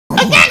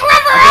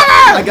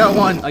I got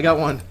one. I got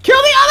one.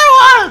 Kill the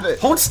other one!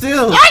 Hold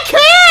still. I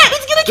can't!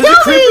 It's gonna There's kill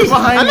a creeper me!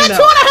 behind I'm me at now. 2.5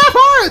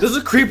 hearts! There's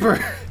a creeper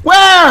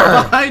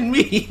Where? behind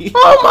me.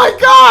 Oh my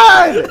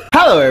god!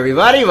 Hello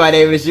everybody, my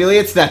name is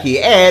Julian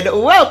Stuckey, and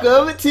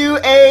welcome to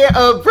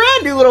a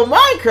brand new little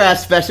Minecraft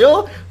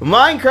special.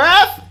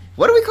 Minecraft,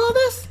 what do we call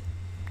this?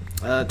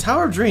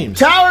 Tower of Dreams.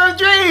 Tower of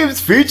Dreams,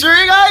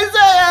 featuring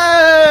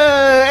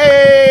Isaiah!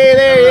 Hey,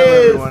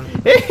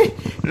 there he is!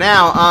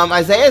 Now,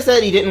 Isaiah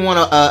said he didn't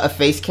want a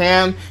face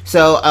cam,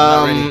 so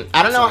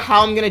I don't know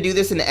how I'm gonna do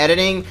this in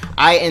editing.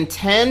 I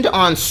intend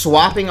on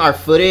swapping our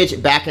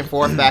footage back and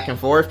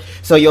forth,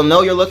 so you'll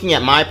know you're looking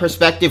at my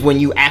perspective when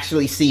you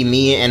actually see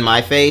me and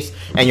my face,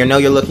 and you'll know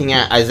you're looking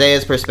at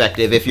Isaiah's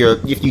perspective if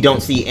you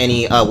don't see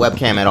any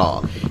webcam at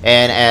all.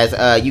 And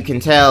as you can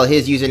tell,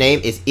 his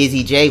username is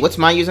IzzyJ. What's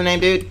my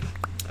username, dude?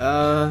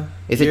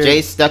 Is it J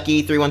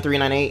Stuckey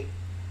 31398?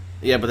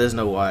 Yeah, but there's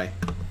no Y.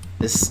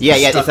 It's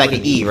like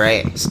an E,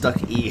 right?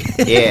 Stuckey.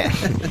 Yeah.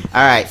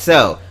 Alright,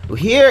 so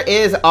here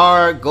is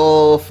our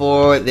goal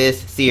for this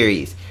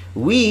series.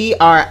 We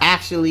are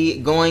actually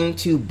going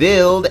to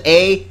build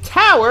a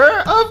Tower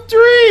of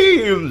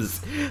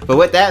Dreams. But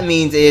what that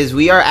means is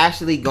we are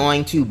actually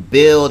going to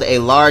build a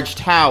large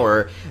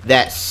tower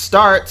that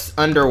starts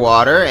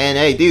underwater. And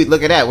hey, dude,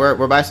 look at that.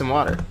 We're by some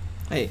water.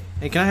 Hey,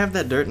 can I have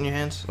that dirt in your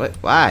hands? What?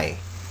 Why?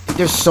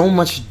 There's so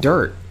much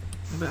dirt.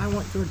 But I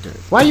want your dirt.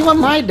 Why do you want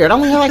my dirt? I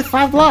only have like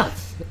 5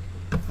 blocks.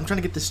 I'm trying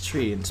to get this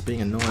tree, and it's being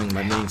annoying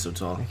by being so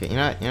tall. Okay, you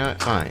know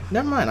what? Fine.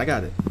 Never mind, I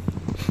got it.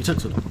 You took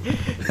too long.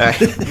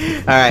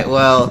 Alright,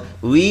 well,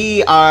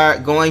 we are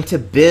going to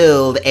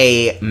build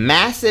a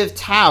massive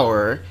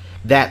tower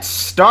that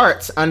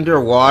starts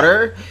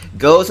underwater,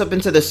 goes up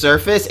into the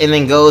surface, and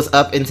then goes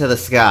up into the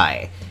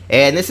sky.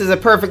 And this is a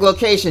perfect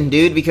location,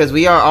 dude, because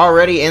we are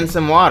already in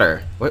some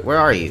water. Where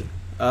are you?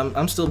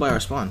 I'm still by our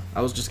spawn.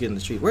 I was just getting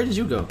the tree. Where did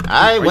you go?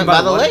 I went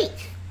by the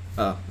lake.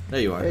 Oh,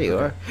 there you are. There you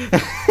are.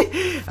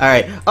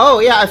 Alright. Oh,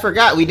 yeah, I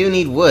forgot. We do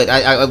need wood.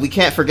 We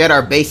can't forget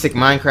our basic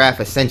Minecraft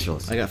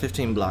essentials. I got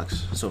 15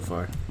 blocks so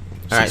far.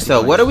 Alright,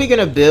 so what are we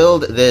going to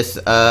build this?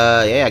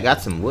 Yeah, I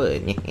got some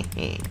wood.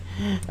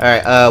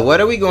 Alright,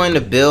 what are we going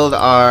to build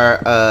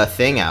our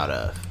thing out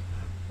of?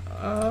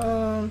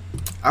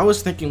 I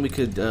was thinking we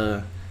could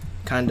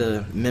kind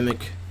of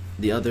mimic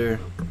the other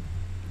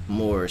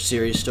more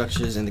serious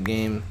structures in the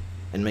game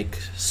and make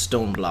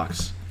stone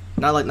blocks.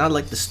 Not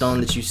like the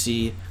stone that you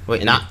see.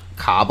 Wait, not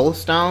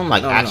cobblestone?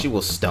 Like no, actual no.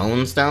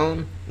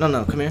 stone?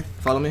 No, come here.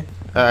 Follow me.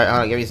 Alright,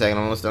 hold on, give me a second.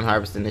 I'm almost done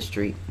harvesting this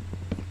tree.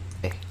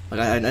 Hey. Like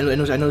I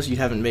noticed you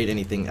haven't made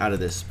anything out of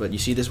this, but you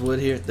see this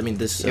wood here? I mean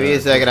this. Give me a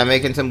second. I'm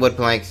making some wood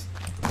planks.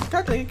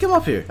 Come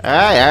up here.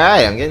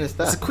 Alright, I'm getting this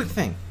stuff. It's a quick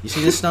thing. You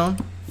see this stone?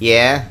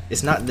 Yeah.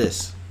 It's not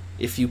this.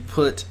 If you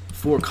put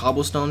 4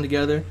 cobblestone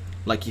together,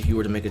 like if you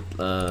were to make a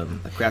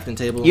crafting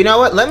table. You know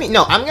what?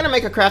 I'm gonna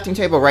make a crafting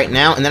table right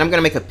now, and then I'm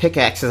gonna make a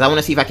pickaxe because I want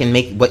to see if I can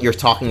make what you're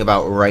talking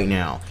about right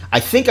now. I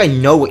think I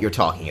know what you're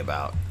talking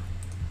about.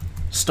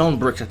 Stone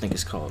bricks, I think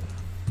it's called.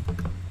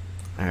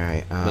 All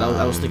right. But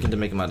I was thinking to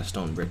make them out of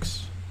stone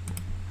bricks.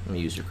 Let me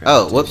use your crafting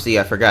Oh, table. whoopsie!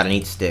 I forgot. I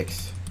need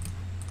sticks.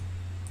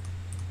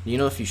 You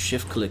know, if you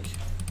shift click.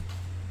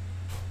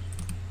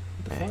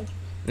 What the fuck?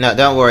 No,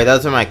 don't worry.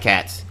 Those are my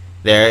cats.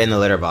 They're in the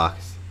litter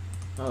box.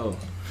 Oh.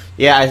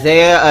 Yeah,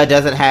 Isaiah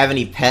doesn't have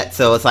any pets,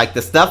 so it's like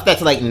the stuff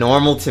that's like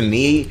normal to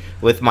me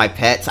with my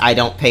pets, I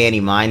don't pay any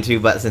mind to,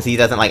 but since he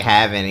doesn't like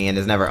have any and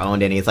has never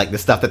owned any, it's like the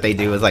stuff that they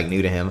do is like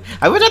new to him.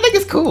 Which I think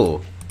is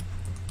cool.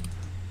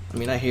 I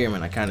mean, I hear him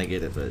and I kind of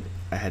get it, but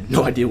I had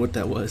no idea what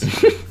that was.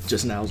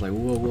 Just now, I was like,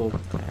 whoa.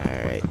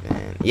 Alright,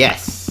 then.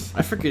 Yes!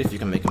 I forget if you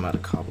can make them out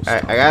of cobblestone.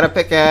 Alright, I got a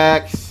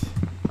pickaxe.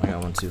 I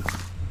got one too.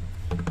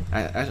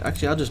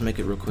 Actually, I'll just make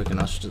it real quick, and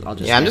I'll just.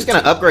 Yeah, I'm just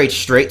gonna upgrade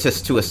straight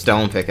to a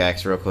stone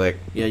pickaxe real quick.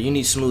 Yeah, you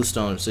need smooth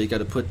stone, so you got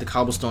to put the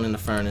cobblestone in the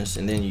furnace,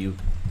 and then you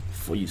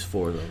use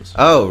 4 of those.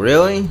 Oh,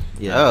 really?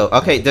 Yeah. Oh,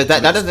 okay.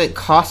 That doesn't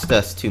cost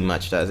us too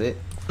much, does it?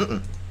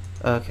 Mm-mm.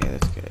 Okay,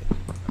 that's good.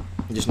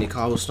 You just need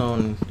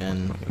cobblestone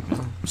and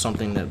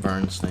something that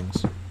burns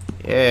things.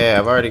 Yeah,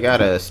 I've already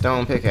got a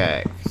stone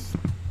pickaxe.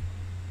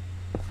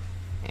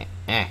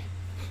 Am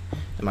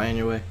I in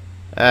your way?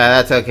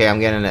 That's okay. I'm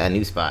getting a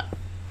new spot.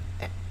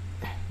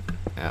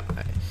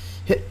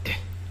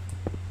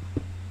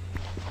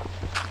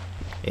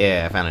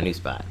 Yeah, I found a new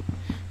spot.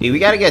 Dude, we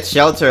gotta get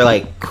shelter,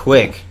 like,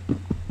 quick.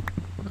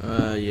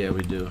 Yeah,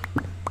 we do.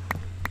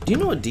 Do you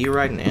know what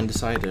diorite and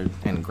andesite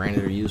and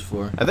granite are used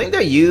for? I think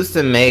they're used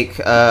to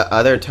make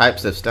other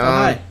types of stone.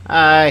 Oh,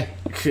 hi.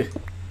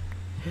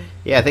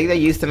 Yeah, I think they're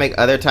used to make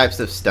other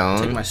types of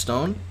stone. Take my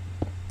stone?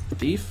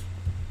 Thief?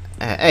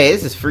 Hey,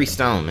 this is free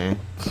stone, man.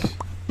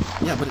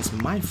 Yeah, but it's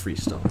my free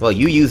stone. Well,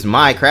 you used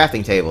my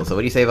crafting table, so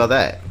what do you say about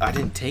that? I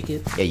didn't take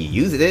it. Yeah, you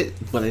used it.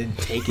 But I didn't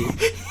take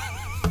it.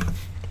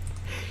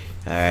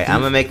 Alright, I'm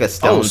gonna make a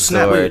stone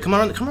snap, sword. wait, come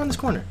on this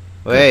corner.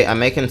 Wait, I'm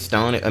making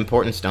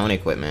important stone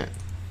equipment.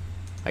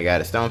 I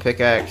got a stone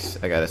pickaxe,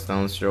 I got a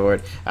stone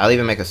sword. I'll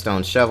even make a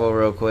stone shovel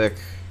real quick.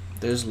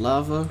 There's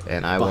lava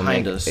and I will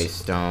make us. a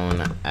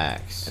stone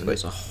axe. And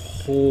there's a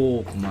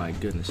whole, my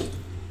goodness.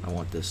 I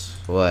want this.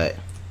 What?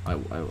 I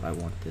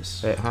want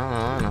this. Wait, hold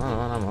on,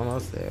 I'm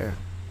almost there.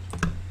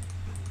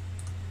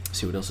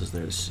 See what else is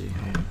there to see.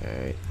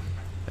 Alright.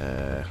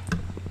 I'm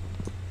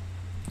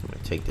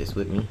gonna take this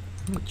with me.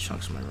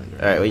 Chunks of my render.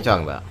 Alright, what are you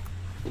talking about?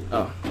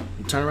 Oh,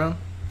 you turn around.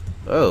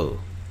 Oh.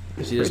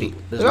 See, Pretty.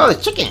 there's Look at all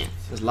the chickens.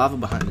 There's lava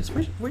behind this.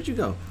 Where'd you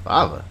go?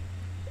 Lava.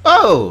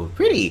 Oh,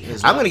 pretty.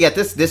 I'm gonna get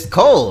this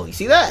coal. You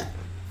see that?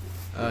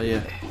 Oh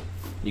yeah.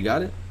 You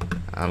got it?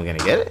 I'm gonna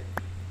get it.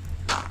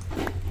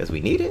 Because we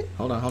need it.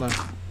 Hold on.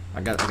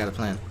 I got a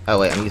plan. Oh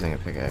wait, I'm using a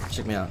pickaxe.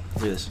 Check me out.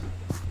 Look at this.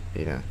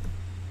 Yeah.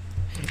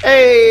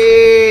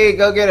 Hey,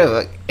 go get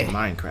it.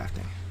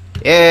 Minecrafting.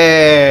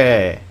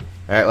 Yeah.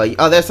 All right.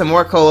 Well, there's some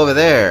more coal over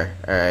there.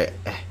 All right.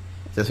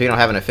 Since we don't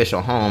have an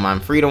official home, I'm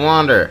free to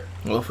wander.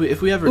 Well,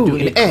 if we ever Ooh, do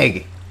an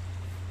egg.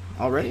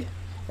 already.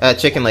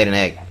 Chicken laid an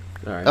egg.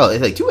 All right. Oh,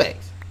 it's like 2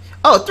 eggs.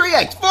 Oh, 3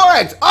 eggs, 4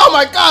 eggs. Oh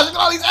my gosh, look at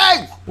all these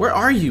eggs. Where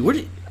are you? Where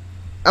did?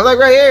 I'm like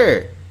right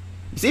here.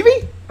 You see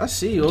me? I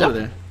see you over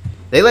there.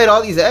 They laid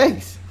all these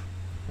eggs.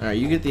 All right,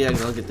 you get the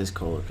eggs. I'll get this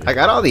coal. Okay. I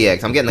got all the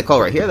eggs. I'm getting the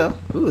coal right here though.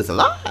 Ooh, it's a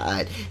lot.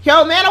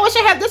 Yo, man, I wish I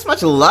had this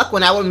much luck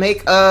when I would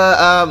make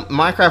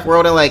Minecraft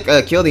world and like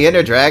kill the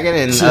Ender Dragon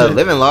and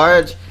live in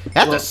large.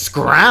 Have to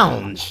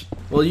scrounge.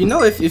 Well, you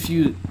know, if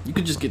you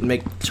could just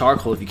make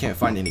charcoal if you can't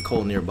find any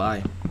coal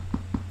nearby.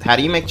 How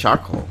do you make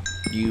charcoal?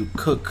 You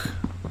cook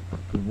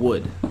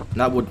wood,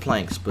 not wood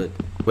planks, but.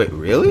 Wait,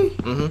 really?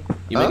 Mm-hmm.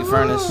 You make a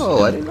furnace.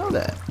 Oh, I didn't know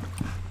that.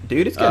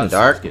 Dude, it's getting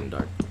dark. It's getting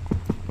dark.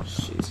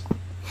 Jeez.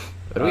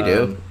 What do we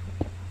do?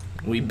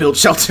 We built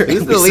shelter.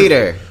 Who's the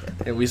leader?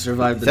 And we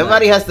survived the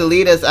Somebody night. has to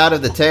lead us out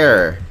of the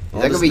terror.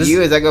 Is that gonna be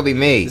you? Or is that gonna be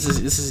me?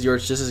 This is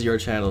your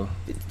channel.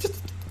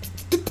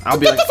 I'll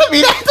be like.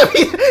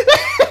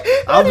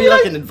 I'll be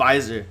like an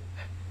advisor.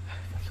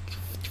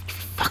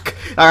 Fuck.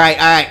 All right.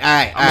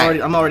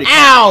 I'm already.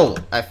 Ow!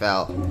 I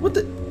fell. What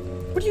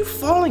are you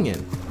falling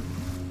in?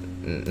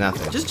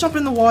 Nothing. Just jump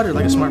in the water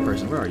like a smart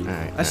person. Where are you?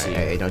 Alright, I see you.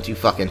 Hey, don't you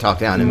fucking talk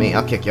down to me.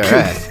 I'll kick your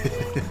ass.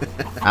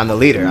 I'm the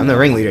leader. I'm the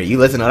ringleader. You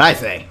listen to what I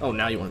say. Oh,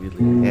 now you want to be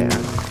the leader. Yeah,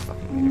 I'm the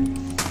fucking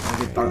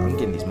leader. I'm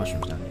getting these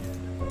mushrooms down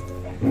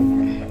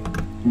here.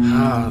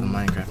 Ah, the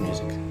Minecraft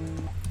music.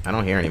 I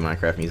don't hear any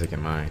Minecraft music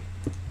in mine.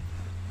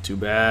 Too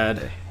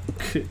bad.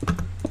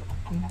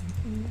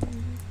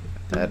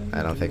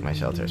 I don't think my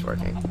shelter's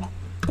working.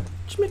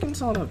 Just making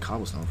this all out of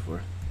cobblestone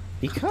for.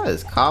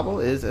 Because cobble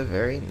is a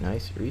very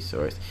nice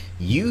resource.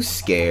 You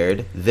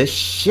scared the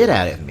shit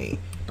out of me.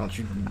 Don't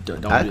do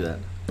that.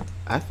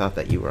 I thought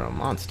that you were a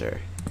monster.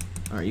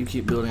 Alright, you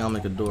keep building. I'll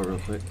make a door real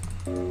quick.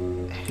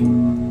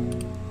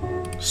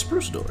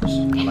 Spruce doors.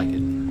 I like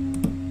it.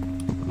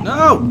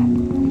 No!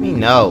 Me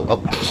no.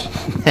 Oh.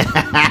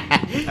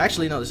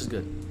 Actually, no, this is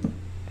good.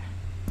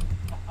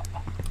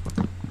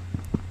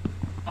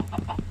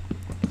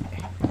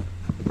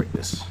 Break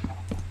this.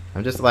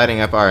 I'm just lighting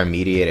up our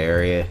immediate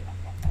area.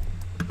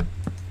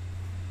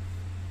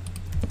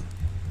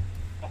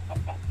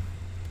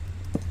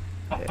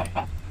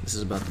 This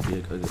is about to be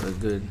a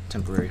good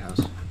temporary house.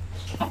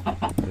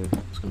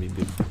 It's gonna be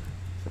beautiful.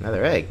 It's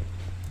another egg.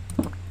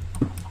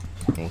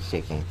 Ain't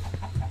chicken.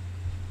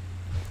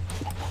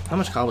 How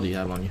much cobble do you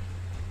have on you?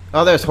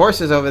 Oh, there's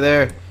horses over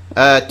there.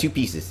 2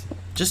 pieces.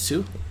 Just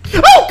 2?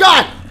 Oh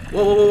God!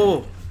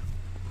 Whoa!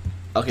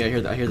 Okay,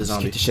 I hear the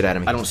zombie. Get the shit out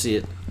of me. I don't see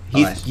it.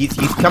 He's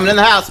coming in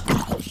the house.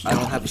 I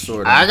don't have a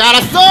sword. I got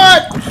a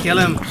sword. Kill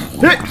him.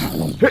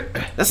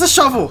 That's a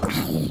shovel.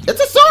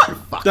 It's a sword.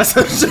 Fuck. That's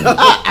a shovel.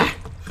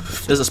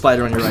 There's a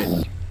spider on your right.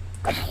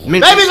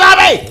 Baby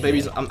zombie!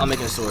 Babies, I'm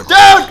making a sword.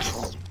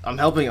 Dude! I'm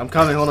helping. I'm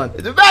coming. Hold on.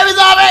 It's a baby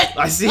zombie!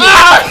 I see.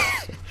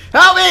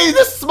 Help me!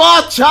 This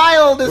small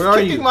child is Where are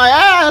kicking you? my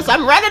ass.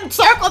 I'm running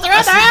circles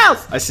around the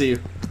house. I see you.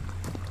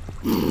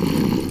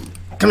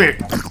 Come here.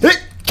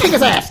 Kick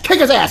his ass! Kick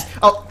his ass!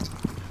 Oh,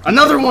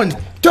 another one.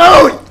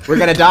 dude! We're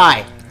gonna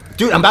die.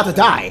 Dude, I'm about to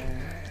die.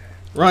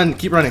 Run.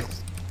 Keep running.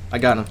 I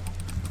got him.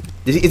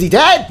 Is he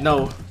dead?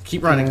 No.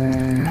 Keep running.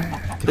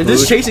 They're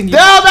just chasing you.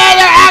 No, man!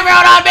 They're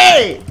aggroed on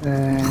me!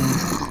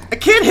 I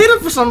can't hit him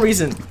for some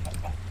reason.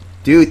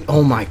 Dude,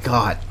 oh my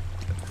god.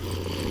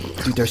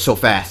 Dude, they're so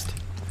fast.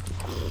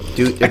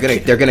 Dude,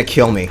 they're gonna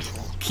kill me.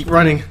 Keep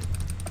running.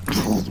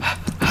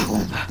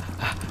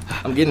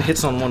 I'm getting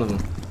hits on one of them.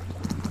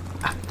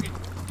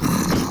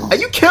 Are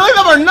you killing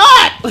them or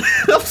not?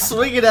 I'm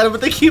swinging at them,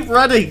 but they keep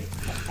running.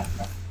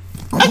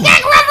 I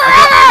can't run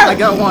forever! I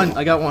got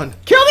one.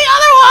 Kill the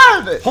other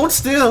one! Hold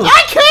still.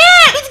 I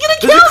can't! It's gonna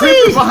There's a kill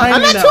creeper me! behind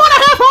I'm me at now. 2.5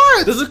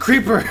 hearts! There's a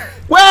creeper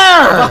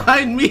Where?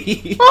 behind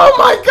me. Oh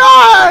my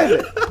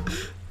god!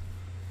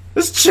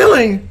 It's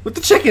chilling with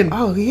the chicken.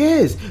 Oh, he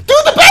is. Dude,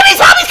 the baby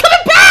zombie's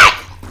coming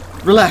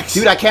back! Relax.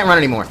 Dude, I can't run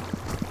anymore.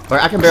 Or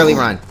I can barely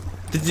run.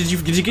 Did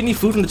you get any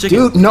food from the chicken?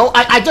 Dude, no,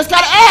 I just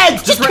got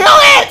eggs! Just kill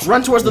it!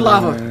 Run towards the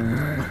lava.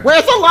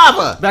 Where's the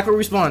lava? Back where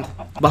we spawned.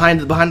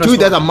 Behind our Dude,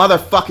 there's a spawn.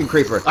 motherfucking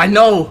creeper. I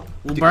know.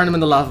 We'll burn him in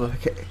the lava.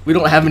 Okay. We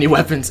don't have any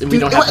weapons and we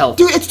don't have health.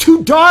 Dude, it's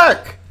too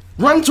dark!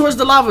 Run towards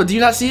the lava. Do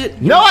you not see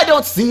it? No, I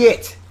don't see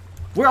it!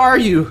 Where are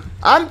you?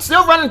 I'm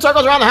still running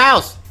circles around the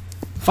house.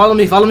 Follow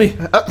me. Follow me.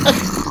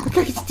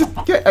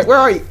 Where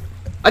are you?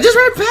 I just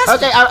ran past.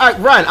 Okay, alright,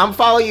 run. I'm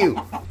following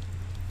you.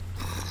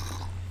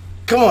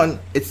 Come on.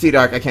 It's too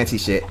dark. I can't see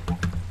shit.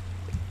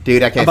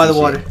 Dude, I can't see shit. I'm by the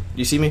water. Do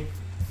you see me?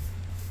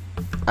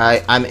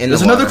 I'm in the water.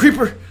 There's another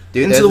creeper.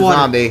 Dude, into there's the a water.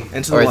 zombie.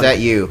 Into Or the is water. that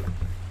you?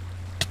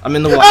 I'm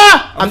in the water.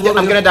 Ah! I'm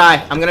gonna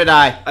die. I'm gonna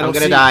die. I I'm don't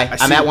gonna see die. you. I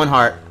I'm see at you. 1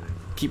 heart.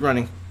 Keep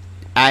running.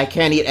 I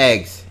can't eat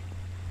eggs.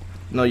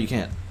 No, you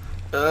can't.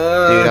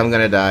 Dude, I'm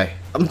gonna die.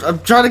 I'm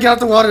trying to get out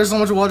the water. There's so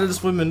much water to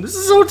swim in. This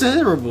is so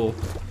terrible.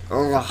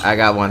 Ugh. I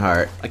got 1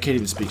 heart. I can't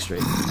even speak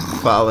straight.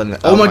 Following.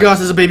 Oh my gosh,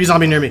 there's a baby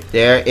zombie near me.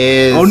 There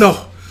is. Oh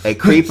no. A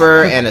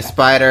creeper and a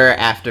spider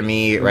after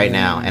me right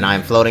now, and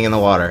I'm floating in the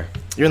water.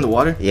 You're in the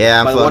water? Yeah,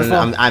 I'm By the floating.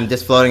 waterfall? I'm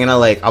just floating in a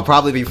lake. I'll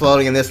probably be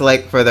floating in this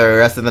lake for the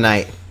rest of the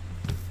night.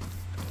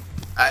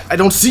 I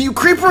don't see you,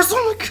 creepers.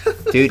 Oh my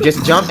god. Dude,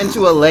 just jump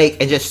into a lake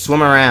and just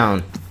swim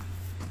around.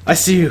 I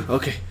see you.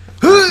 Okay.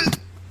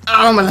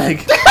 Ow, my leg.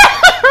 I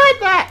heard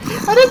that.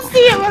 I didn't see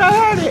it, but I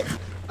heard it.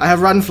 I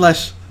have rotten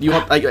flesh. You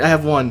want? I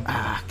have 1.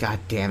 Ah, god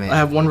damn it. I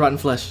have 1 rotten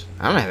flesh.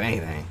 I don't have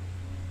anything.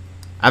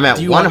 I'm at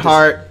Do you 1 want this?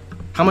 heart.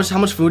 How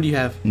much food do you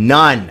have?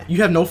 None.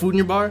 You have no food in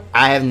your bar?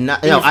 I have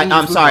not. In No, your- in your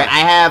I'm food sorry. box. I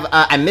have.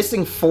 I'm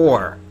missing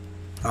 4.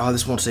 Oh,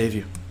 this won't save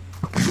you.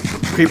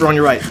 Creeper on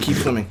your right. Keep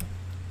swimming.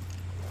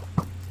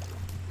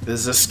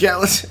 There's a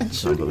skeleton.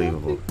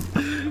 Unbelievable.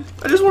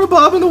 I just want to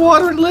bob in the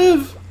water and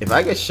live. If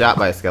I get shot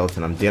by a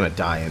skeleton, I'm gonna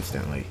die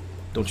instantly.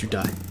 Don't you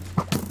die.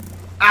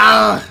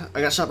 Ah! I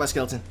got shot by a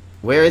skeleton.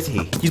 Where is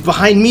he? He's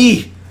behind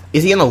me.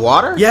 Is he in the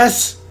water?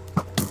 Yes.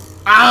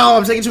 Ow!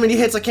 I'm taking too many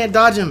hits. I can't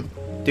dodge him.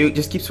 Dude,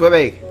 just keep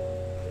swimming.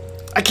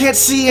 I can't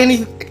see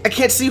any. I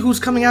can't see who's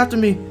coming after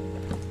me.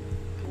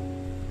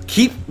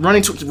 Keep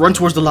running. Run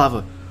towards the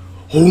lava.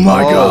 Oh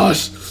my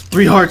gosh!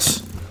 3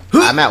 hearts.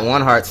 I'm at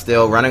 1 heart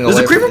still, running away.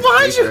 There's a creeper from this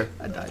behind creeper.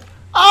 you. I died.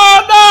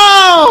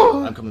 Oh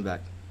no! I'm coming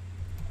back.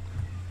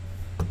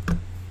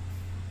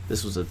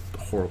 This was a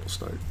horrible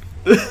start.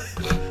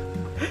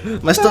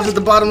 My stuff's at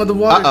the bottom of the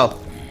water. Uh-oh.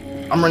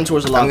 I'm running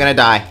towards the lava. I'm gonna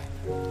die.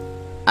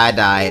 I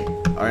died.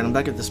 Alright, I'm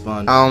back at the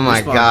spawn. Oh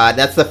my Respawn. god,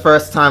 that's the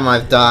first time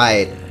I've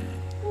died.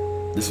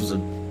 This was a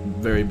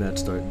very bad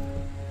start.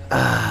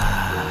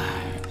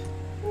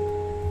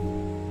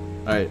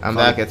 Alright. I'm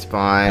back at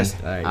spawn.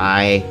 Alright.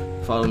 I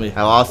Follow me.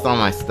 lost all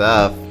my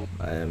stuff.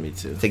 Me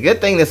too. It's a good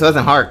thing this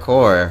wasn't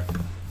hardcore.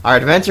 Our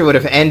adventure would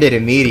have ended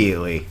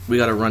immediately. We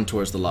gotta run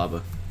towards the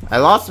lava. I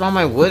lost all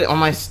my wood, all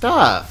my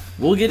stuff.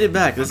 We'll get it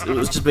back. It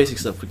was just basic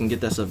stuff. We can get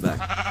that stuff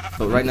back.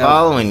 But right now,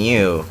 Following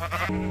you.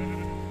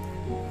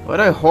 What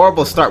a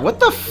horrible start. What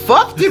the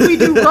fuck did we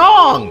do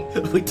wrong?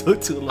 we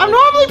took too long. I'm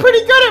normally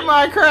pretty good at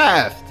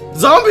Minecraft.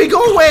 Zombie, go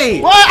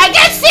away! What? I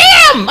can't see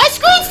him! My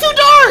screen's too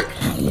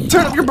dark!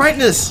 Turn up your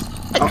brightness.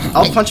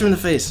 I'll punch him in the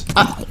face.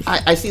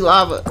 I see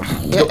lava.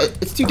 Yeah,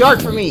 it's too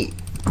dark for me.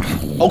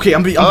 Okay,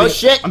 I'm being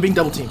shit. I'm being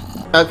double teamed.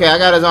 Okay, I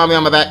got a zombie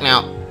on my back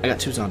now. I got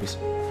 2 zombies.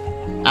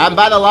 I'm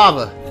by the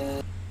lava.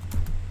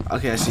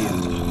 Okay, I see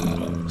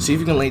you. See if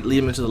you can lead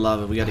him into the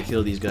lava. We gotta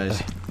kill these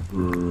guys.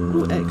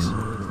 Ooh, eggs.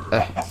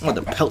 I want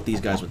to pelt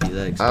these guys with these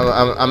eggs.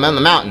 I'm on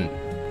the mountain.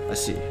 I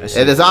see. I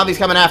see. The zombie's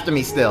coming after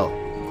me still.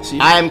 See?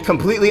 I am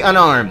completely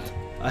unarmed.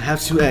 I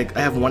have 2 eggs.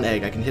 I have 1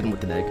 egg. I can hit him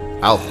with an egg.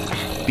 I'll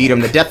beat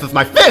him to death with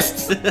my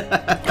fists.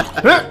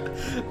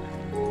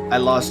 I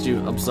lost you.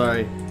 I'm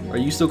sorry. Are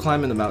you still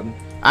climbing the mountain?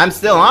 I'm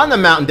still on the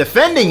mountain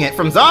defending it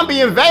from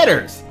zombie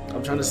invaders.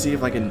 I'm trying to see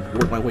if I can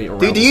work my way around.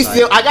 Dude, do the you side.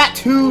 still? I got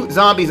 2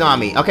 zombies on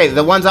me. Okay,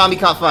 the 1 zombie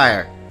caught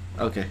fire.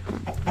 Okay.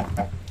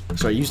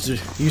 Sorry, use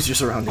your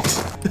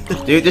surroundings.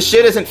 Dude, this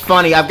shit isn't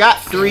funny. I've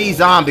got 3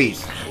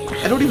 zombies.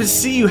 I don't even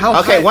see you. How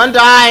Okay, high? 1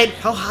 died.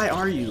 How high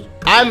are you?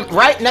 I'm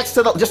right next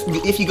to the. Just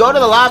if you go to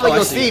the lava, Oh, I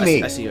you'll see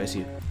me. I see you. I see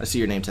you. I see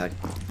your name tag.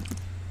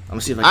 I'm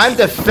gonna see if I I'm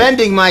can.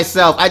 defending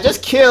myself. I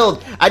just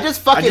killed. I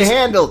just fucking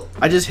handled.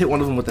 I just hit one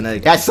of them with an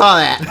egg. I saw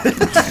that.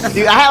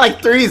 Dude, I had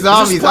like 3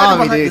 zombies on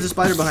me, dude. There's a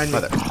spider behind me.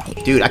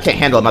 Dude, I can't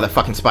handle a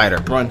motherfucking spider.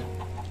 Run.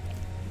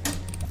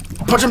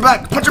 Punch him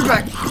back. Punch him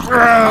back.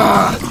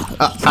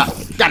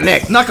 Got an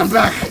egg. Knock him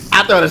back.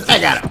 I'll throw this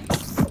egg at him.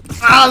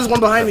 Ah, there's one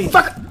behind me.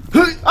 Fuck.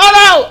 Oh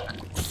no!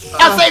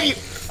 I'll save you.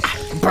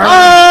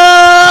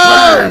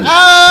 Burn. Burn.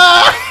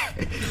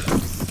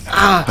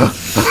 Ah.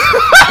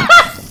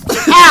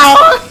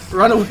 Ow!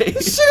 Run away.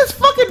 This shit is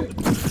fucking.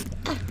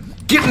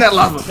 Get in that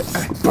lava.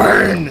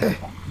 Burn.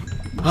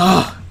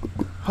 Ah.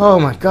 Oh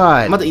my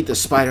god. I'm about to eat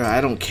this spider.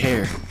 I don't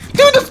care.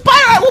 Dude, the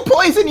spider will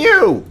poison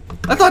you.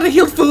 I thought it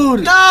healed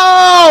food. No!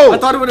 I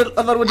thought it would.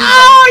 I thought it would do.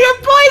 Oh,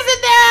 you're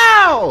poisoned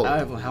now. I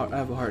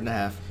have a heart and a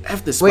half.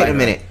 F this spider. Wait a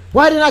minute.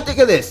 Why didn't I think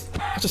of this?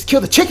 I just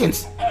killed the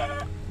chickens.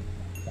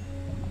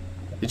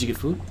 Did you get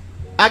food?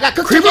 I got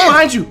cooked Creeper chickens.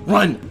 behind you.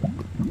 Run.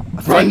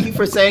 Thank you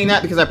for saying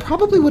that because I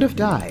probably would have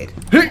died.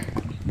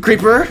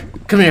 Creeper,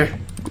 come here.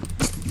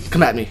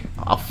 Come at me.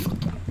 Oh,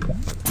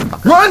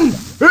 fuck. Run!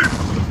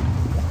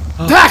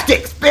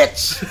 Tactics,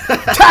 bitch!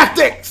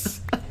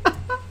 Tactics!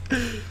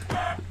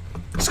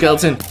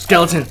 Skeleton,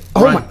 skeleton.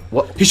 Oh Run. my-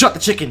 what? He shot the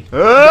chicken.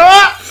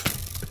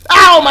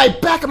 Ow, my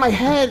back of my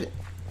head.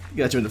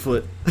 Got you in the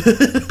foot.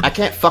 I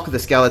can't fuck with the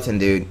skeleton,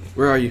 dude.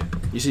 Where are you?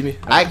 You see me?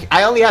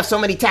 I only have so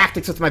many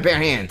tactics with my bare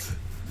hands.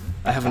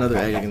 I have another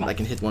egg. I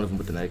can hit one of them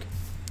with an egg.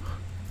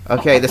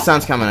 Okay, the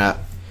sun's coming up.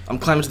 I'm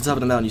climbing to the top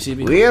of the mountain. You see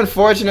me? We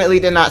unfortunately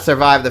did not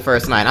survive the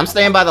first night. I'm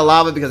staying by the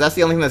lava because that's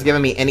the only thing that's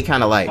giving me any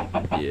kind of light.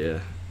 Yeah.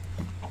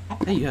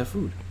 Hey, you have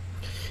food.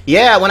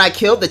 Yeah, when I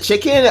killed the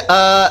chicken,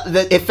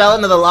 it fell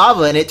into the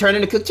lava and it turned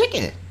into cooked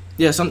chicken.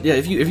 Yeah,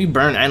 if you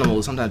burn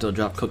animals, sometimes they'll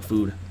drop cooked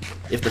food.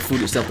 If the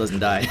food itself doesn't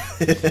die.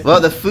 Well,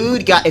 the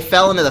food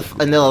fell into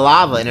the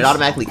lava and it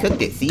automatically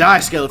cooked it. See? Die,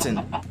 skeleton.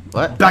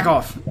 What? Back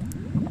off.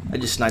 I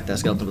just sniped that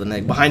skeleton with an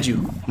egg. Behind you.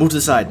 Move to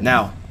the side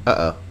now.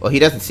 Uh-oh. Well, he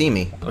doesn't see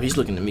me. Oh, he's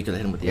looking at me because I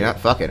hit him with the egg. Yeah,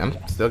 fuck it. I'm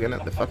still getting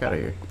the fuck out of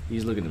here.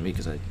 He's looking at me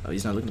because oh,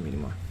 he's not looking at me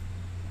anymore.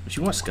 What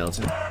you want,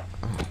 skeleton?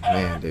 Oh,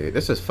 man, dude.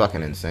 This is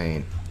fucking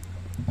insane.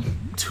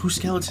 2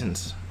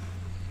 skeletons.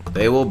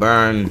 They will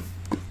burn,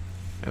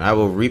 and I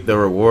will reap the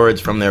rewards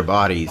from their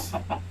bodies.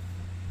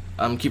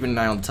 I'm keeping an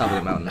eye on the top of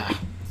the mountain.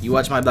 You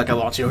watch my back, I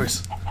watch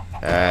yours.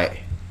 Alright.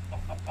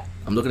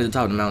 I'm looking at the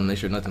top of the mountain, make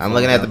sure nothing. I'm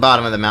looking at the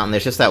bottom of the mountain.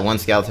 There's just that one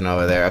skeleton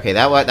over there. Okay,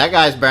 that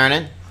guy's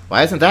burning.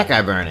 Why isn't that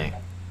guy burning?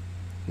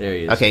 There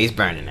he is. Okay, he's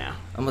burning now.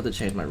 I'm about to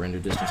change my render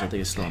distance. I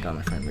think it's slowing down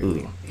my frame rate.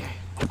 Ooh.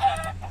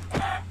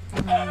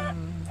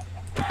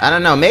 I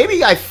don't know.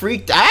 Maybe I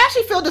freaked. I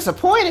actually feel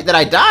disappointed that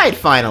I died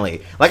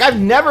finally. Like, I've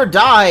never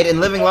died in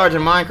Living Large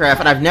in Minecraft,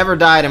 and I've never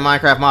died in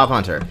Minecraft Mob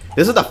Hunter.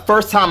 This is the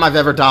first time I've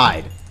ever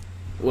died.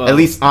 Well, at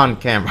least on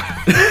camera.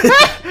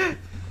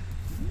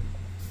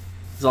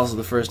 It's also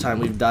the first time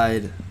we've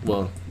died.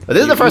 Well, but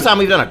this is the first time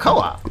we've done a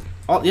co-op.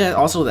 Yeah,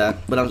 also that.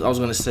 But I was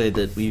gonna say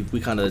that we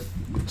kind of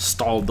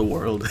stalled the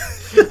world.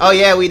 Oh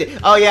yeah, we did.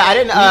 Oh yeah, I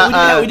didn't.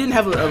 We didn't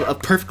have a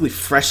perfectly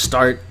fresh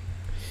start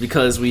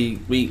because we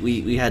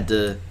had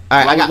to.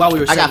 All right, while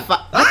we were. What the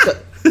fuck? What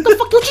the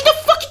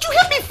fuck did you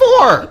hit me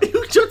for?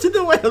 You jumped in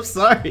the way. I'm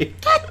sorry.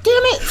 God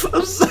damn it!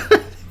 I'm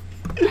sorry.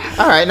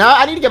 All right, now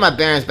I need to get my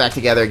bearings back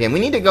together again. We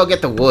need to go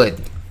get the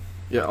wood.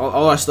 Yeah,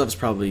 all our stuff is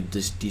probably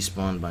just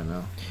despawned by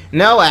now.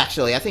 No,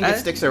 actually, I think it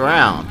sticks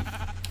around.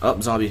 Oh,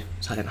 zombie.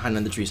 It's hiding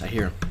in the trees. I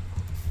hear him.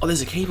 Oh,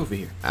 there's a cave over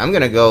here. I'm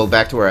gonna go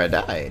back to where I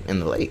died, in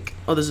the lake.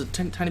 Oh, there's a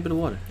tiny bit of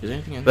water. Is there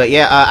anything in here? But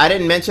yeah, I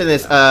didn't mention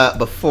this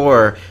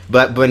before,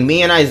 but when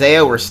me and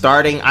Isaiah were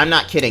starting, I'm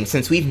not kidding,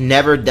 since we've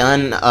never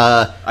done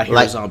I hear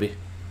a zombie.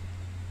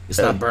 It's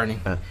not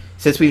burning.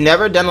 Since we've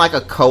never done like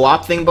a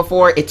co-op thing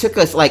before, it took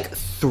us like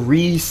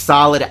 3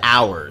 solid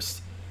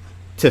hours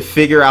to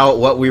figure out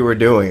what we were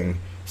doing.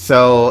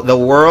 So the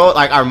world,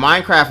 like our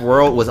Minecraft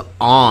world, was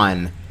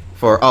on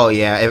for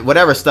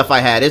whatever stuff I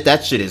had.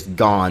 That shit is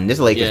gone. This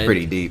lake is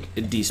pretty deep.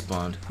 It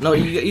despawned. No,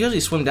 you usually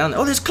swim down there.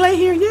 Oh, there's clay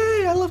here.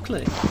 Yay! I love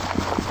clay.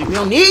 Dude, we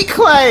don't need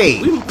clay.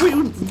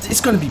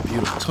 It's gonna be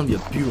beautiful. It's gonna be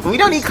a beautiful. We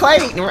don't need clay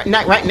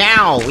right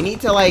now. We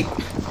need to like.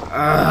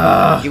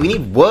 We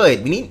need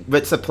wood. We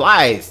need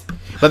supplies.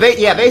 But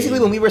basically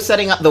when we were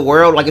setting up the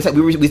world, like I said,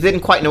 we didn't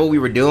quite know what we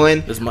were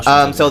doing.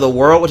 So the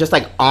world was just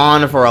like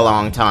on for a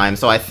long time.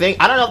 So I don't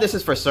know if this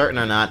is for certain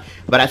or not,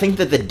 but I think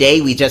that the day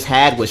we just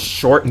had was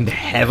shortened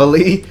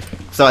heavily.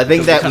 So I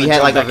think that we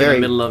had like a very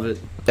in the middle of it.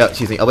 Oh,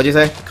 excuse me. Oh, what'd you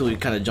say? Because we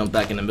kind of jumped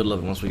back in the middle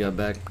of it once we got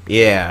back.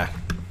 Yeah.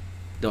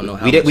 Don't know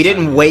how. We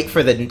didn't wait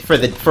for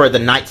the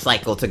night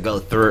cycle to go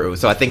through.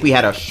 So I think we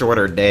had a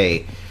shorter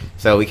day.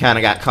 So we kind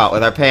of got caught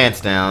with our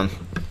pants down.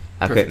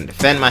 I couldn't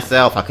defend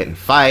myself. I couldn't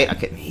fight. I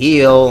couldn't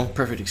heal.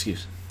 Perfect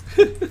excuse.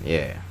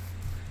 Yeah.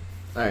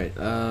 All right.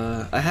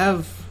 I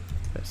have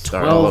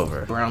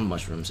 12 brown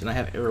mushrooms, and I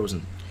have arrows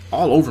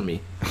all over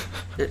me.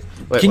 Wait,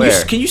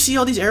 can you see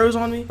all these arrows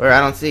on me? Where? I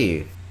don't see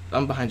you.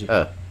 I'm behind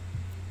you.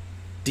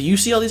 Do you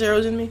see all these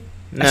arrows in me?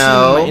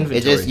 No.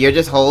 You're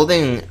just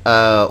holding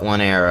one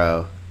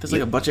arrow. There's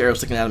like a bunch of arrows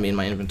sticking out of me in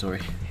my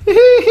inventory.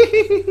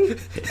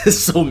 It's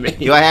so many.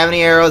 Do I have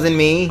any arrows in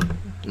me?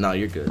 No,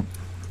 you're good.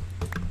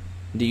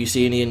 Do you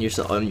see any in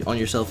yourself on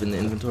yourself in the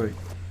inventory?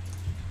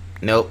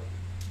 Nope.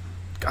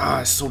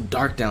 God, it's so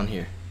dark down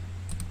here.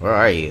 Where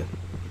are you?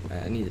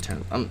 I need to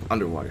turn. I'm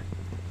underwater.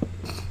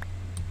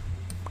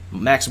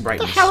 Max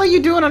brightness. What the hell are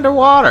you doing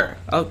underwater?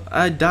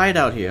 I died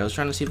out here. I was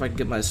trying to see if I could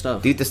get my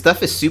stuff. Dude, the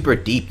stuff is super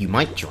deep. You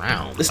might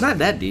drown. It's not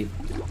that deep.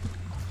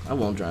 I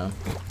won't drown.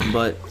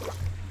 But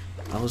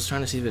I was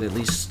trying to see if it at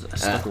least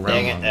stuck around.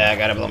 Dang it. I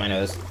gotta blow my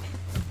nose.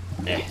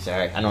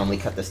 Sorry. I normally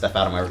cut this stuff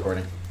out of my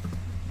recording.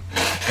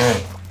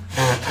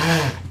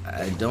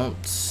 I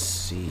don't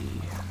see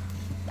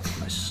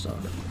my stuff.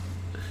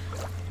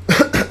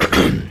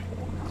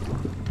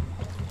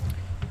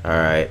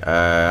 Alright,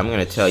 I'm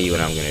gonna tell you what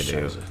I'm gonna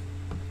do.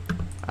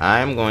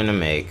 I'm going to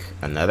make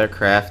another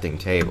crafting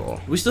table.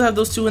 We still have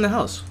those 2 in the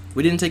house.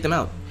 We didn't take them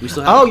out. We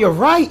still have them.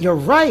 You're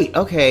right.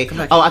 Okay.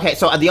 Oh, okay.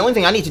 So the only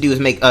thing I need to do is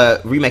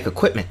remake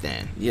equipment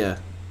then. Yeah.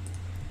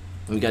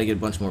 We gotta get a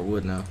bunch more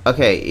wood now.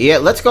 Okay, yeah,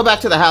 let's go back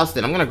to the house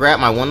then. I'm gonna grab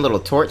my one little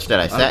torch that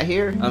I sat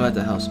here. I'm at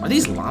the house. Are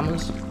these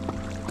llamas?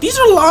 These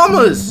are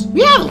llamas!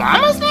 We have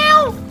llamas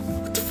now?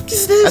 What the fuck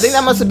is this? I think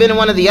that must have been in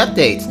one of the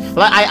updates.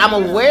 Like, I'm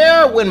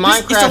aware when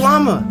Minecraft... It's a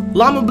llama.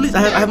 Llama bleats.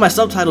 I have my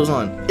subtitles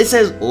on. It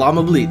says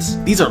llama bleats.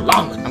 These are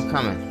llamas. I'm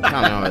coming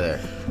over there.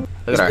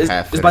 Look at our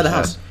half. It's by the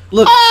house.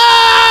 Look.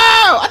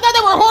 Oh! I thought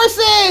they were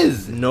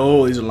horses!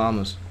 No, these are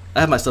llamas. I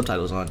have my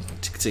subtitles on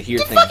to hear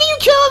things. What the fuck are you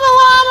killing the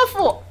llama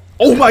for?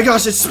 Oh my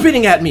gosh, it's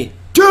spitting at me.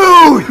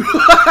 Dude!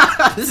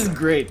 This is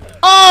great.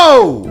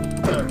 Oh!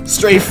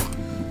 Strafe.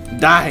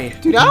 Die.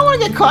 Dude, I don't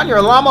want to get caught in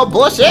your llama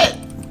bullshit.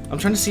 I'm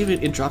trying to see if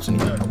it drops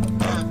anything.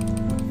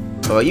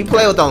 Well, you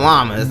play with the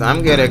llamas.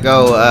 I'm gonna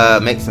go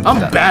make some I'm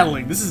stuff.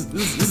 battling. This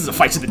is a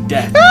fight to the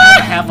death.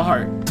 I have half a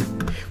heart.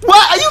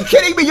 What? Are you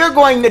kidding me? You're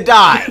going to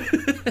die.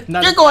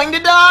 You're going to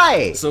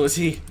die. So is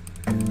he.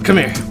 Come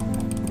here.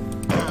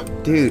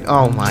 Dude,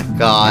 oh my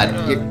god.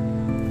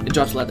 It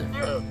drops leather.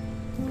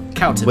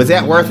 Count it. Was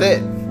that worth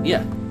it?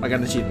 Yeah, I got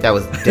an achievement. That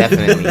was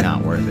definitely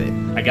not worth it.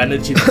 I got an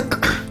achievement.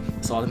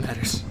 That's all that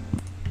matters.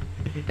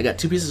 I got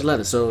 2 pieces of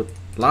leather. So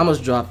llamas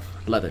drop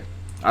leather.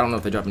 I don't know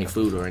if they drop any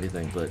food or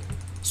anything, but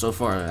so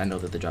far I know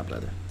that they drop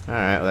leather.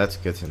 Alright, well that's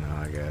good to know,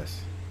 I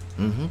guess.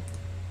 Mm-hmm.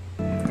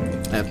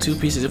 I have 2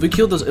 pieces.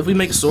 If we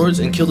make swords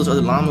and kill those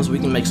other llamas, we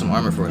can make some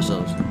armor for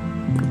ourselves.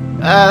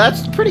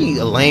 That's pretty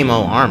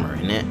lame-o armor,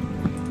 isn't it?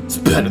 It's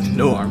better than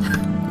no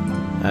armor.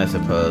 I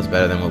suppose,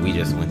 better than what we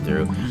just went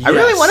through. Yes. I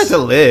really wanted to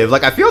live.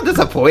 Like, I feel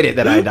disappointed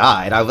that I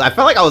died. I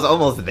felt like I was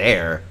almost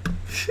there.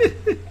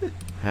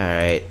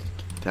 Alright,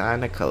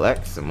 time to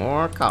collect some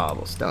more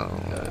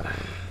cobblestone. Let's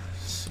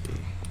see.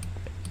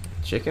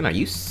 Chicken, are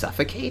you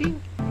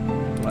suffocating?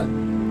 What?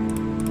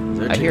 Is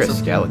there I hear a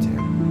something?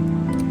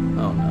 skeleton.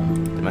 Oh no.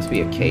 There must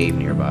be a cave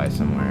nearby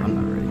somewhere. I'm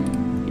not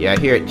ready. Yeah, I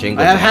hear it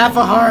jingle. I have half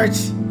a heart!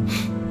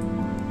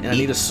 And I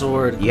need a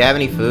sword. You have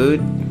any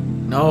food?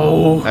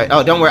 No.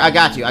 Oh, don't worry. I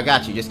got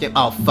you. Just get.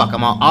 Oh, fuck.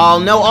 I'm all. Oh,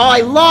 no. Oh,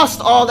 I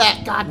lost all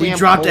that goddamn. We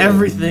dropped coal.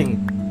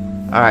 Everything.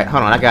 Alright,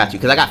 hold on. I got you.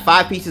 Because I got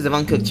 5 pieces of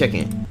uncooked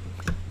chicken.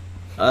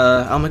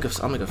 I'll make a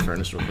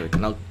furnace real quick,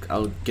 and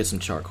I'll get some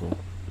charcoal.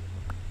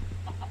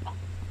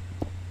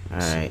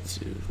 Alright.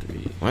 2,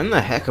 3. When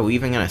the heck are we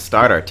even going to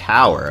start our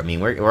tower? I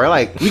mean, we're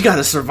like. We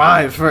gotta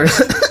survive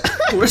first.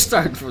 We're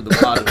starting from the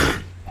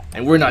bottom.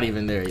 And we're not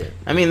even there yet.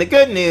 I mean, the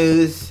good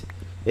news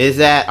is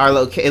that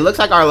it looks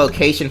like our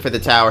location for the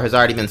tower has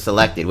already been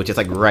selected, which is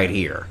like right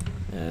here.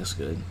 Yeah, that's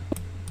good.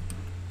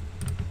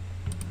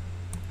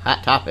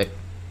 Hot topic.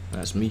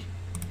 That's me.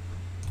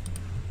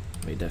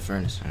 Made that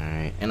furnace. All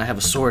right. And I have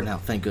a sword now,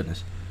 thank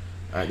goodness.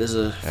 All right, there's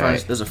a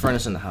furnace. Right. There's a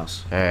furnace in the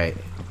house. All right.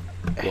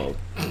 Whoa.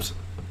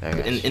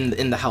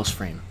 In the house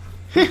frame.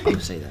 I'm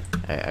gonna say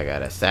that. I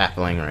got a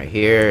sapling right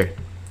here,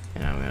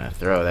 and I'm gonna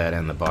throw that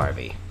in the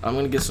Barbie. I'm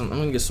gonna get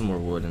some more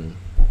wood and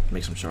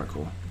make some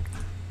charcoal.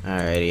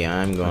 Alrighty,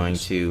 I'm going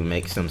to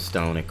make some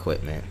stone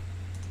equipment.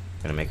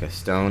 Gonna make a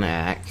stone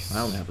axe.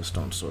 I only have a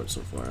stone sword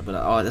so far,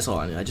 but that's all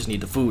I need. I just need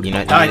the food. You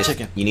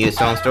Chicken. You need a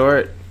stone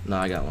sword? No,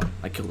 I got one.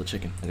 I killed the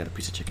chicken. I got a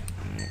piece of chicken.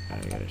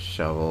 Alright, I got a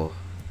shovel.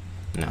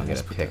 No, I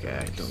got a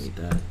pickaxe. Don't need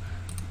that.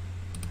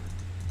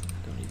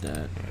 Don't need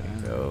that. There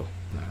we go.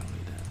 No, I don't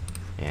need that.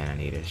 And I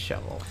need a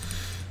shovel.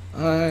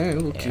 I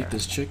will keep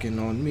this chicken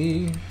on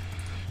me.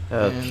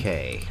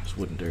 Okay. It's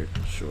wooden dirt,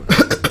 sure.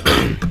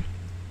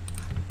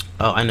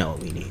 Oh, I know what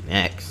we need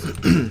next.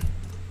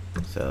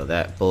 So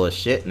that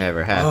bullshit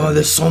never happened. Oh,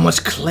 there's so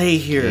much clay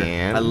here.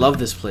 And I love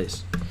this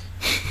place.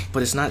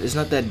 But it's not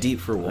that deep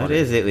for water. what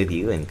is it with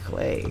you and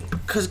clay?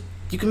 Cause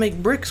you can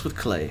make bricks with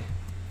clay.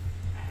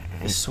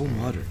 It's so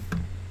modern.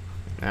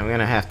 I'm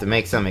gonna have to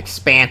make some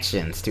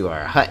expansions to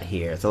our hut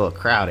here. It's a little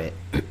crowded.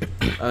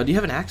 Do you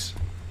have an axe?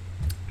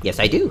 Yes,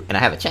 I do, and I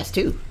have a chest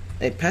too.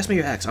 Hey, pass me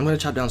your axe. I'm gonna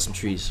chop down some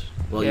trees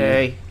while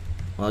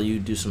you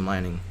do some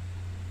mining.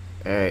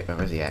 All right,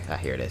 where's the axe? Ah,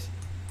 here it is.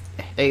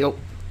 There you go.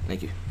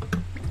 Thank you.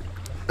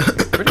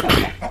 Where'd it go?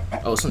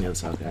 Oh, it's on the other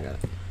side. Okay, I got it.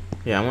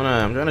 Yeah,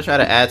 I'm gonna try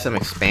to add some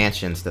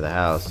expansions to the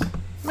house.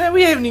 Man,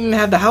 we haven't even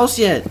had the house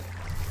yet.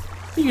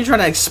 What are you trying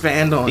to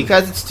expand on?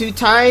 Because it's too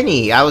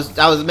tiny. I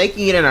was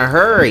making it in a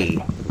hurry,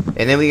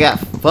 and then we got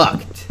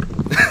fucked.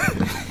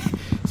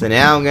 So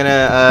now I'm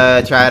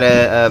gonna try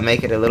to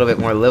make it a little bit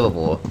more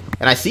livable.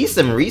 And I see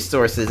some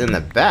resources in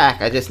the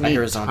back. I just need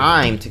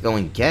time to go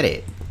and get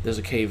it. There's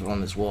a cave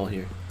on this wall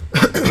here.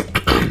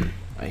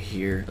 I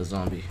hear a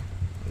zombie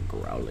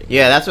growling.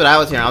 Yeah, that's what I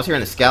was hearing. I was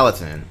hearing a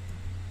skeleton.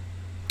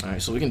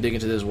 Alright, so we can dig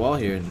into this wall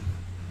here and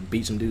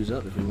beat some dudes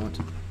up if we want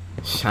to.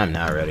 I'm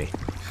not ready.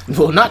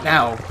 Well, not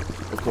now,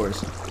 of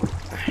course.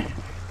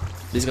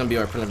 This is gonna be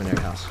our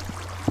preliminary house.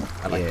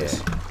 I like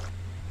this.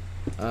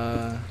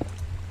 Alright,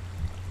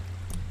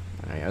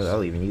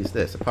 I'll even use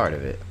this, a part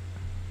of it.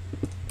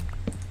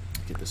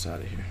 Get this out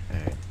of here.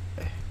 Alright.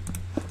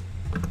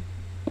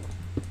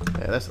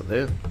 Yeah, this'll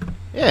do.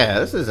 Yeah,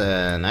 this is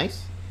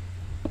nice.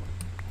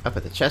 I'll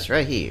put the chest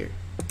right here.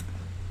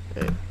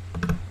 Okay.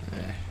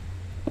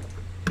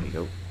 There you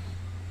go.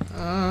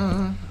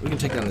 We can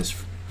take down this.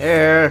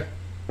 There.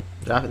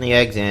 Dropping the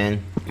eggs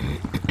in.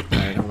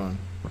 Alright, hold on.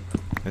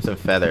 And some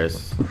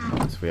feathers.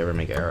 If we ever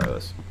make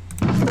arrows.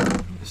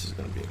 This is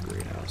gonna be a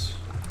great house.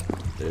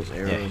 There's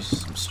arrows,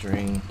 some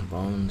string,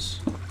 bones.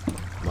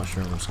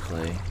 Mushrooms,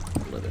 clay,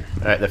 leather.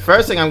 Alright, the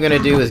first thing I'm gonna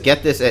do is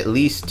get this at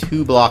least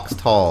 2 blocks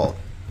tall.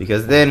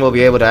 Because then we'll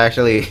be able to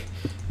actually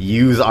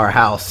use our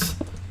house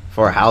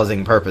for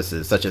housing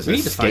purposes, such as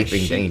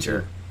escaping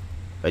danger.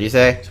 What'd you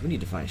say? So we need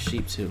to find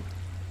sheep too.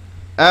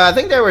 I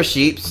think there were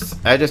sheeps.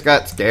 I just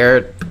got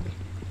scared.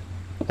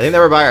 I think they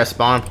were by our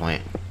spawn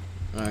point.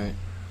 Alright.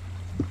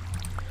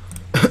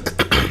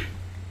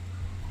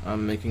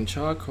 I'm making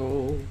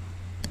charcoal.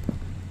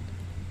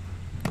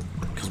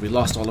 Because we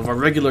lost all of our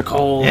regular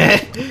coal.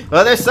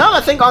 Well, there's some,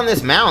 I think, on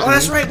this mountain. Oh,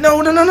 that's right.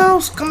 No.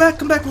 Come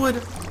back,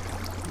 wood.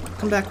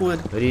 Come back, wood.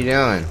 What are you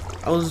doing?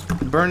 I was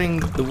burning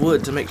the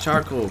wood to make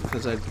charcoal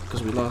because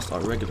we lost our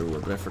regular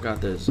wood, but I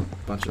forgot there's a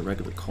bunch of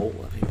regular coal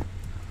up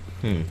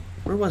here.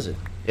 Where was it?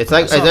 It's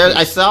like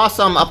I saw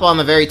some up on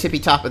the very tippy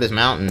top of this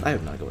mountain. I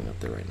am not going up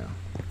there right now.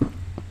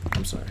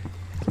 I'm sorry.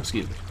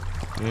 Excuse me.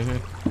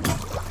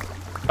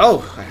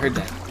 Oh, I heard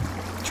that.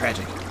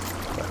 Tragic.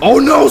 Oh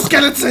no,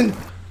 skeleton!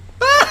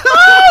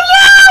 Oh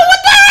no! What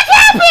the heck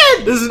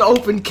happened? This is an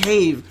open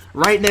cave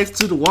right next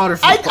to the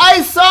waterfall.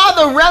 I saw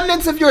the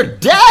remnants of your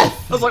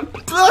death. I was like,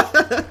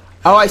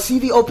 oh, I see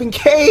the open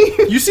cave.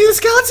 You see the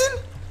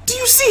skeleton? Do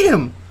you see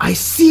him? I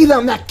see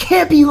them. That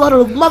campy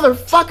little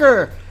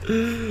motherfucker.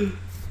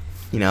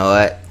 You know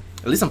what?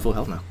 At least I'm full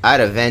health now. I'd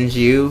avenge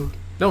you.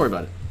 Don't worry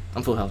about it.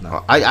 I'm full health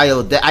now.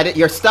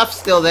 Your stuff's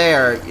still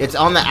there. It's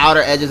on the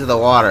outer edges of the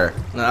water.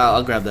 No,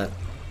 I'll grab that.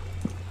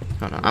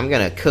 Oh, no, I'm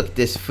gonna cook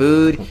this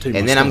food,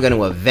 and then I'm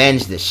gonna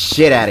avenge the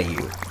shit out of you.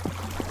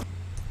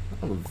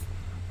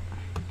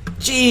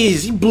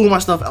 Jeez, he blew my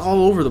stuff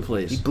all over the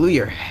place. He blew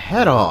your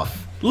head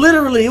off.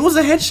 Literally, it was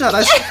a headshot.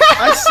 I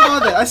saw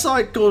that. I saw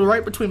it go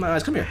right between my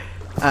eyes. Come here.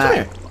 Come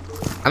here.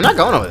 I'm not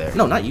going over there.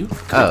 No, not you.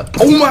 Oh.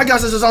 Oh my gosh,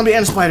 there's a zombie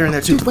and a spider in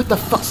there too. Dude, what the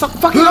fuck? Stop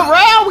fucking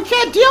around. We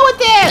can't deal with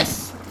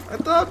this. I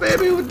thought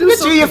maybe we would do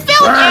something. You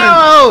filled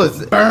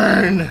arrows.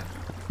 Burn.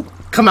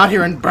 Come out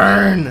here and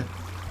burn.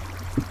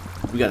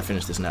 We gotta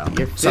finish this now.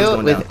 You're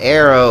filled with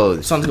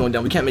arrows. Sun's going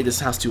down. We can't make this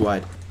house too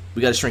wide.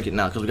 We gotta shrink it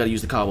now because we gotta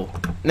use the cobble.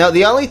 No,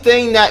 the only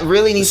thing that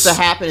really needs to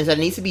happen is that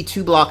it needs to be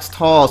 2 blocks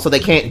tall so they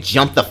can't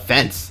jump the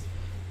fence.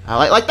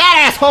 Like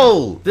that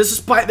asshole.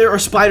 There are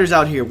spiders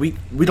out here. We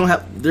don't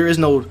have. There is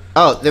no.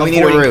 Oh, then we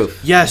need a roof.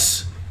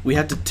 Yes, we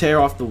have to tear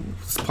off the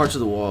parts of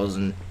the walls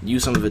and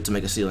use some of it to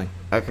make a ceiling.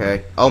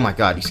 Okay. Oh my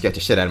god, you scared the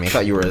shit out of me. I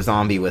thought you were a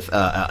zombie with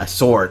a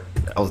sword.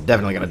 I was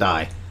definitely gonna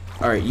die.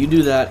 All right, you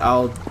do that.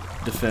 I'll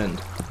defend.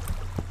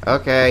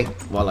 Okay.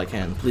 While I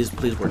can, please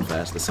work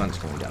fast. The sun's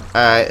going down.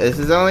 All right, this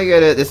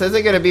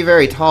isn't gonna be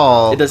very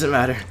tall. It doesn't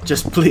matter.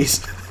 Just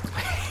please.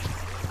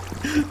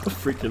 I'm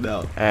freaking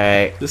out. All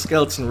right. The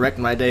skeleton wrecked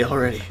my day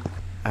already.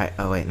 All right.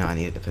 Oh wait, no, I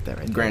needed to put that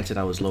right there. Granted,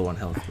 I was low on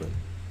health, but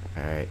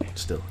all right.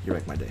 Still, you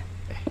wrecked my day.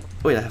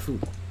 Wait, I have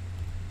food.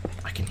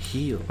 I can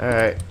heal. All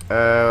right.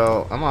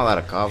 I'm all out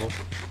of cobble.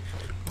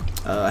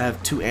 I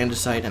have 2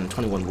 andesite and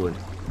 21 wood.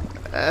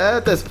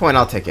 At this point,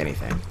 I'll take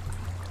anything.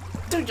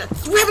 Dude,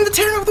 we haven't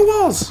tearing off the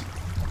walls.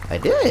 I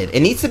did. It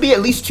needs to be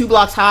at least 2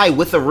 blocks high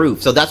with a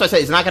roof. So that's why I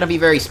said it's not gonna be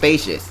very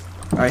spacious.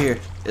 All right, here.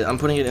 I'm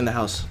putting it in the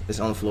house. It's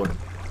on the floor.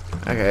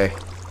 Okay.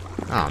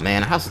 Oh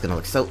man, the house is gonna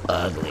look so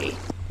ugly.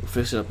 We'll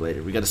fix it up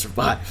later. We gotta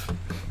survive.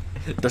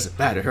 It doesn't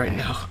matter right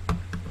now.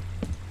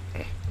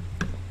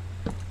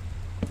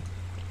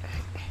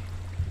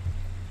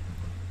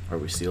 Are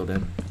we sealed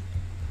in?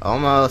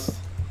 Almost.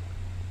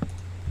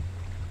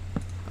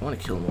 I want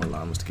to kill more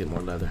llamas to get more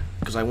leather.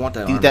 Because I want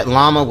that Dude, armor. that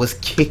llama was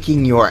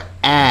kicking your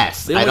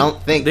ass. I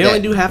don't think they only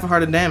do half a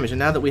heart of damage, and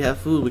now that we have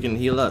food, we can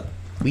heal up.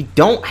 We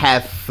don't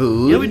have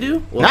food. Yeah, we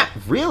do. Well, not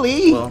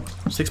really. Well,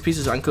 6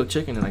 pieces of uncooked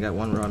chicken, and I got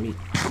 1 raw meat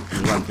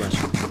and 1 flesh.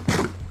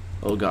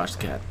 Oh gosh,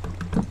 the cat.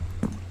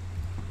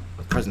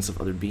 The presence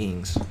of other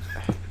beings.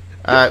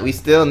 Alright, we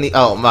still need.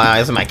 Oh,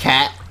 is it my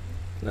cat?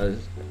 That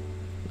is.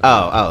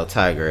 Oh,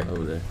 tiger.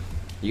 Over there.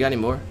 You got any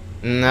more?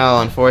 No,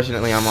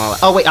 unfortunately, I'm all.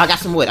 Oh wait, I got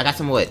some wood.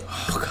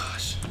 Oh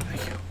gosh,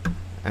 thank you.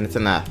 And it's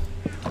enough.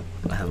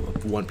 I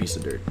have 1 piece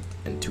of dirt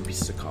and 2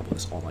 pieces of cobble.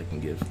 That's all I can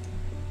give.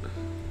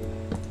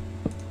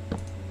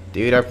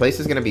 Dude, our place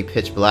is gonna be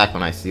pitch black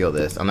when I seal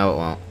this. I know it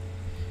won't.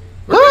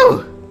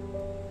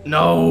 Woo!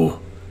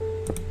 No.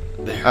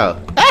 There. Oh.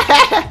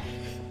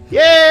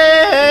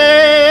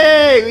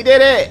 Yay! We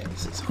did it.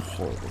 This is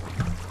horrible.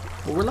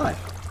 Well, we're live.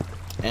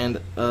 And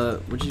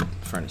would you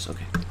furnace?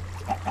 Okay.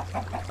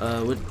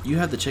 You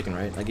have the chicken,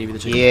 right? I gave you the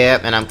chicken.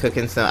 Yep, and I'm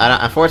cooking some.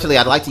 Unfortunately,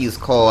 I'd like to use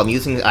coal. I'm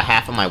using a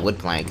half of my wood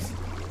planks.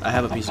 I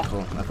have a piece of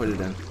coal. I put it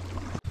in.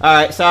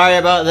 Alright, sorry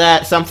about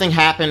that. Something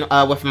happened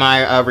with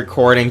my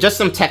recording. Just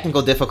some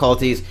technical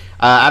difficulties.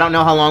 I don't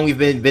know how long we've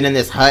been in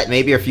this hut.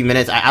 Maybe a few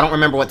minutes. I don't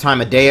remember what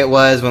time of day it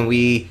was when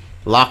we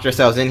locked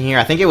ourselves in here.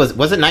 I think it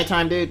was it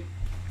nighttime, dude?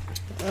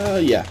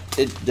 Yeah.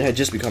 It had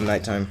just become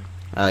nighttime.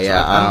 Oh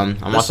yeah.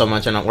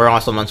 We're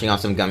also munching on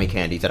some gummy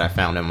candies that I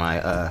found in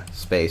my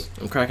space.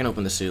 I'm cracking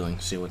open the ceiling,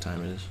 see what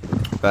time it is.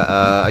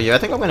 But yeah, I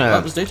think I'm gonna. Oh,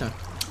 it was daytime.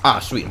 Oh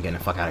sweet, I'm getting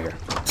the fuck out of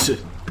here.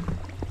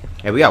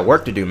 Hey, we got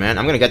work to do, man.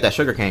 I'm gonna get that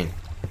sugar cane.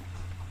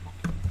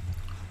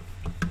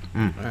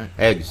 Alright.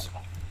 Eggs.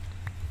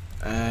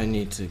 I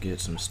need to get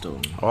some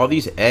stone. All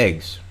these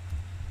eggs.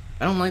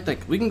 I don't like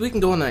that. We can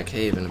go in that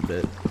cave in a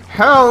bit.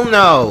 Hell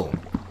no!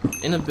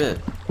 In a bit.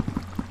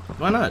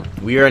 Why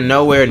not? We are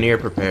nowhere near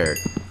prepared.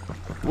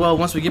 Well,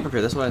 once we get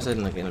prepared, that's why I said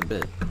in a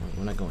bit.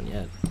 We're not going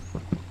yet.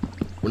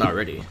 We're not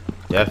ready.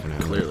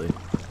 Definitely. Clearly.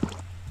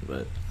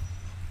 But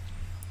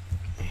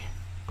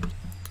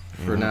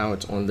for now,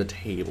 it's on the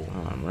table.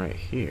 Oh, I'm right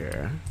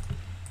here.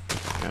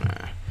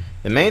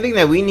 The main thing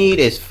that we need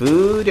is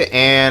food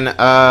and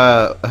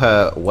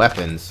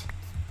weapons.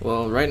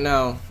 Well, right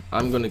now,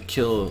 I'm gonna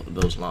kill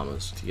those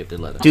llamas to get their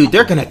leather. Dude,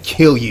 they're gonna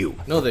kill you.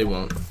 No, they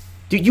won't.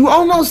 Dude, you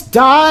almost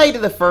died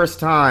the first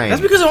time.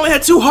 That's because I only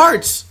had 2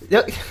 hearts.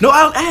 No,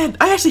 I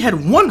actually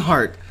had 1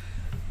 heart.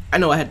 I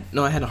had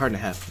a heart and a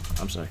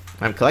half. I'm sorry.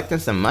 I'm collecting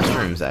some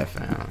mushrooms I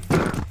found.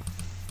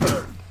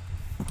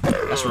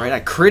 That's right. I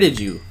critted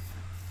you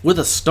with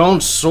a stone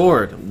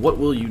sword. What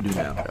will you do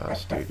now?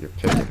 Gosh, dude, you're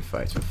picking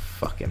fights with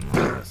fucking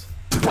llamas.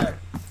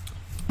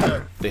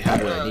 They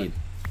have what I need.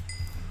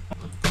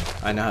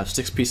 I now have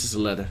 6 pieces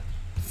of leather,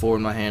 4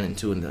 in my hand and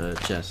 2 in the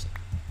chest.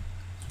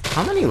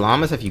 How many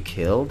llamas have you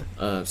killed?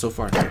 So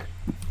far, 1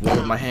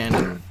 with my hand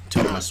and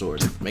 2 with my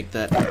sword. Make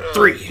that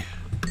 3.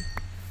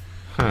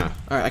 Huh.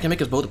 All right, I can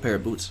make us both a pair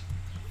of boots.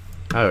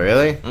 Oh,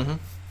 really? Mm-hmm.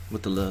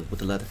 With the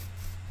leather.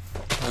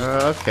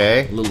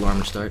 Okay. A little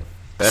armor start.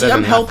 Better See,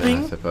 I'm than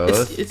helping. nothing, I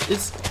suppose.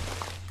 It's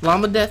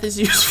llama death is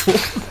useful.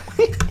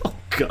 Oh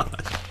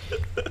God.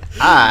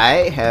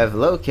 I have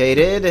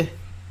located.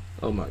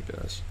 Oh my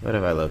gosh. What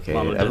have I located?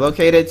 Llama I've death.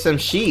 located some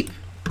sheep.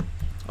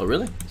 Oh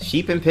really?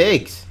 Sheep and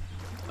pigs.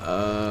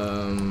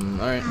 All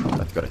right.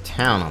 Let's go to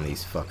town on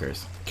these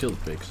fuckers. Kill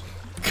the pigs.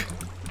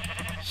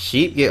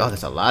 Sheep get. Oh,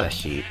 there's a lot of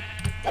sheep.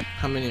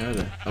 How many are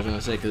there? I was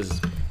gonna say because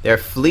They're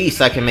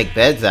fleece I can make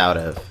beds out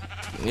of.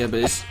 yeah,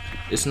 but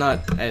it's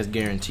not as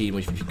guaranteed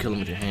if you kill them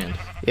with your hand.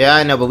 Yeah,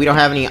 I know, but we don't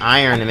have any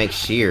iron to make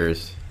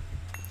shears.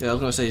 Yeah, I was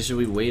gonna say, should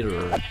we wait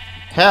or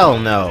Hell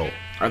no.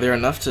 are there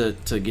enough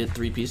to get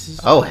 3 pieces?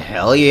 Oh,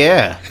 hell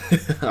yeah.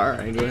 All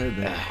right, go ahead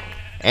then.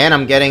 And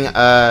I'm getting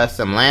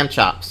some lamb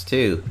chops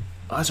too.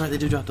 Oh, that's right, they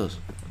do drop those.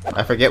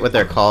 I forget what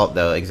they're called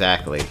though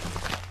exactly.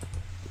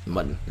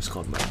 Mutton. It's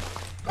called mutton.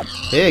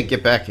 Pig,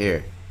 get back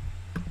here.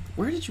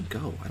 Where did you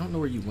go? I don't know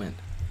where you went.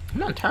 I'm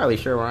not entirely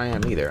sure where I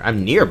am either.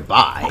 I'm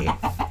nearby.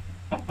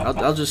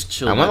 I'll just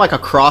chill. I went like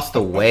across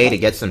the way to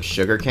get some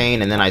sugar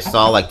cane, and then I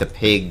saw like the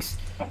pigs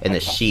and the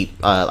sheep.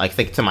 I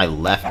think to my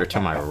left or to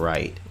my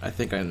right. I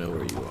think I know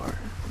where you are.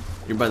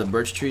 You're by the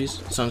birch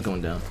trees. Sun's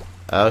going down.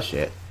 Oh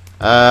shit.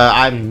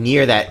 I'm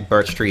near that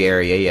birch tree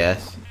area.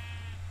 Yes.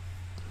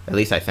 At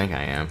least I think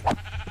I am.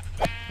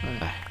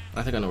 Right.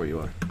 I think I know where you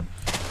are.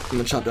 I'm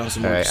gonna chop down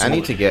some more. Alright, I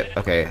need to get.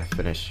 Okay,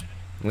 finish.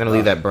 I'm gonna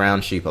leave that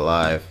brown sheep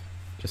alive,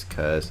 just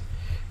cause.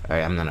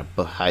 Alright, I'm gonna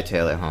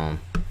hightail it home.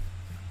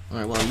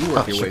 Alright, while you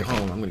work your way sure.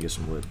 home, I'm gonna get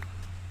some wood.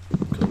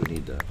 Because we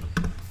need that.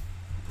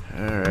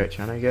 Alright,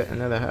 trying to get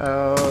into the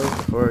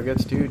house before it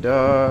gets too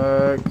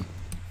dark.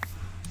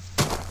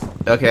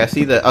 Okay, I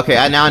see the. Okay,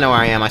 now I know where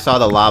I am. I saw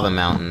the lava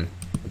mountain.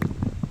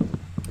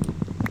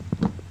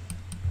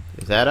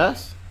 Is that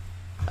us?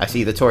 I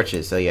see the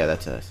torches, so yeah,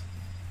 that's us.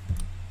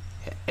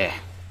 Eh.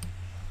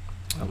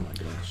 Oh my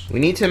gosh. We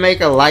need to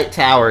make a light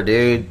tower,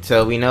 dude,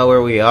 so we know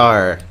where we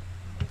are.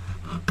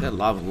 That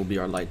lava will be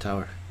our light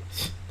tower.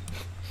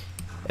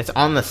 It's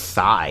on the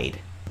side.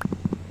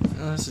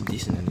 Oh, that's a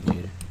decent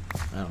indicator.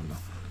 I don't know.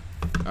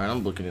 Alright,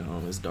 I'm looking at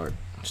home. It's dark.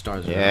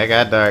 Stars are Yeah, out. I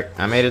got dark.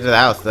 I made it to the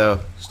house, though.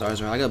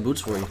 Stars are out. I got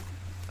boots for you.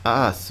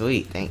 Ah,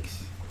 sweet.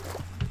 Thanks.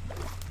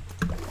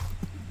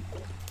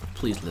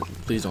 Please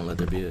don't let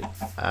there be a...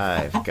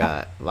 I've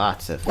got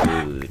lots of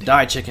food.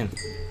 Die, chicken.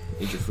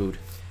 Eat your food.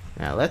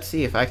 Now, let's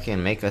see if I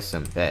can make us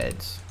some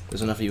beds.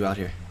 There's enough of you out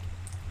here.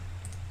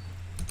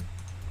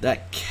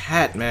 That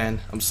cat, man.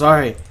 I'm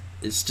sorry.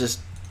 It's just...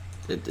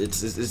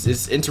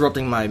 It's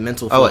interrupting my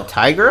mental flow. Oh, a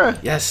tiger?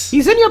 Yes.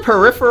 He's in your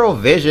peripheral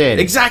vision.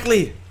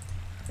 Exactly.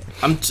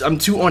 I'm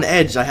too on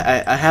edge.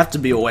 I have to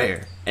be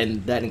aware,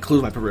 and that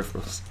includes my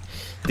peripherals.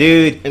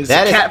 Dude, And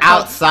that is cat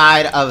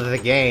outside of the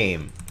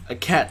game. A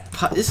cat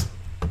is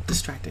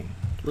distracting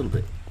a little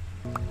bit.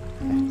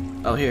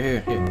 Oh,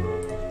 here.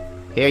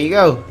 Here you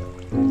go.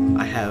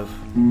 I have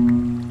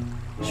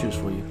shoes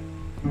for you.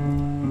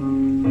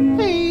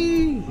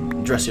 Hey,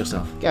 Dress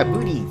yourself. got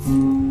booties.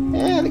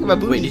 Yeah, look at my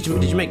booties.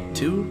 Wait, did you make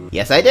 2?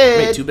 Yes, I You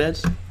did. made 2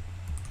 beds?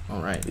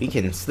 All right. We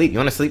can sleep. You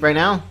want to sleep right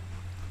now?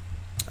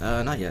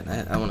 Not yet.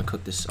 I want to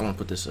cook this. I want to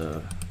put this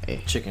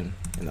Hey. chicken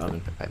in the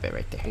oven. I bet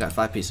right there. I got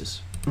 5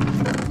 pieces. All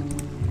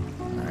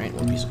right,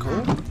 1 piece of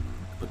coal.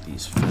 Put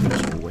these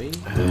feathers away.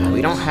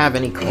 We don't have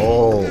any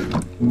coal.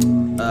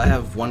 I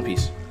have 1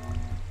 piece.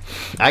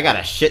 I got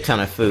a shit ton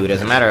of food.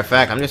 As a matter of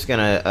fact, I'm just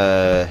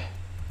gonna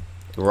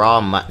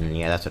raw mutton.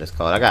 Yeah, that's what it's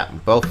called. I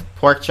got both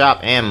pork chop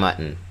and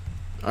mutton.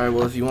 All right.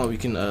 Well, if you want, we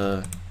can.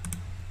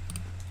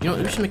 You know,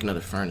 we should make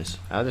another furnace.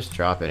 I'll just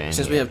drop it in.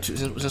 Since here. we have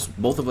since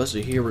both of us are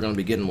here, we're gonna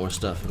be getting more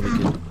stuff, and we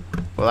can.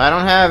 Well, I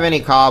don't have any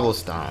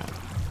cobblestone.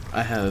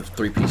 I have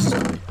 3 pieces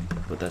of it,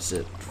 but that's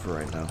it for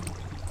right now.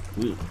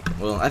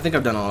 Well, I think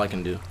I've done all I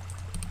can do.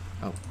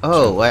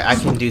 Oh, well, I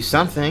can do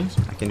something.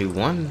 I can do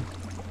one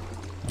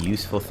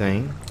useful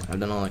thing. I've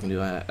done all I can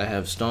do. I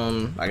have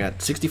stone. I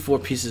got 64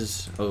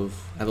 pieces of.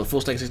 I have a full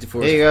stack of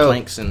 64 There you go.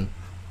 planks and.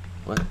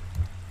 What?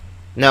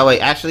 No, wait.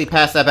 Actually,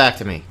 pass that back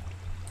to me.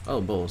 Oh,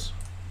 bowls.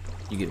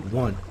 You get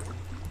one.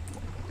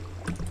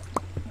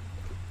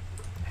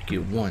 You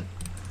get one.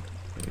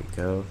 There we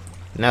go.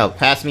 No,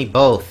 pass me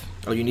both.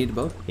 Oh, you need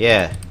both?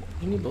 Yeah.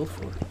 You need both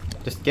for.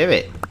 Just give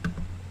it.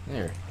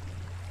 There.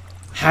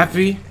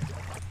 Happy?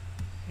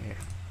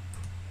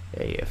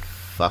 There you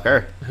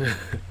fucker.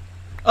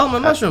 Oh, my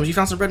mushrooms. You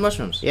found some red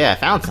mushrooms. Yeah, I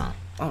found some.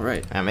 All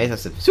right. I made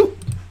some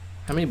soup.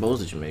 How many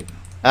bowls did you make?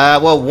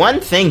 Well, one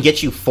thing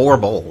gets you 4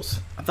 bowls.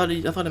 I thought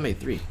it made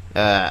 3.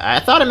 I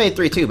thought it made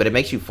 3 too, but it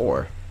makes you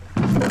 4.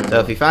 So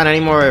if you find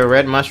any more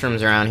red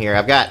mushrooms around here,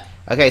 I've got.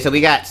 Okay, so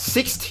we got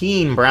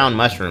 16 brown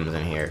mushrooms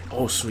in here.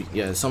 Oh, sweet.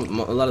 Yeah, a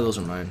lot of those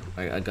are mine.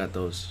 I got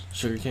those.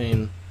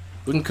 Sugarcane.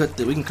 We can cook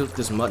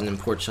this mutton and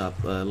pork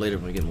chop later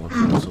when we get more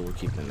food, so we'll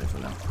keep them there for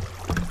now.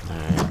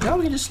 Alright. Now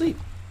we can just sleep.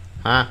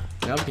 Huh?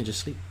 Now we can just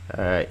sleep.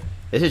 Alright.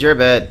 This is your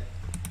bed.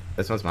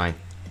 This one's mine.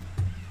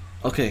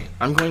 Okay,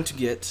 I'm going to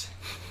get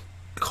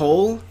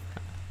coal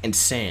and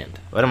sand.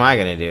 What am I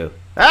gonna do?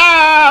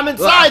 Ah, I'm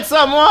inside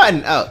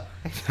someone! Oh.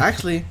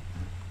 Actually,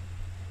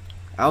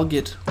 I'll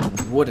get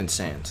wood and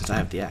sand since I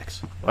have the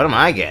axe. What am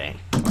I getting?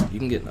 You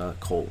can get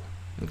coal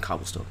and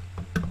cobblestone.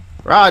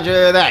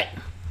 Roger that.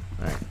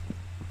 Alright.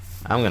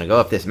 I'm gonna go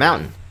up this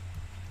mountain.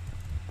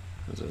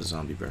 There's a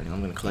zombie burning. I'm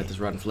gonna collect this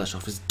rotten flesh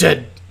off his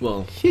dead,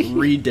 well,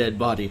 re-dead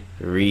body.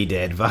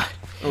 Re-dead body.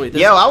 Oh, wait,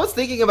 Yo, I was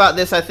thinking about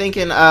this, I think,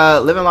 in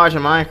Living Large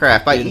in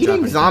Minecraft. By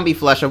eating zombie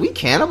flesh, are we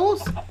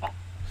cannibals?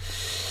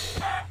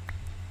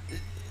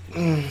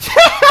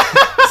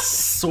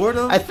 Sort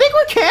of. I think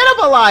we're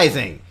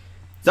cannibalizing.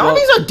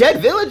 Zombies are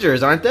dead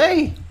villagers, aren't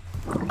they?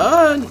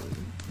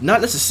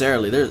 Not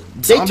necessarily.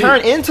 They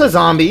turn into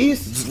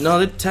zombies.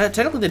 No,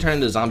 technically they turn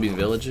into zombie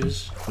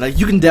villagers. Like,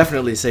 you can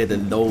definitely say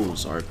that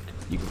those are,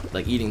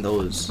 like, eating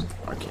those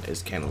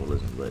is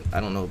cannibalism, but I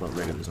don't know about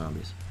regular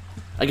zombies.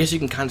 I guess you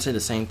can kind of say the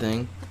same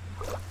thing,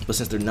 but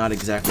since they're not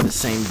exactly the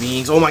same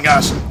beings. Oh my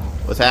gosh!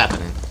 What's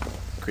happening?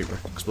 Creeper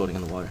exploding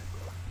in the water.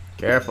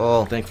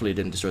 Careful. Thankfully, it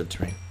didn't destroy the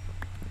terrain.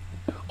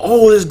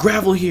 Oh, there's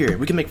gravel here.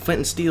 We can make flint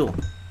and steel.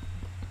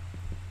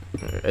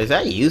 Is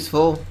that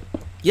useful?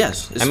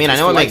 Yes. I mean, I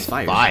know it makes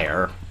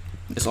fire.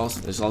 It's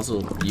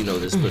also, you know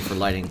this, but for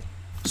lighting.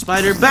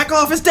 Spider, back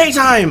off! It's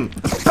daytime!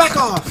 Back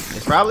off!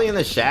 It's probably in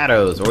the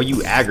shadows, or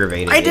you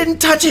aggravated I didn't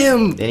touch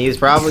him! Then he was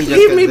probably just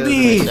Leave me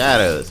be! in the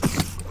shadows.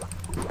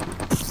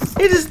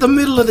 It is the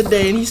middle of the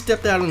day, and he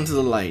stepped out into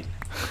the light.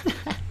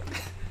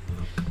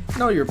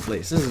 Know your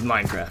place. This is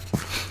Minecraft.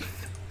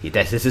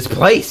 This is his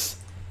place.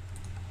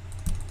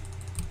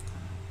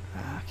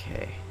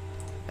 Okay.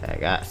 I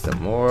got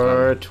some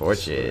more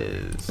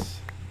torches.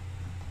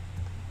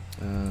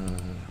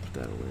 Put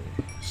that away.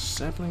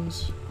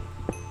 Saplings.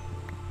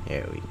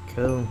 There we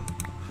go.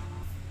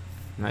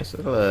 Nice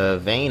little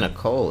vein of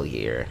coal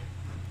here.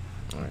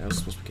 Alright, I was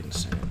supposed to be getting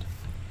sand.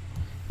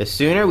 The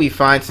sooner we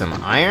find some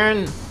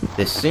iron,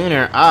 the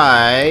sooner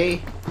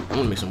I I'm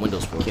gonna make some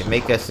windows for us. can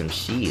make us some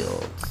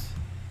shields.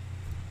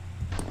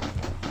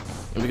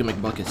 And we can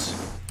make buckets.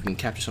 We can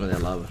capture some of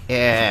that lava.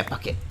 Yeah,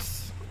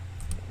 buckets.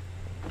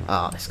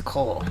 Oh, this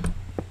coal.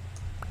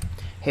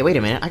 Hey, wait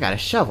a minute. I got a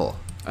shovel.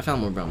 I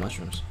found more brown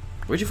mushrooms.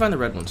 Where'd you find the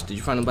red ones? Did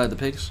you find them by the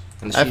pigs?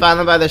 And the I sheep? found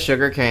them by the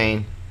sugar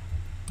cane.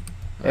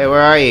 Hey,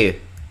 where are you?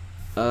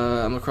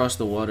 I'm across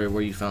the water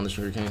where you found the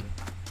sugarcane.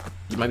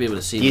 You might be able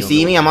to see me. Do you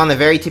see me? I'm on the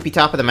very tippy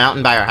top of the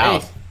mountain by our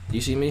house. Hey, do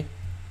you see me?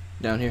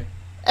 Down here?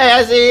 Hey,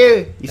 I see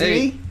you. You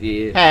see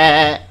me?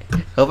 Yeah.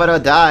 Hope I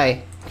don't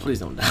die. Please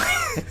don't die.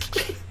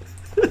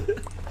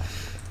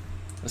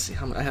 Let's see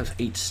how much. I have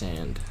 8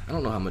 sand. I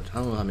don't know how much. I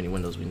don't know how many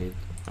windows we need.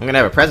 I'm gonna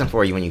have a present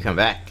for you when you come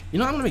back. You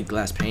know, I'm gonna make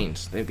glass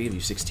panes. They give you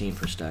 16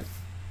 per stack.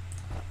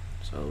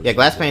 So Yeah,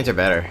 glass panes are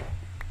better.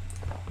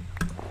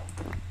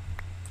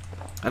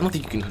 I don't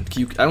think you can.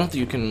 I don't think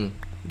you can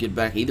get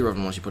back either of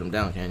them once you put them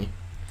down. Can you?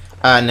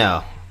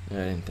 No.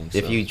 Yeah, I didn't think so.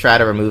 If you try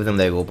to remove them,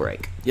 they will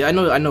break. Yeah, I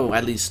know.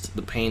 At least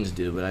the panes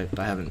do, but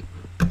I haven't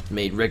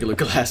made regular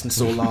glass in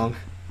so long.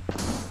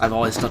 I've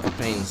always stuck with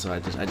panes, so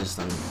I'm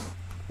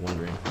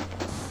wondering.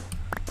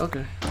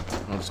 Okay,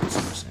 I'll just get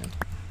some more sand.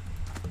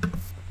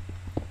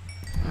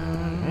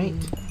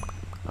 Alright.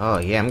 Oh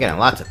yeah, I'm getting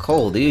lots of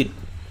coal, dude.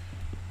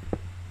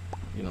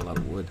 Getting a lot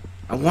of wood.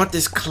 I want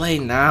this clay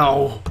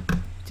now.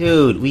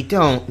 Dude, we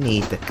don't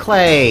need the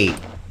clay.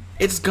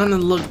 It's gonna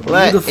look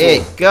Let beautiful.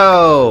 it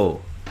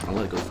go. I'll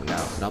let it go for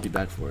now, but I'll be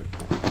back for it.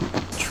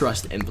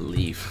 Trust and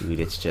believe. Dude,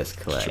 it's just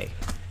clay.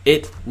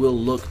 It will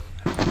look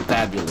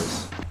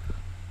fabulous.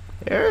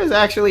 There is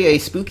actually a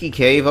spooky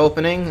cave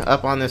opening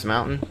up on this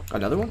mountain.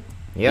 Another one?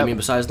 Yep. I mean,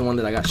 besides the one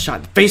that I got shot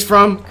in the face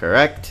from?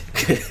 Correct.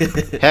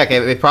 Heck,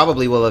 it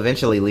probably will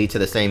eventually lead to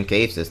the same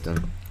cave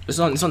system. It's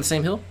on the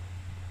same hill?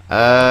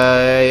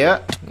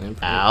 Yeah. Yeah,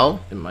 Ow.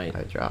 It might.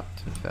 I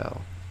dropped and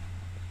fell.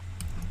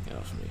 Get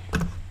off of me.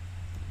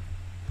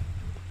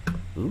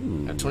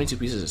 Ooh. I have 22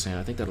 pieces of sand.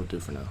 I think that'll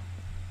do for now.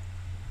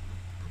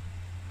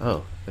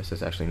 Oh, this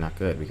is actually not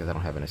good because I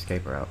don't have an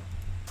escape route.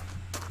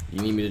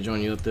 You need me to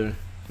join you up there?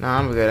 No,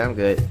 I'm good. I'm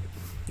good.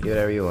 You do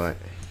whatever you want.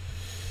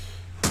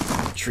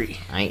 Tree.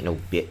 I ain't no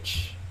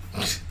bitch.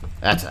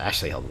 That's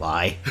actually a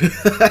lie.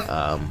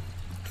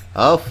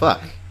 Oh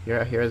fuck! You're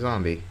a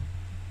zombie.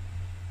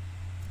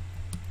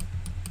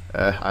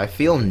 I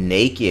feel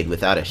naked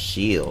without a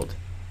shield.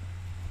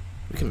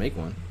 We can make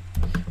one.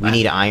 We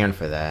need iron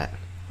for that.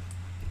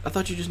 I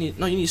thought you just need...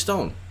 No, you need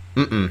stone.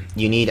 Mm-mm.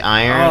 You need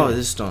iron. Oh, this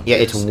is stone. Yeah,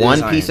 it's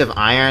one piece of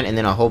iron and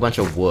then a whole bunch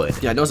of wood.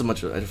 Yeah, I know it's a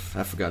bunch of...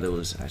 I forgot it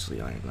was actually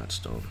iron, not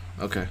stone.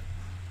 Okay.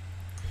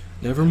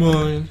 Never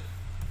mind.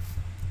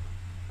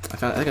 I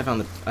think I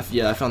found the...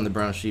 yeah, I found the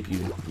brown sheep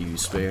you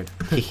spared.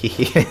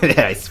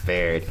 That I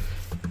spared.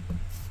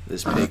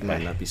 This pig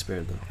might not be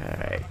spared, though.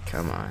 Alright,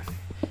 come on.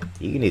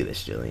 You can do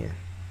this, Julian.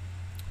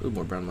 Ooh,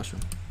 more brown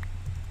mushroom.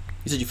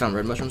 You said you found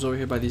red mushrooms over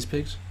here by these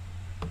pigs?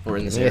 Or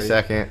in this Give me area? a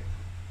second.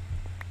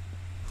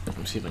 Let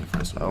me see if I can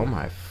find some. Oh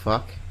my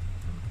fuck.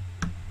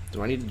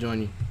 Do I need to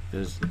join you?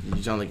 Because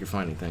you sound like you're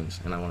finding things,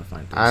 and I want to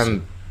find things.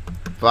 I'm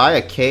by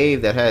a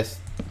cave that has,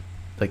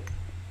 like,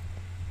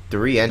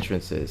 3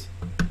 entrances.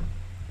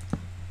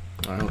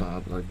 Alright, hold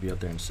on. I'll be up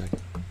there in a second.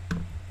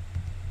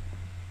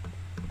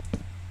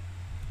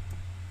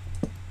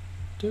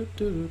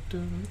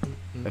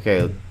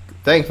 Okay,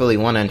 thankfully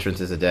one entrance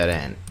is a dead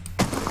end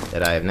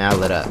that I have now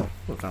lit up.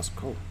 Oh, I found some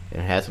coal.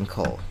 And it has some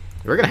coal.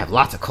 We're gonna have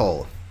lots of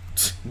coal.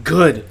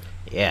 Good.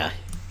 Yeah.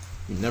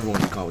 You never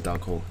want to be caught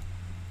without coal.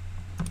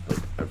 Like,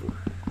 ever.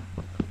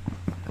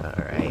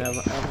 Alright. Never,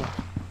 ever.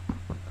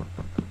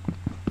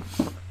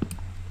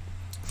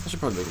 I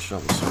should probably make a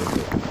shovel soon,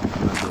 but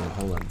I'm not doing a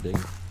whole lot of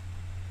digging.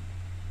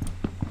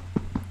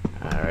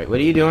 Alright, what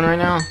are you doing right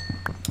now?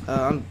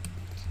 I'm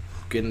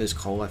getting this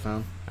coal I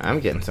found. I'm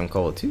getting some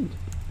coal too.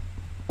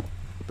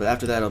 But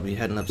after that, I'll be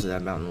heading up to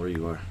that mountain where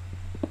you are.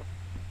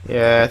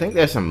 Yeah, I think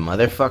there's some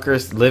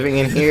motherfuckers living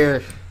in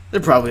here.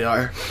 There probably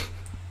are.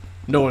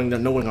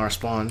 Knowing our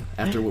spawn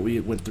after what we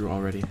went through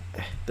already,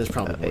 there's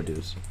probably more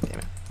dudes. Damn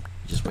it.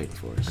 Just waiting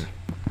for us.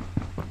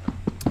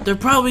 They're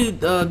probably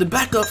the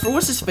backup for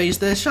what's his face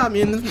that shot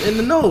me in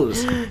the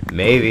nose.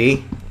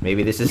 Maybe.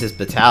 Maybe this is his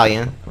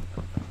battalion.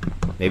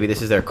 Maybe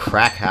this is their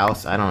crack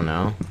house. I don't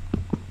know.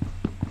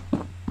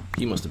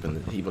 He must have been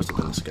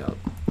the scout.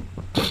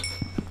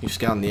 You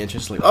scouting the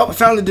entrance like, oh, I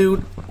found the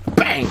dude.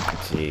 Bang.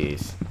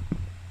 Jeez.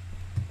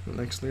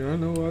 Next thing I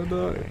know, I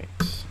die.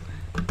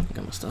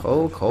 Got my stuff.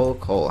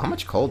 Coal. How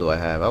much coal do I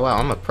have? Oh wow,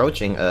 I'm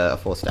approaching a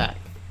full stack.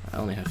 I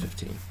only have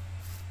 15.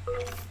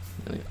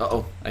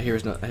 Uh-oh, I hear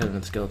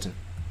another skeleton.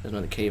 There's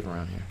another cave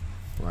around here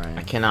where I am.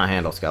 I cannot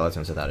handle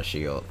skeletons without a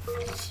shield.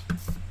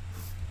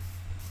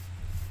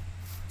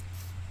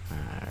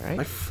 Alright.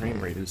 My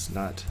frame rate is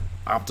not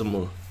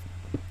optimal.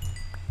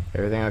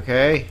 Everything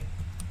okay?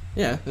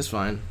 Yeah, it's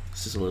fine.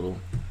 It's just a little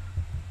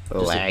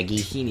Laggy.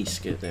 Just a teeny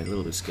skip there, a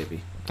little bit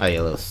skippy. Oh,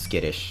 yeah, a little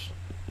skittish.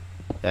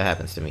 That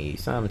happens to me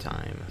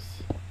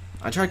sometimes.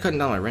 I tried cutting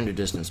down my render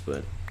distance,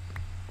 but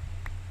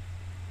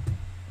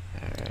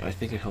Alright. I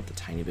think it helped a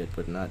tiny bit,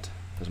 but not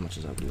as much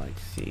as I would like.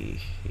 Let's see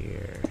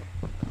here.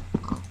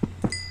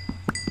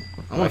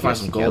 I want to find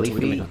some gold so we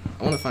can make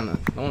I want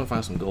to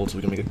find some gold so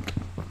we can make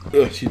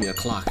a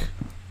clock.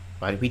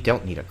 Why we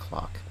don't need a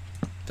clock?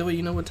 That way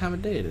you know what time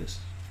of day it is.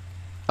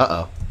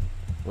 Uh-oh.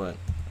 What?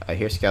 I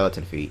hear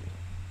skeleton feet.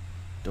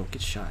 Don't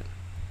get shot.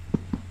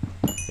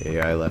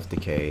 Yeah, I left the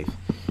cave.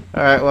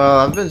 Alright, well,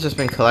 I've just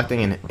been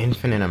collecting an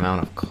infinite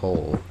amount of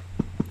coal.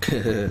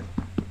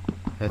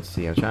 Let's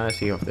see, I'm trying to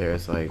see if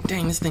there's like...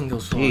 Dang, this thing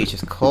goes far. Gee,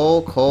 just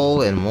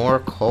coal, and more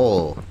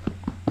coal.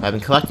 I've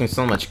been collecting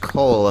so much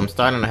coal, I'm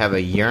starting to have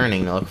a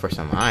yearning to look for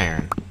some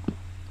iron.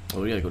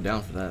 Well, we gotta go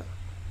down for that.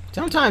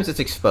 Sometimes it's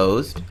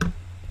exposed.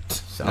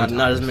 Sometimes.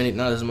 Not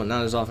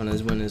as often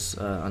as when it's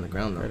on the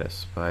ground though. Where's a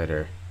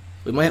spider?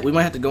 We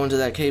might have to go into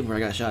that cave where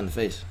I got shot in the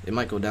face. It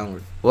might go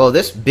downward. Well,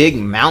 this big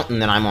mountain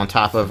that I'm on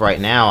top of right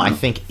now, I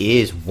think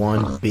is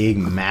one big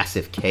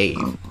massive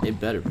cave. It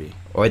better be.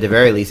 Or at the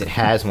very least, it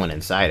has one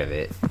inside of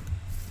it.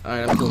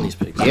 Alright, I'm killing these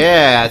pigs.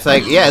 Yeah, it's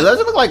like, yeah, it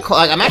doesn't look like coal.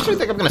 Like, I'm actually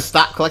think I'm gonna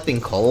stop collecting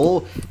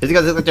coal. It's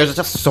because like, there's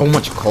just so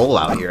much coal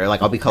out here.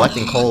 Like, I'll be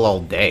collecting coal all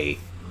day.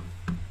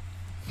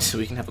 So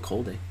we can have a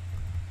cold day.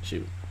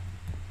 Shoot.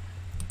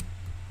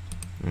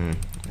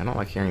 I don't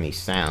like hearing these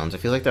sounds. I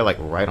feel like they're like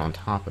right on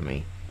top of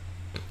me.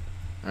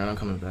 Alright, I'm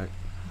coming back.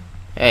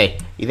 Hey,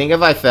 you think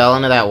if I fell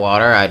into that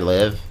water, I'd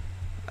live?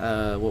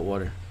 What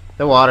water?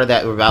 The water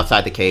that was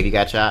outside the cave you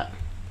got shot?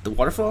 The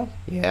waterfall?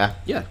 Yeah.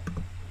 Yeah.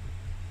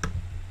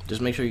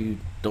 Just make sure you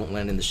don't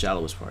land in the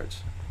shallowest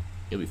parts.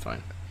 You'll be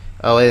fine.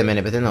 Oh, wait a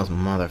minute, but then those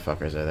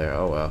motherfuckers are there.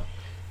 Oh, well.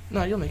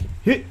 No, you'll make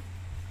it.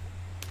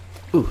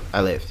 Ooh,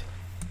 I lived.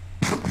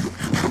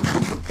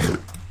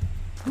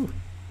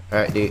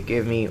 Alright, dude,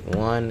 give me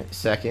 1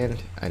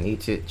 second. I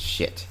need to...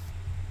 Shit.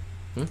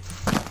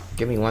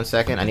 Give me 1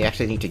 second. I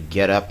actually need to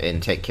get up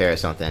and take care of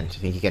something. Do you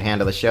think you can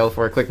handle the show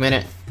for a quick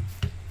minute?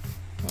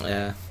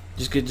 Yeah.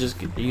 Just get.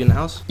 Are you in the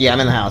house? Yeah, I'm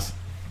in the house.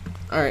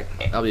 Alright,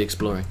 I'll be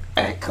exploring.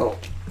 Alright, cool.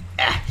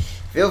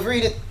 Feel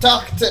free to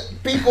talk to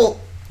people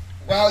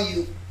while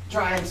you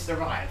try and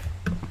survive.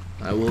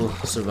 I will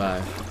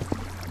survive.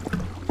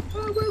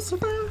 I will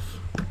survive.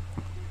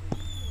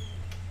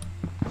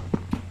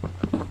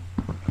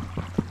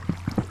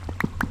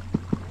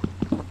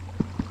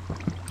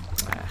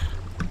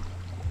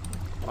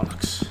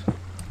 Bollocks.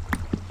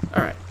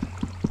 Alright.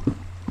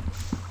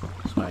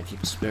 That's why I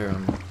keep a spare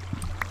on me.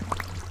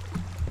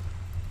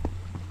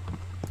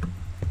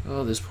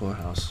 Oh, this poor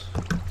house.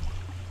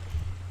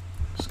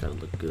 Just gotta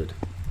look good.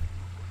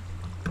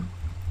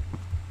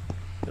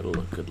 It'll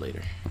look good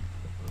later.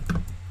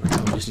 Right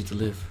now we just need to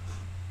live.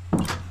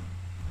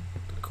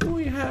 Look what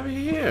we have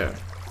here.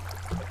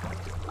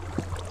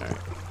 Alright.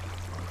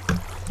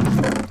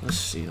 Let's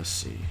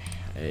see.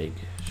 Egg,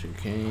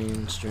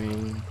 sugarcane,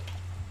 string.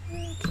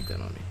 Keep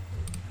that on me.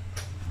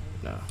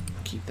 No,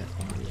 keep that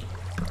on me.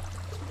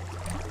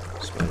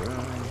 Spider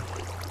eye.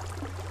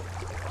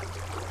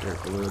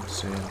 Dirt, wood,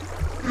 sand.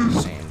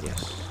 Sand,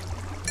 yes.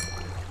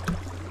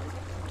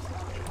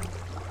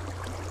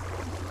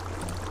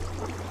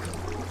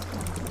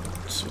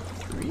 So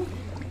 3.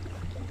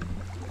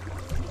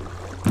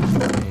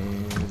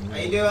 How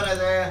you doing,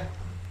 Isaiah?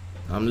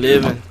 I'm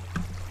living.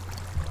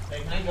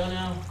 Hey, can I go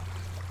now?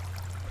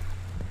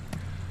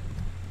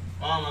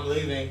 Mom, I'm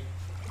leaving.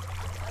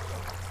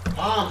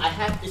 Mom,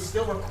 it's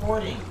still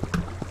recording.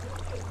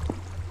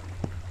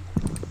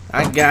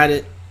 I got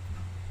it.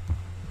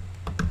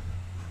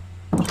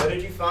 What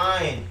did you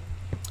find?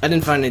 I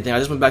didn't find anything. I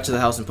just went back to the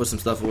house and put some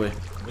stuff away.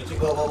 Where'd you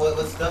go?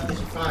 What stuff did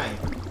you find?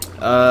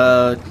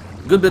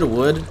 Good bit of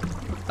wood.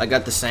 I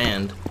got the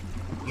sand.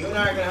 You and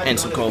I are gonna have And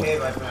to some go to coal. the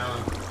cave I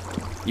found.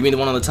 You mean the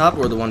one on the top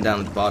or the one down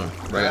at the bottom?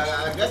 Right.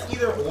 I guess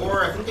either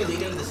or. I think they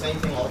lead into the same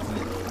thing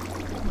ultimately.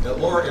 The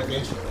or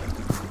eventually.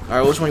 All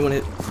right. Which one you want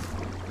to hit?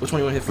 Which one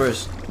you want to hit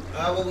first?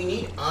 Well, we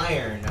need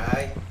iron.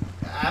 I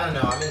don't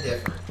know. I'm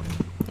indifferent.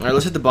 All right.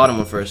 Let's hit the bottom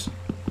one first.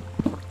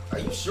 Are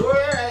you sure?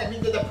 I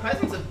mean, the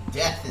presence of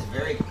death is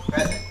very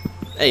present.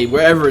 Hey,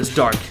 wherever it's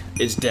dark,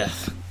 it's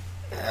death.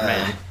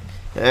 Man.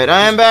 Alright,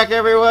 I am back,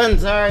 everyone.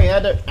 Sorry, I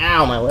had to.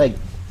 Ow, my leg.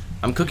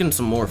 I'm cooking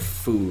some more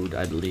food,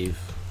 I believe.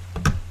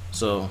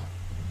 So,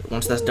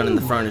 once that's done in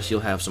the furnace,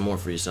 you'll have some more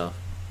for yourself.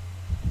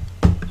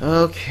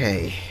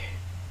 Okay.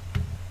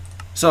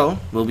 So,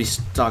 we'll be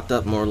stocked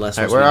up more or less.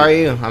 Alright, where are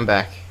you? I'm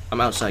back.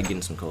 I'm outside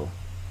getting some coal.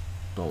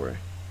 Don't worry.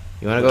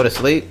 You want to go to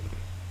sleep?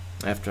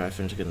 After I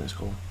finish getting this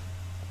coal.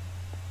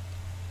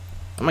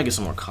 I might get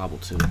some more cobble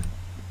too.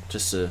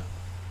 Just to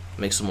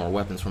make some more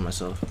weapons for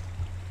myself.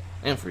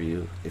 And for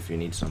you, if you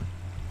need some.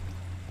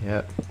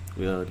 Yep.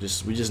 We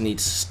just need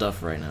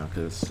stuff right now,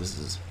 because this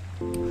is...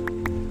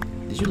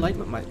 Did you light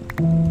my...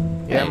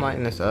 Yeah, Hey. I'm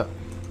lighting this up.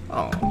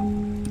 Oh.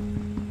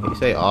 You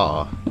say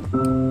aw.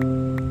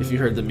 If you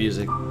heard the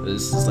music,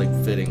 it's just like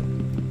fitting.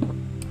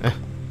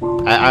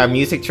 Our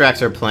music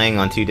tracks are playing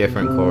on 2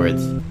 different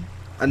chords.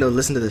 I know,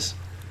 listen to this.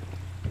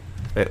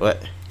 Wait,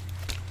 what?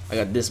 I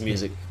got this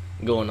music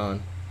going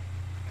on.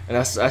 And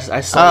I saw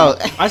I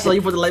saw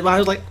you put the light behind. I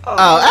was like, oh.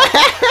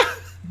 Oh.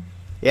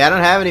 Yeah, I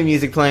don't have any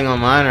music playing on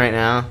mine right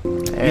now.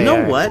 There You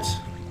know are. what?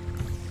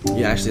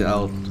 Yeah, actually,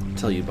 I'll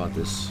tell you about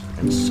this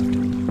in a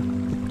second.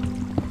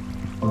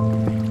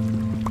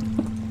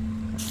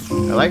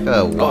 I like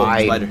the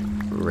wide spider.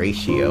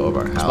 ratio of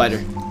our house. Spider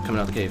coming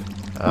out the cave.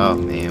 Oh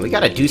man, we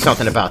gotta do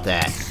something about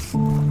that.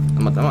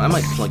 I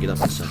might plug it up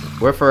in a second.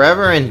 We're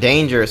forever in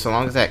danger so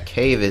long as that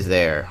cave is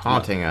there,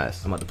 haunting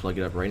us. I'm about to plug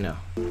it up right now.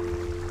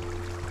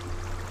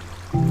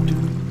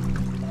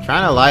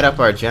 Trying to light up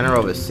our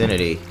general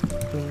vicinity.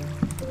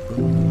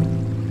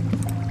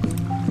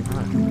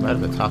 Right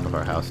at the top of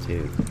our house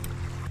too.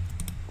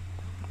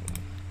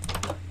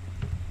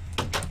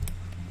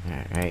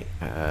 Alright,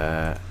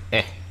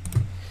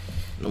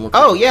 No more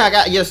Oh yeah, I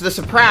got the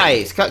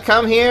surprise.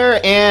 Come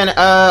here and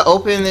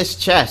open this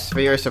chest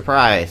for your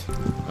surprise.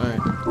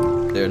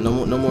 Alright. There, no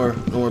more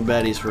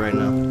baddies for right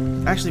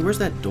now. Actually, where's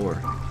that door?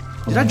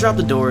 Did I drop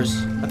the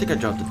doors? I think I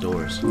dropped the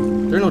doors.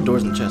 There are no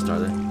doors in the chest, are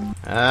there?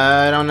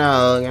 I don't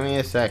know. Give me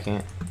a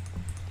second.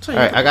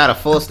 Alright, I got a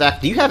full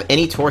stack. Do you have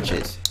any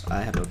torches?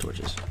 I have no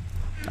torches.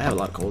 I have a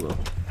lot of coal though.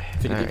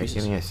 50 Alright, pieces.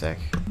 give me a sec.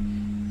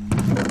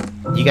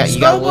 You got wood?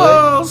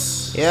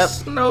 Snowballs! Yep.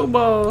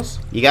 Snowballs!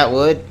 You got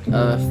wood? I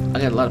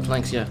got a lot of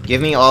planks, yeah.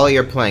 Give me all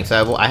your planks.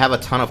 I have a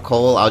ton of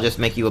coal. I'll just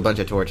make you a bunch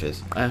of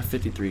torches. I have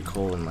 53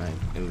 coal in my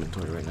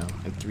inventory right now,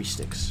 and 3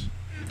 sticks.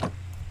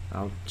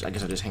 I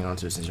guess I'll just hang on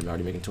to it since you're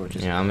already making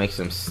torches. Yeah, I'll make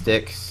some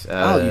sticks.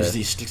 I'll use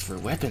these sticks for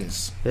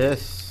weapons.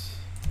 This.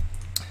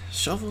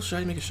 Shovel? Should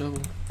I make a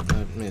shovel?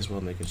 I may as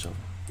well make a shovel.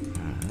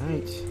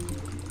 Alright.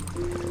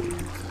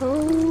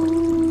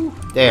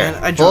 There.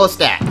 Man, full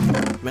stack.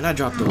 Man, I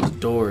dropped those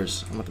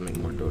doors. I'm about to make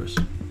more doors.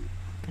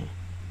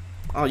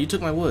 Oh, you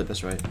took my wood.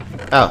 That's right.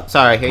 Oh,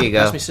 sorry. Here you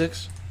go. Pass me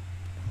 6.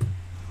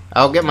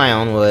 I'll get my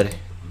own wood.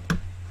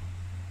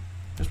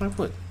 Where's my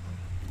wood?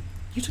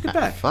 You took it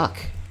back. Fuck.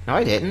 No,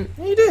 I didn't.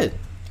 Yeah, you did.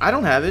 I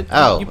don't have it.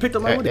 Oh. You picked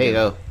up my wood. There you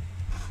again.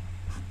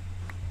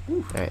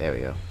 go. Alright, there we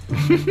go.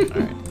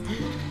 Alright.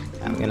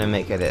 I'm gonna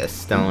make it a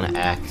stone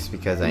axe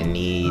because I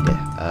need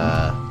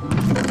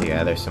to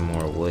gather some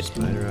more wood.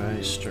 Spider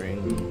eye, string.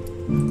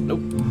 Nope.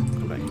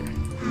 Come back here.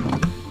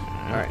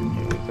 Alright.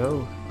 Here we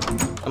go.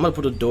 I'm gonna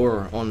put a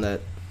door on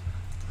that.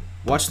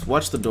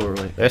 Watch the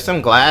doorway. There's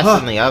some glass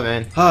in the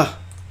oven. Huh.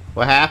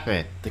 What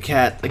happened? The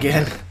cat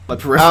again. My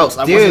peripherals.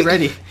 Oh, I dude. wasn't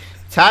ready.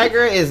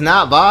 Tiger is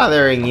not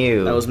bothering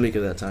you. That was Mika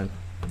that time.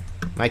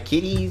 My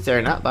kitties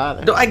are not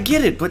bothering. No, I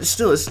get it, but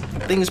still, this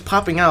thing is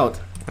popping out.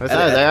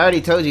 Besides, I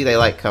already told you they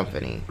like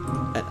company.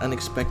 At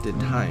unexpected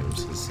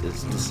times. This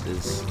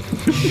is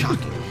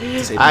shocking.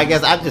 To say the I least.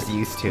 guess I'm just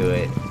used to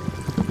it.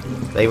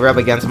 They rub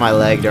against my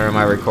leg during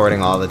my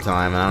recording all the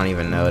time, and I don't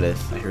even notice.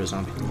 I hear a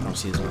zombie. I don't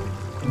see a zombie.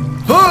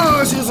 Oh,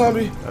 I see a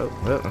zombie. Oh,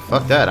 well,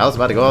 fuck that. I was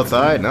about to go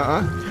outside.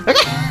 Nuh-uh. I'm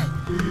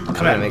Come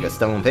gonna at make me. a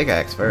stone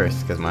pickaxe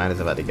first, because mine is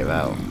about to give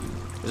out.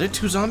 Is there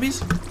 2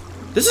 zombies?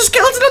 There's a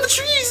skeleton on the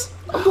trees!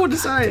 I'm going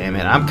inside. Damn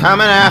it, I'm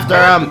coming after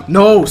him!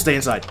 No, stay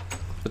inside.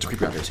 There's a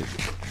creeper out there too.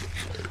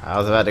 I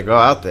was about to go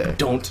out there.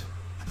 Don't.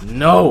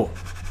 No.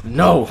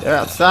 No. They're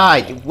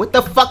outside. What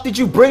the fuck did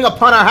you bring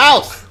upon our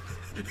house?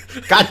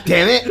 God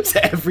damn it! It's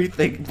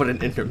everything but an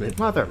Enderman.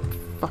 Motherfucker.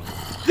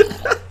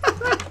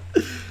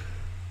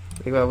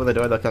 You go over the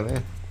door, they'll come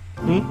in.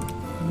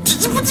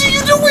 What are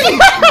you doing?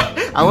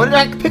 I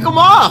wanted to pick them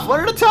off,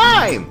 one at a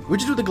time! Where'd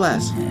you do the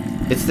glass?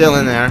 It's still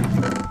in there.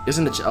 It's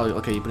in the chest. Oh,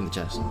 okay, you put it in the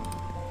chest.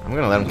 I'm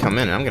gonna let him come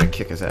in and I'm gonna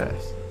kick his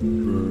ass.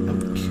 I'm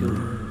gonna kill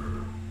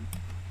him.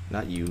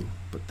 Not you,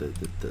 but the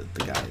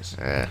guys.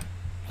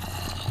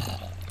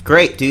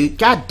 Great, dude.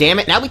 God damn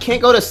it, now we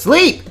can't go to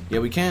sleep! Yeah,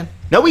 we can.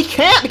 No, we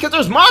can't because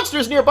there's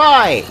monsters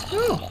nearby!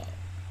 No.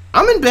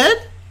 I'm in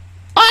bed.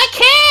 I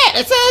can't!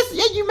 It says,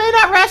 yeah, you may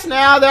not rest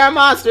now, there are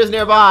monsters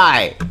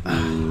nearby!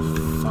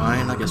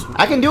 Fine, I guess.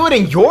 I can do it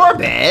in your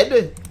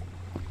bed!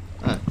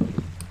 Well,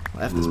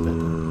 F this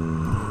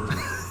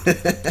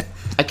bed.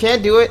 I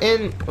can't do it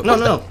in...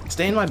 No.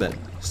 Stay in my bed.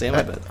 Stay in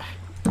my bed.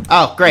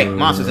 Oh, great.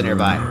 Monsters are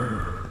nearby.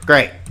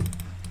 Great.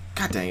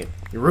 God dang it.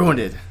 You ruined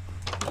it.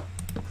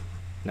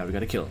 Now we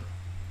gotta kill him.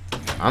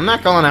 I'm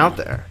not going out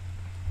there.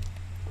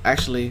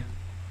 Actually,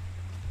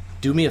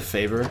 do me a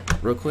favor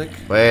real quick.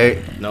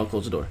 Wait. No,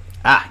 close the door.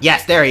 Ah,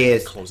 yes, there he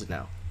is. Close it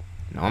now.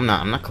 No, I'm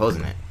not. I'm not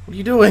closing it. What are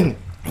you doing?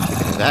 Kicking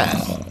his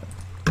ass.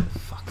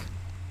 Fuck.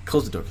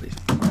 Close the door, please.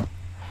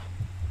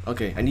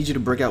 Okay, I need you to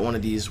break out one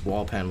of these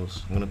wall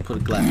panels. I'm gonna put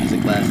a piece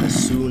of glass as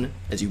soon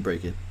as you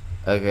break it.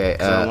 Okay, I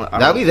don't want-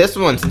 that'll be this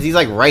one since he's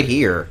like right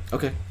here.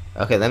 Okay.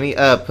 Okay, let me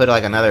put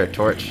like another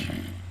torch.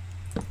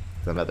 'Cause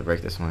I'm about to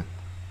break this one.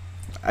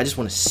 I just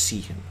want to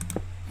see him.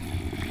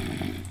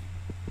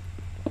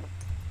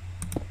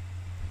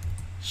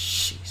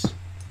 Jeez.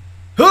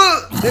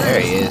 There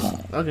he is.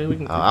 Okay, we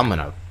can. Oh, I'm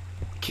gonna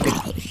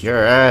kick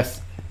your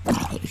ass.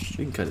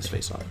 We can cut his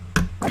face off.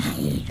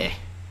 Eh.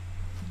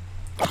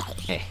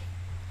 Eh.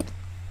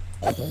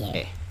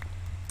 Eh.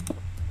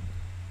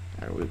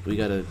 Alright, we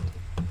gotta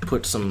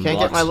put some. Can't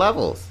blocks. get my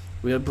levels.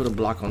 We gotta put a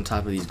block on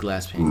top of these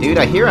glass panes. Dude,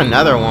 I hear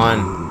another one.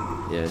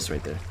 Yeah, it's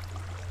right there.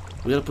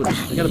 We gotta put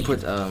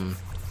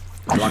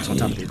blocks on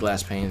top of these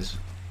glass panes.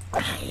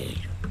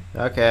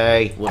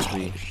 Okay. Once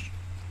we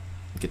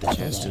get the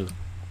chance to.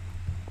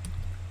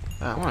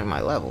 I want my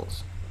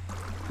levels.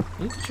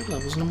 You get your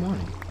levels in the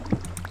morning.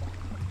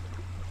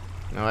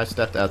 No, I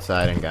stepped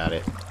outside and got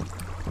it.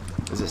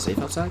 Is it safe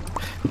outside?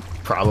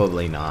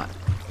 Probably not.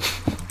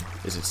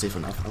 Is it safe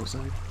enough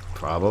outside?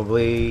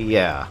 Probably,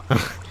 yeah.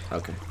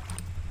 Okay.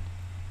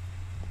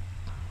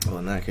 Well,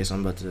 in that case,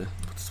 I'm about to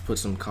put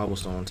some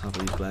cobblestone on top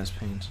of these glass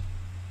panes.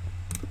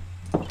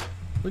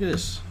 Look at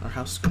this. Our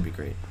house is gonna be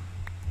great.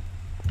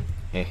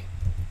 Hey.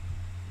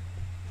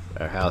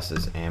 Our house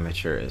is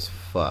amateur as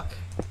fuck.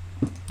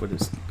 But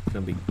it's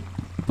gonna be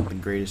the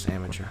greatest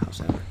amateur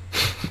house ever.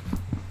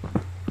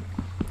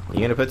 You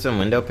gonna put some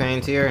window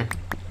panes here?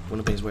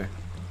 Window panes where?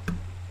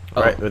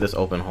 Right where this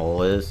open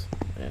hole is.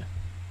 Yeah.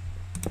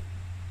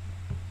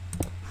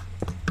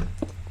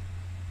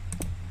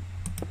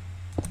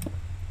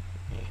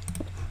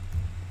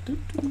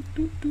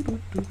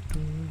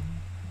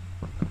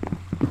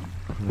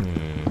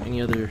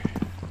 Any other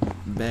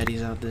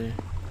baddies out there?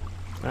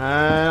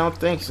 I don't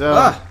think so.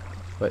 Ah!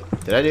 Wait,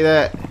 did I do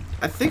that?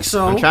 I think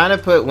so. I'm trying to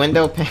put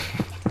window pane.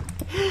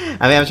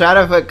 I'm trying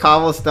to put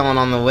cobblestone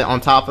on the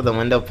on top of the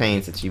window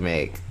panes that you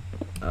make.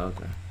 Oh,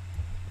 okay.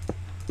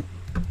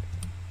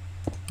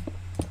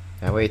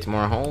 That way it's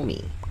more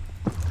homey.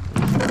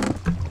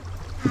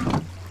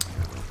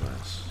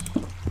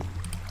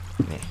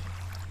 Yeah.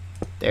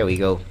 There we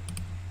go.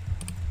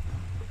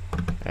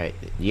 Alright,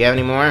 do you have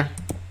any more?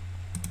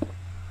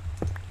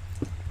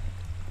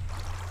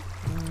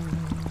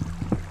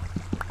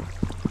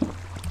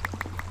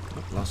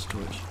 Oh, lost a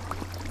torch.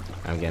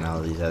 I'm getting all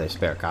of these other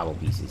spare cobble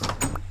pieces.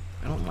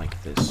 I don't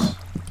like this.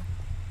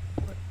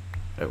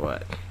 Or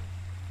what?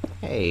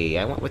 Hey,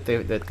 I went with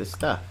the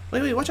stuff.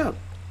 Wait, watch out.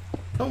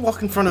 Don't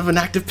walk in front of an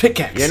active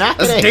pickaxe. You're not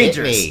That's gonna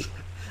dangerous. hit me.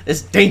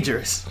 It's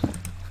dangerous.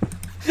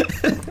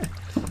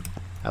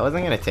 I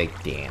wasn't gonna take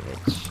damage.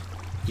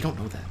 You don't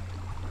know that.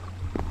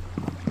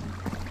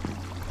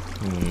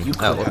 Hmm. You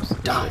could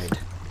have died.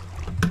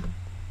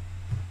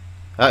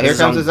 Oh, here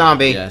comes a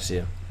zombie. Yeah, I see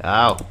him.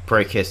 I'll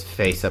break his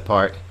face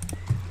apart.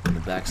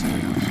 backside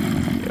of the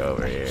house. Get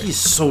over here. He's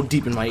so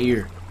deep in my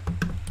ear.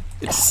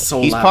 It's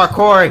so He's loud.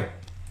 parkouring.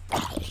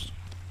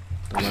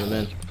 Don't let him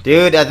in.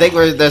 Dude, I think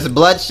there's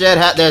bloodshed.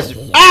 There's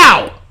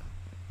ow!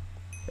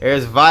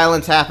 There's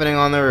violence happening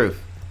on the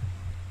roof.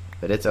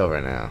 But it's over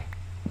now.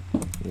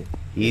 Yeah.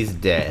 He's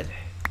dead.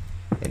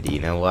 And do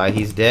you know why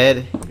he's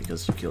dead?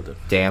 Because you killed him.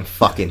 Damn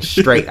fucking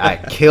straight, I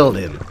killed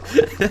him.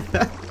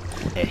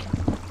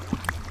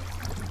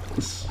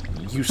 It's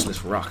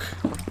useless rock.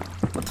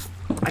 What the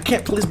I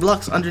can't place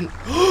blocks under.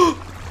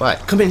 What?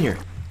 Come in here.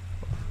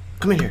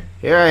 Come in here.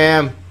 Here I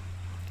am.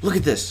 Look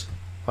at this.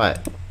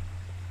 What?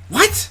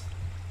 What?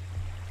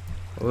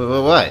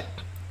 What?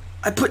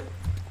 I put.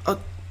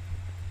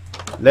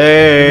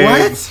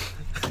 Legs.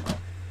 What?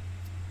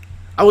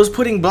 I was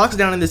putting blocks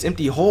down in this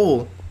empty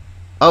hole.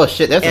 Oh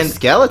shit, there's a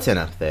skeleton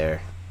up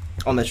there.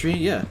 On that tree?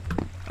 Yeah.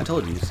 I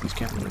told you, he's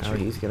camping on the tree. Oh,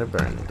 he's gonna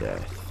burn to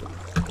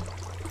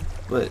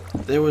death. But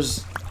there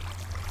was...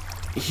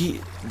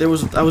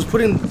 I was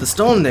putting the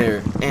stone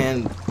there,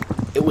 and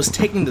it was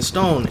taking the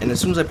stone, and as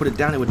soon as I put it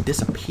down, it would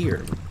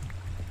disappear.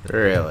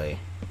 Really?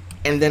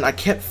 And then I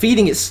kept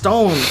feeding it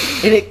stone,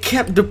 and it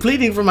kept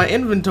depleting from my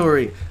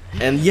inventory.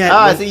 And yet...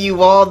 Ah, so you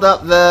walled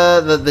up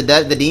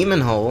the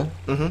demon hole.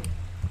 Mm-hmm.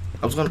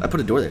 I put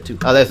a door there, too.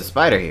 Oh, there's a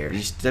spider here.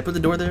 Did I put the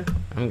door there?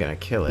 I'm gonna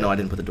kill it. No, I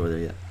didn't put the door there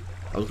yet.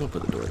 I was gonna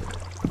put the door there.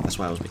 That's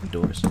why I was making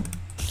doors.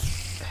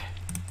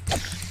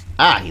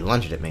 Ah, he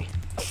lunged at me.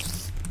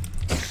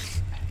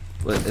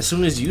 But as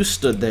soon as you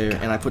stood there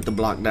and I put the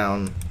block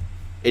down,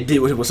 it did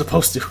what it was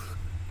supposed to.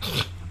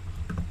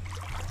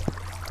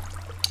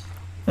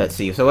 Let's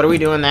see. So what are we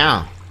doing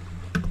now?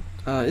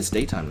 It's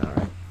daytime now,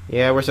 right?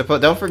 Yeah, we're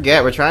supposed. Don't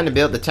forget, we're trying to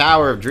build the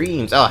Tower of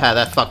Dreams. Oh,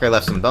 that fucker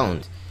left some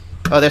bones.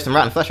 Oh, there's some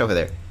rotten flesh over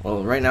there.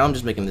 Well, right now I'm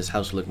just making this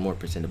house look more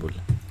presentable.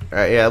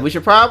 Alright, yeah, we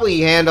should probably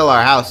handle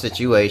our house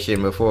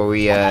situation before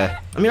we, I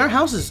mean, our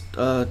house is,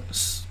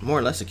 more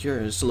or less secure.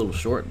 It's a little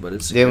short, but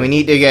it's secure. Then we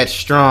need to get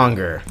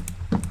stronger.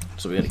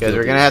 So we gotta because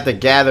we're gonna have to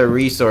gather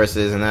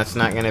resources, and that's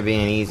not gonna be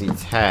an easy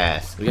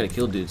task. We gotta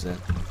kill dudes then.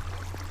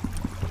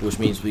 Which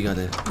means we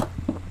gotta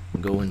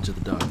go into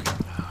the dark.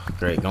 Oh,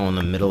 great, go in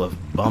the middle of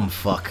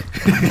bumfuck.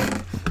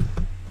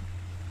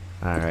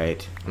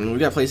 Alright. I mean, we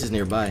got places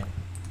nearby.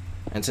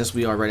 And since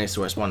we are right next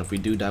to our spawn, if we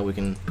do die, we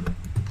can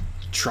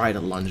try to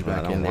lunge back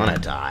in there. I don't want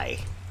to die.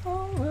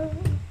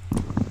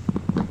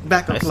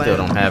 Backup plan. I still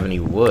don't have any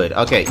wood.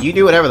 Okay, you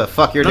do whatever the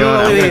fuck you're doing.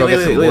 I'm gonna go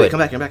get some wood. Wait, come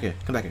back here, come back here,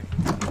 come back here.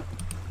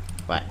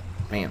 What?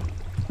 Bam.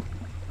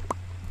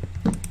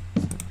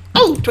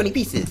 Oh, 20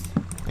 pieces.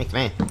 Thanks,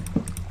 man.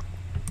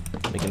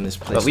 Making this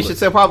place. But we should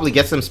still probably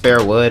get some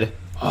spare wood.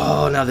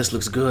 Oh, now this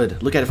looks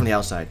good. Look at it from the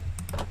outside.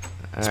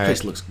 This All place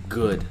right. looks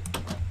good.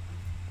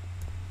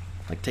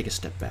 Like, take a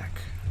step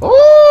back.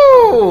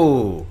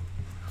 Ooh!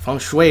 Feng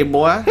shui,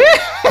 boy.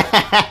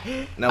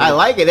 Now, I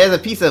like it. There's a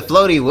piece of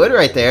floaty wood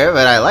right there,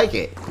 but I like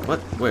it. What?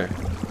 Where?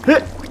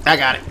 I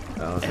got it.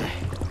 Oh, okay.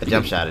 I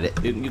jump shotted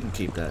it. You can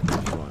keep that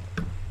if you want.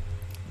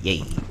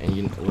 Yay.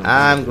 And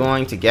I'm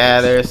going to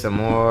gather some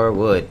more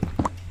wood.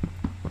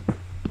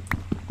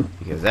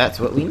 Because that's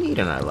what we need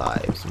in our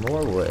lives.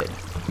 More wood.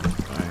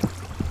 Alright.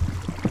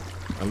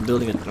 I'm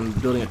building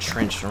a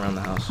trench around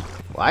the house.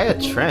 Why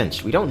a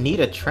trench? We don't need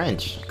a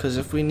trench. Because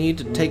if we need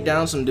to take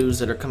down some dudes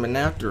that are coming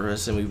after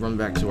us and we run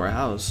back to our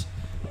house,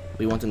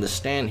 we want them to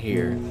stand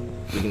here.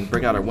 We can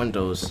break out our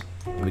windows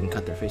and we can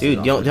cut their faces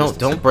Dude, off.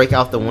 don't break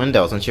out the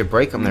windows. Once you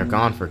break them, they're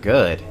gone for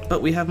good.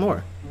 But we have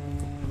more.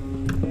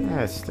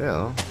 Yeah,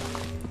 still.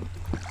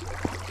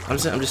 I'm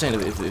just saying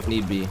if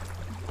need be.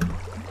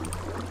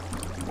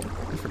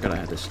 I forgot I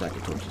had this stack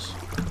of torches.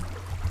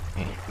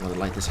 I'm gonna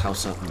light this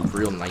house up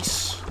real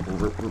nice.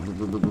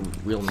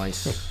 Real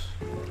nice.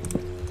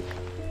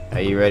 Are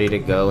you ready to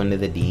go into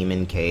the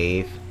demon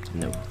cave?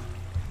 No.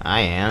 I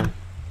am.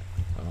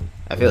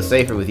 I feel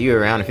safer with you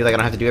around. I feel like I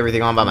don't have to do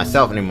everything all by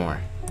myself anymore.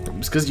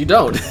 It's because you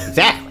don't.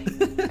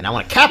 Exactly. And I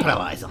want to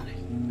capitalize on it.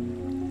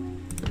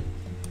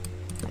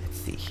 Let's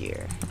see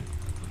here.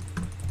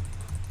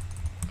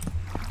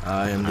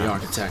 I am the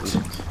architect.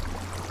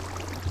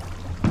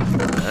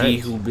 Right. He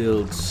who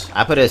builds.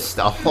 I put a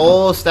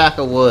whole stack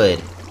of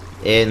wood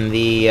in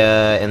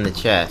the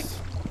chest.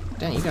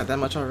 Dang, you got that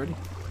much already?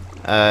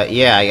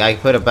 Yeah, I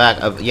put it back.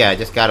 Yeah, I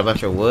just got a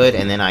bunch of wood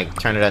and then I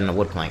turned it into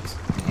wood planks.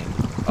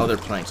 Oh, they're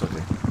planks.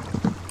 Okay.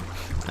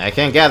 I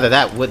can't gather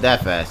that wood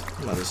that fast.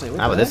 I'm about to say, what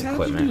Not the with this heck?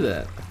 equipment. How'd you do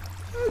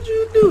that? How'd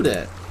you do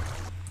that?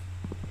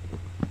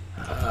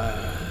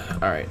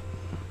 Alright.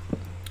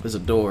 There's a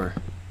door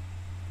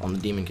on the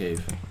demon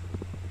cave.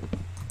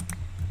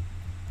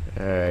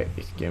 Alright,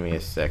 just give me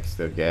a sec.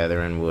 Still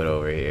gathering wood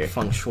over here.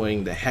 Feng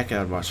shuiing the heck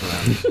out of our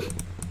surroundings.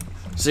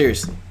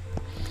 Seriously.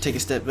 Take a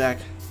step back.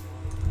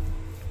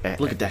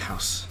 Look at that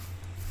house.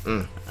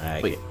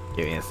 Alright, Wait.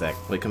 give me a sec.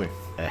 Wait, come here.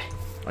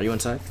 Are you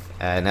inside?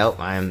 Nope,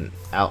 I'm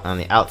out on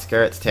the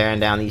outskirts tearing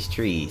down these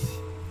trees.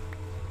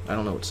 I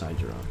don't know what side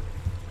you're on.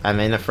 I'm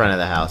in the front of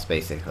the house,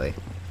 basically.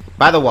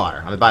 By the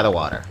water. I'm by the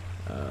water.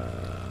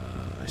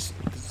 I see.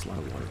 There's a lot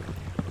of water right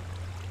here.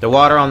 The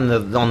water on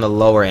the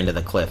lower end of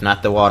the cliff,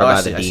 not the water Oh, I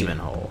by see, the I see. demon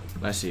hole.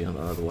 I see you on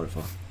the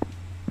waterfall.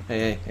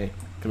 Hey,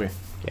 come here.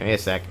 Give me a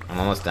sec. I'm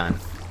almost done.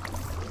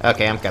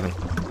 Okay, I'm coming.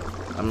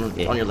 I'm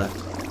on your left.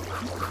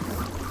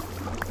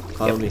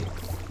 Follow me.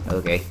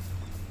 Okay.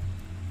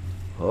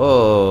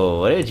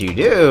 Oh, what did you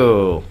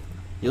do?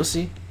 You'll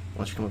see. Why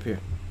don't you come up here?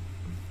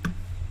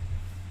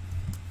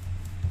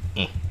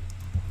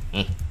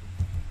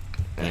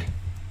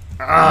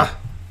 Ah!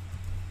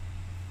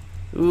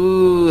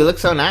 Ooh, it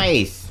looks so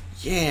nice.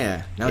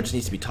 Yeah. Now it just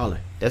needs to be taller.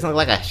 Doesn't look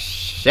like a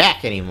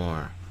shack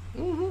anymore.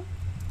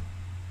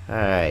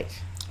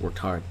 Alright. Worked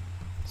hard.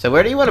 So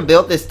where do you want to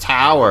build this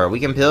tower? We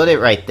can build it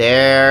right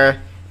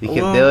there. We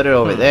can build it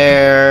over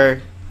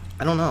there.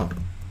 I don't know.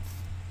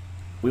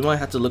 We might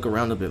have to look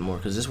around a bit more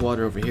because this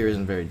water over here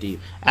isn't very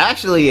deep.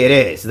 Actually, it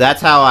is.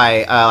 That's how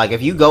I like.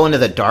 If you go into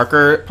the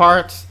darker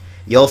parts,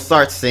 you'll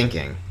start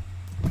sinking.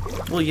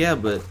 Well, yeah,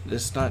 but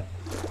it's not.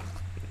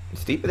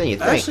 It's deeper than you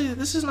think. Actually,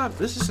 this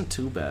isn't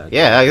too bad.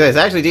 Yeah, it's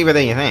actually deeper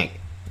than you think.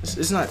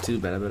 It's not too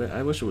bad, but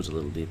I wish it was a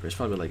little deeper. It's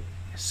probably like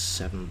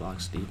 7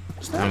 blocks deep.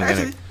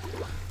 Actually,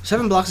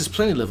 7 blocks is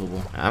plenty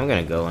livable. I'm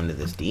gonna go into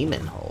this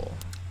demon hole.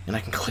 And I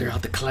can clear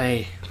out the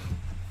clay.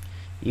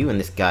 You and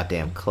this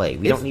goddamn clay.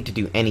 We don't need to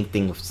do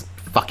anything with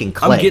fucking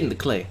clay. I'm getting the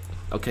clay.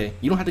 Okay?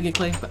 You don't have to get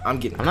clay, but I'm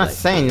getting clay. I'm not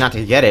saying not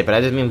to get it, but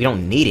I just mean we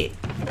don't need it.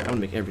 I'm gonna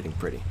make everything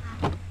pretty.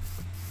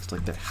 It's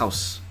like that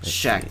house,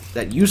 shack,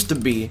 that used to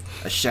be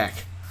a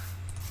shack.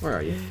 Where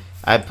are you?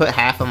 I put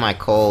half of my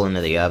coal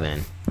into the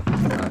oven.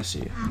 I see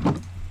you.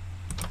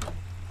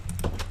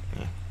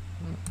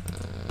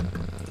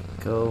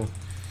 Go.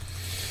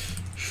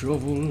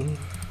 Shovel.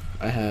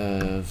 I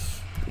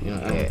have. You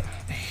know, Yeah.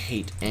 I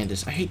hate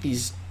Andis. I hate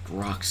these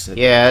rocks.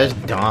 Yeah, it's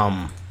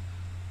dumb.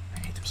 I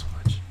hate them so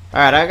much.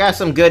 Alright, I got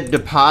some good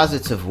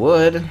deposits of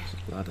wood. A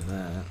lot of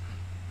that.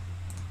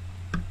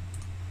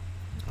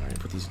 Alright,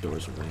 put these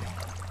doors away.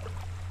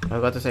 I was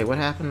about to say, what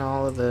happened to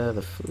all of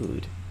the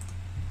food?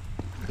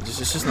 It's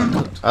just not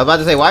cooked. I was about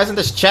to say, why isn't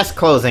this chest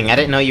closing? I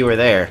didn't know you were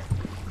there.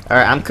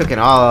 Alright, I'm cooking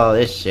all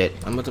this shit.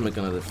 I'm about to make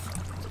another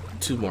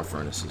 2 more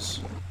furnaces.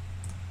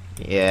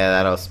 Yeah,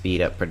 that'll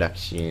speed up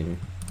production.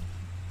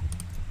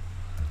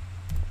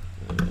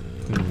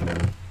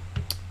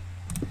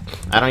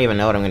 I don't even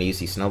know what I'm going to use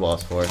these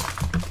snowballs for.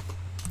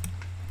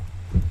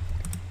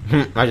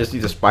 I just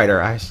use the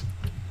spider eyes.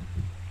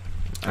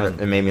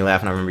 It made me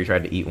laugh and I remember you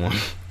tried to eat one.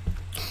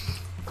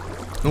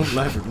 Don't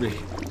laugh at me.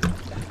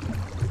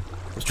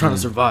 I was trying to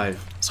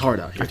survive. It's hard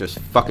out here. Just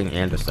fucking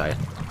andesite.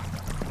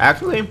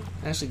 Actually,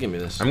 give me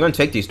this. I'm going to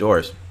take these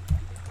doors.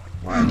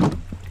 Why?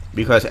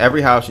 Because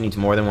every house needs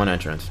more than one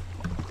entrance.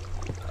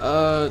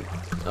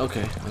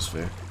 Okay, that's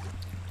fair.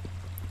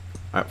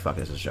 Alright, fuck,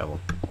 this is a shovel.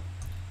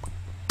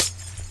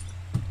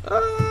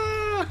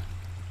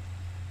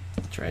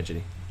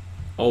 Tragedy.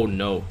 Oh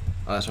no.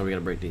 Oh, that's why we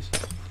gotta break these.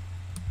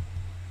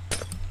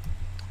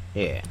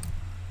 Yeah.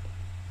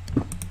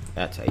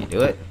 That's how you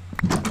do it.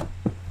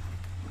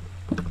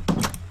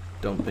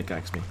 Don't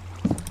pickaxe me.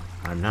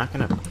 I'm not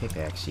gonna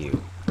pickaxe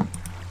you.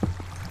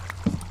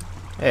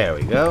 There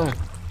we go.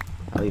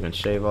 I'll even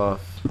shave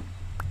off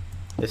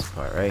this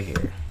part right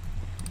here.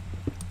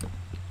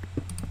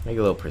 Make it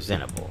a little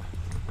presentable.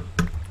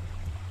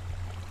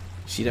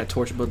 See that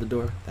torch above the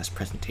door? That's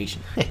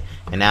presentation.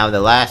 And now the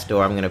last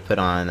door I'm gonna put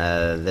on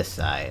this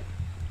side.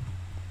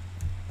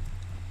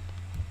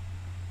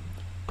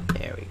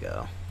 There we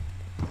go.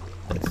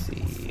 Let's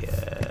see,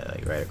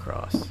 like right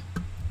across.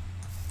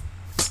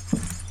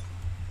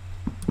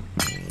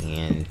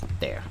 And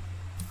there.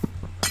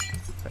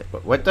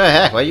 What the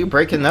heck? Why are you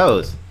breaking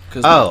those?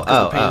 Because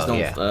the panes don't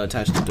yeah.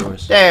 Attach to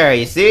doors. There,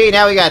 you see?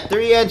 Now we got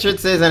 3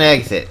 entrances and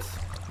exits.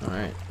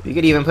 Alright. We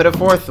could even put a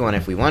 4th one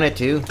if we wanted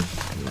to. Nah.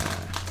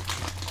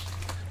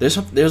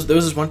 There was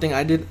this one thing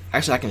I did.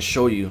 Actually, I can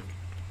show you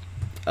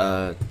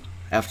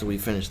after we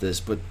finish this.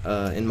 But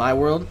in my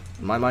world,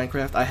 my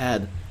Minecraft,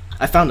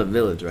 I found a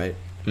village, right?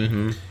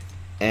 Mm-hmm.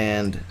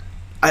 And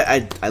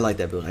I like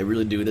that village. I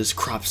really do. There's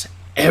crops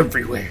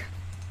everywhere.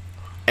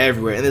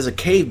 Everywhere. And there's a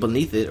cave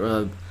beneath it,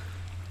 or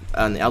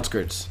on the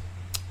outskirts.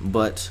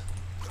 But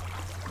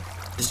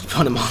there's a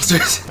ton of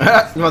monsters.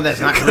 Well, that's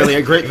not really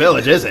a great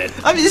village, is it?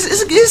 I mean,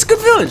 it's a good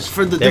village.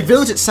 For the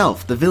village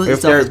itself. The village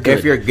itself is good.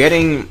 If you're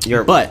getting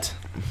your... But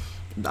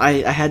I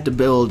had to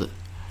build,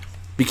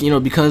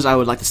 because I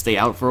would like to stay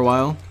out for a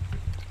while.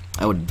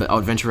 I would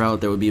venture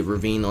out. There would be a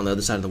ravine on the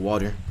other side of the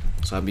water,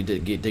 so I'd be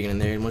digging in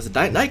there. And once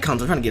the night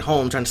comes, I'm trying to get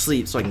home, trying to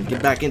sleep, so I can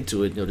get back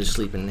into it. Just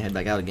sleep and head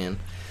back out again.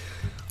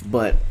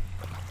 But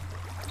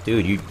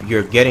dude,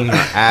 you're getting your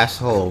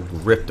asshole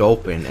ripped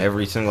open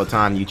every single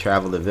time you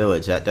travel the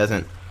village. That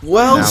doesn't.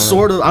 Well,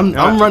 sort of. I'm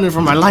running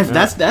for my life.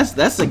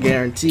 That's a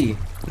guarantee.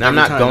 Now, I'm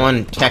not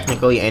going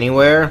technically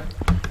anywhere.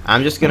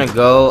 I'm just gonna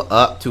go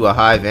up to a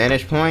high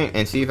vantage point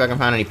and see if I can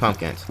find any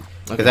pumpkins.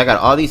 Because I got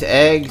all these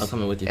eggs, I'll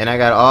come in with you. And I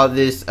got all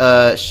this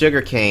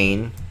sugar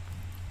cane,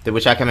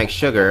 which I can make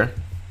sugar.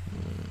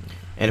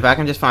 And if I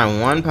can just find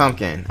one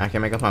pumpkin, I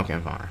can make a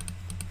pumpkin farm.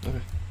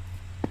 Okay.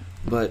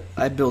 But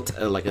I built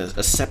like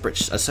a separate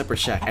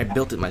shack. I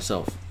built it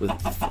myself with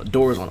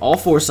doors on all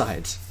 4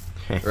 sides,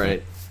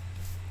 right?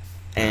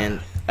 and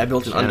I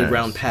built an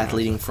underground path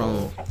leading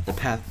from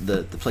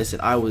the place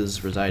that I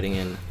was residing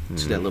in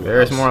to that little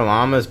There's house. more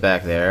llamas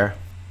back there.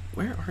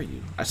 Where are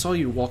you? I saw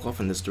you walk off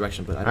in this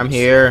direction, but I'm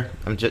here.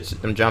 I'm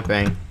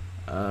jumping.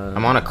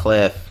 I'm on a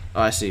cliff.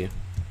 Oh, I see you.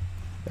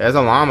 There's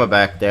a llama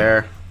back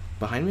there.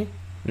 Behind me?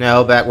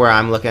 No, back where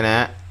I'm looking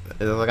at.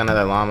 There's like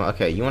another llama.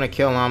 Okay, you want to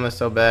kill llamas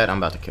so bad? I'm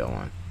about to kill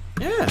one.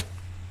 Yeah.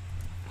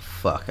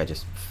 Fuck, I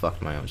just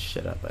fucked my own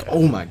shit up.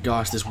 Oh my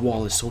gosh, this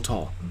wall is so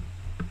tall.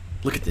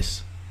 Look at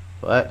this.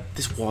 What?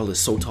 This wall is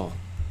so tall.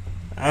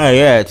 Oh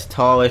yeah, it's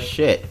tall as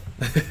shit.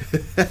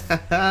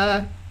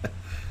 Alright.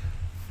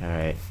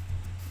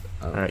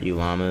 Alright, you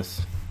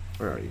llamas.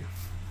 Where are you?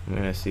 I'm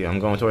gonna see. I'm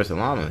going towards the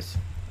llamas.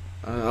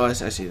 Oh, I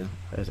see them.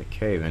 There's a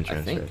cave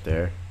entrance right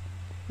there.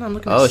 No, I'm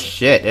looking Oh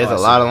shit, there's a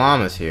lot of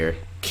llamas here.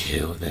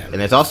 Kill them.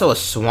 And there's also a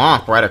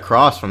swamp right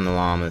across from the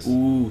llamas.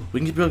 Ooh,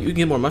 we can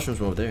get more mushrooms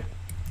from over there.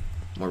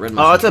 More red Oh,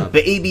 mushrooms. it's a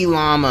baby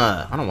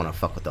llama. I don't want to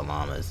fuck with the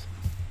llamas.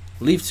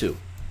 Leave 2.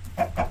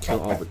 Kill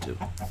all but 2.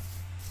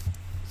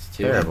 It's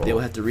terrible. They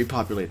will have to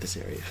repopulate this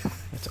area.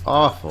 It's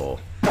awful.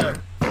 Yeah,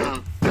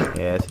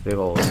 it's a big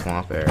old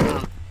swamp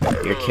area.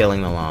 You're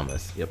killing the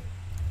llamas. Yep.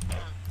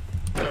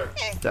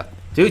 Stop.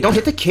 Dude, don't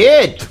hit the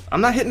kid!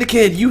 I'm not hitting the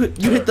kid. You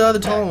hit the other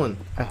tall one.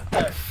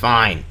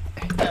 Fine.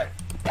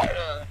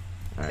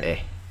 Alright.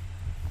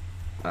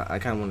 I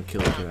kind of want to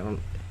kill the kid. I don't...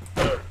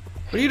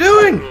 What are you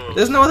doing?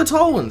 There's no other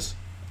tall ones.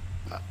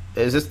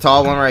 Is this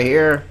tall one right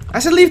here? I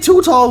said leave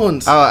 2 tall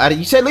ones. Oh,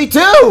 you said leave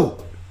 2!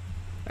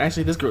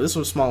 Actually, this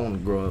one small one will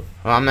grow up.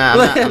 Well, I'm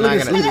not gonna... Look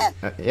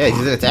Yeah,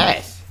 he's in its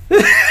ass.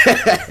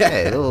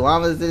 Yeah, little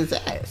llama's in its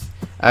ass.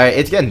 Alright,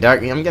 it's getting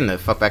dark. I'm getting the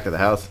fuck back to the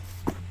house.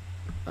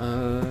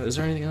 Is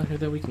there anything out here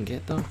that we can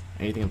get, though?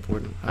 Anything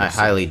important? I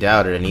highly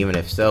doubt it, and even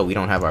if so, we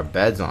don't have our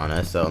beds on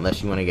us, so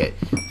unless you want to get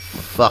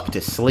fucked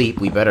to sleep,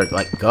 we better,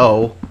 like,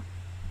 go.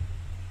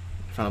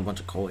 I found a bunch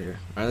of coal here.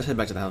 Alright, let's head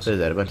back to the house. So is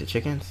that a bunch of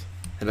chickens?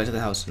 Head back to the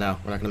house now.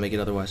 We're not gonna make it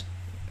otherwise.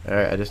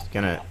 Alright, I'm just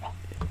gonna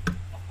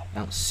I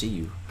don't see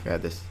you.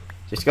 grab this.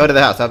 Just go to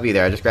the house, I'll be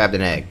there. I just grabbed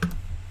an egg.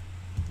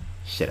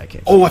 Shit, I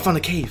can't. Oh, I found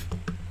a cave.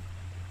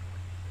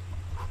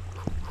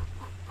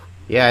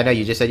 Yeah, I know,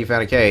 you just said you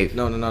found a cave.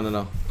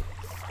 No.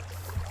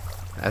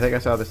 I think I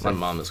saw this My thing.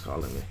 mom is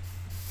calling me.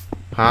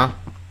 Huh?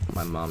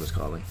 My mom is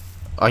calling.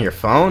 On your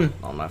phone?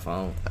 On my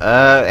phone.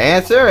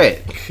 Answer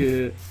it!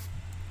 I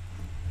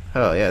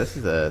Oh, yeah, this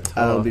is a...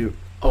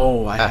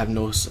 I have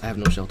no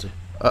shelter.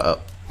 Uh-oh.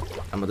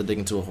 I'm about to dig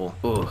into a hole.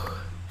 Ooh.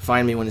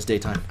 Find me when it's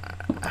daytime.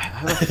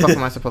 How the fuck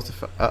am I supposed to...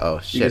 Uh-oh,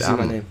 You shit, can see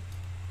my I'm name.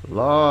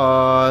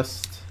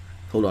 lost.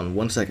 Hold on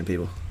 1 second,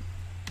 people.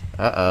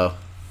 Uh-oh.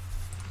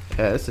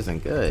 Yeah, this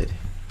isn't good.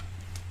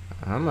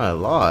 I'm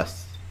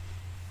lost.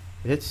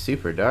 It's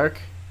super dark.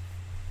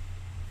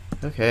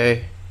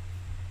 Okay.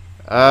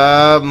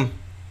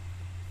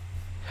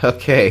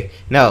 Okay.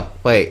 No,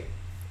 wait.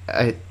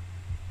 I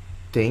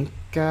think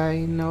I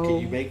know. Can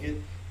you make it?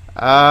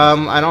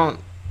 I don't...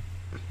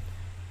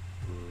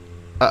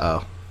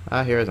 Uh-oh.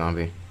 I hear a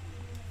zombie.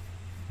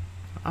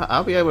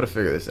 I'll be able to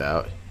figure this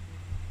out.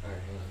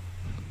 Alright,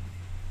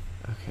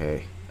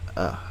 hang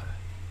on. Okay.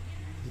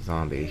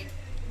 Zombie.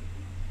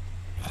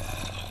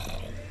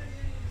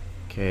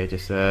 Okay,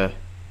 just, hey.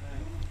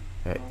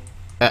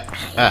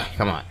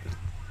 Come on.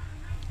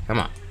 Come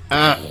on.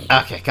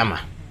 Okay, come on.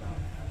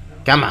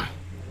 Come on.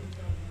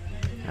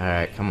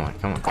 Alright, come on.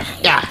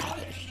 Yeah!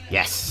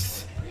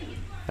 Yes!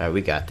 Alright,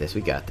 we got this.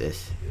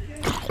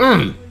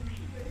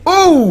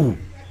 Ooh!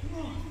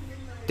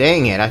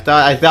 Dang it, I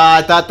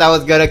thought that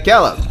was gonna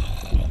kill him.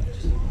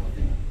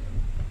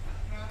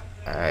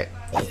 Alright.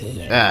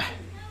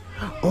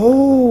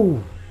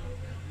 Oh!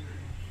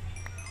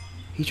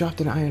 He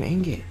dropped an iron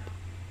ingot.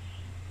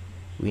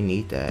 We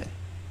need that.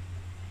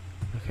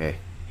 Okay.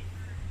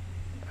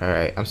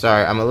 Alright, I'm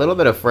sorry. I'm a little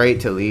bit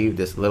afraid to leave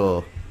this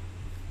little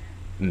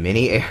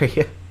mini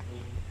area.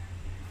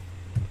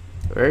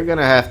 We're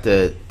gonna have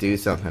to do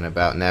something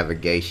about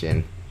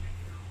navigation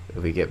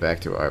if we get back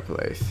to our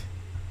place.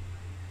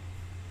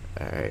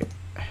 Alright.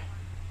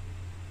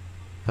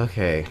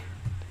 Okay.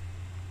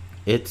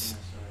 It's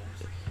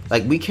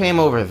like we came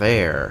over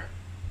there.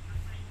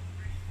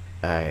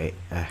 Alright.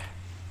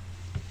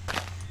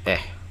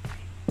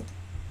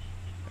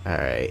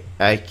 Alright.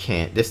 I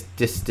can't. This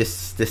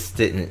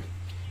didn't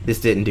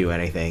do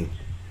anything.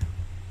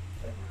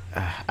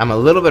 I'm a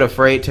little bit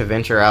afraid to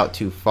venture out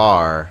too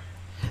far.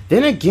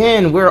 Then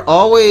again, we're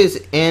always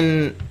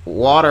in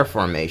water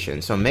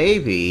formation, so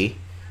maybe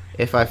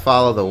if I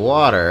follow the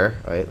water...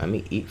 Wait, let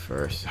me eat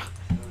first.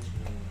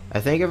 I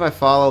think if I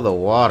follow the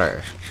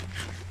water,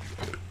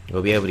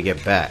 we'll be able to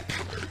get back.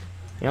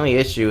 The only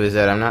issue is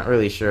that I'm not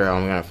really sure how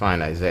I'm going to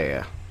find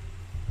Isaiah.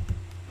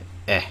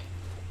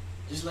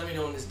 Just let me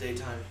know when it's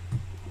daytime.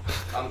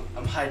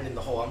 I'm hiding in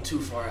the hole. I'm too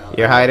far out.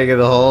 You're hiding in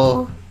the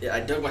hole? Yeah, I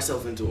dug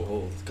myself into a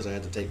hole because I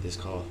had to take this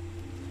call.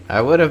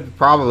 I would have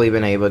probably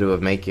been able to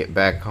have make it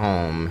back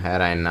home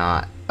had I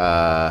not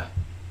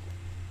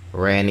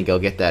ran to go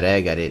get that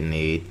egg I didn't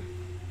need.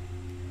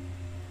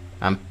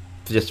 I'm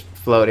just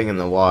floating in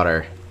the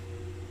water.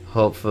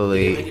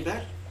 Hopefully. You can make it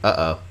back?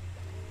 Oh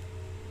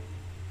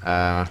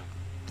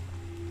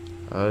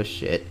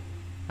shit.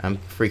 I'm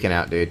freaking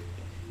out, dude.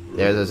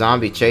 There's a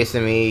zombie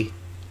chasing me.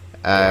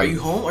 Are you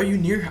home? Are you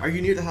near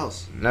the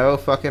house? No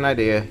fucking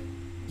idea.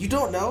 You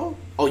don't know?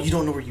 Oh, you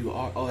don't know where you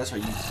are. Oh, that's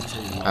right. You said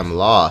you're lost. I'm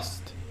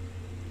lost.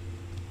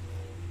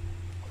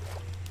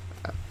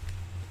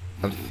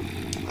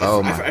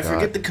 Oh my god. I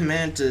forget the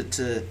command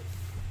to.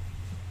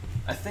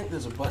 I think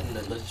there's a button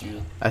that lets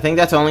you. I think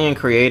that's only in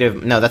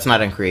creative. No, that's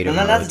not in creative.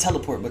 No, not to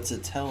teleport, but to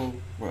tell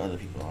where other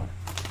people are.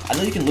 I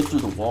know you can look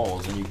through the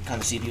walls and you can kind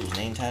of see people's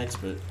name tags,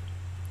 but.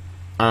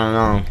 I don't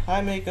know.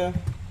 Hi, Mika.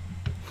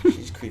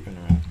 She's creeping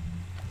around.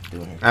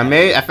 Doing her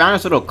I found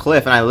this little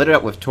cliff and I lit it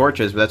up with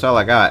torches, but that's all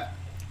I got.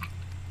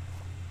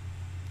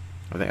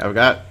 I think I've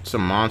got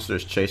some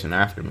monsters chasing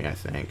after me, I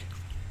think.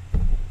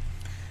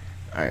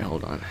 Alright,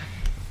 hold on.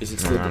 Is it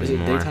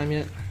daytime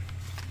yet?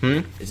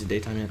 Is it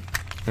daytime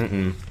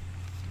yet?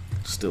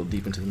 Still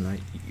deep into the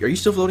night. Are you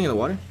still floating in the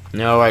water?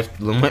 No, I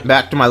went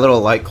back to my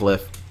little light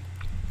cliff.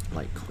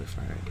 Light cliff,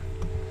 alright.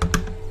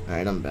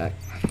 Alright, I'm back.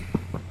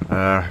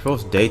 If it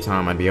was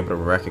daytime, I'd be able to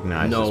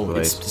recognize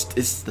this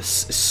place.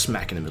 It's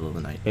smack in the middle of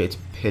the night. It's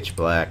pitch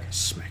black.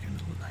 Smack in the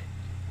middle of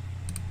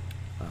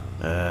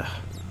the night.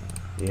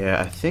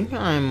 Yeah, I think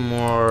I'm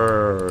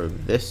more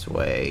this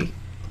way,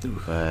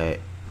 but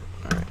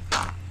alright.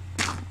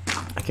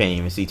 I can't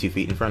even see 2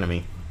 feet in front of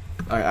me.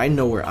 Alright, I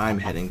know where I'm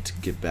heading to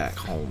get back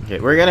home. Okay,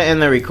 we're gonna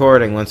end the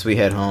recording once we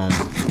head home.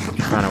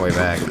 Find our way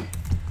back.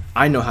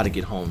 I know how to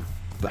get home,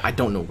 but I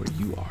don't know where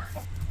you are.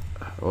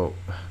 Oh.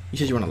 You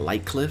said you're on a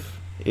light cliff?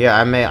 Yeah,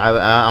 I'm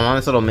on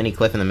this little mini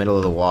cliff in the middle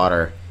of the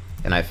water,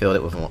 and I filled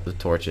it with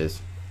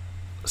torches.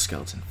 A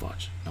skeleton,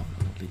 watch. No,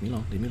 leave me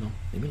alone, leave me alone,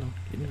 leave me alone,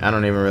 leave me alone. I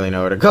don't even really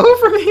know where to go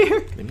from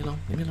here. Leave me alone,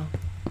 leave me alone.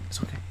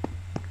 It's okay.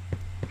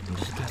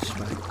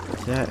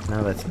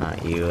 No, that's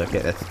not you. Okay,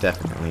 that's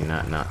definitely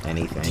not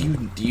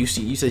anything. Do you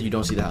see? You said you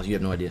don't see the house. You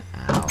have no idea.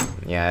 Ow.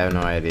 Yeah, I have no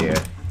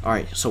idea. All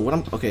right. So what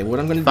I'm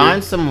gonna do?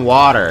 Find some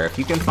water. If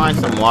you can find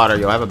some water,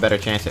 you'll have a better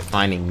chance at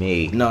finding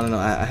me. No.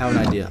 I have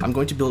an idea. I'm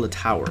going to build a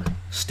tower,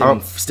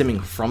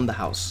 stemming from the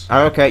house.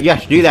 Okay.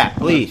 Yes, do that,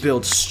 please.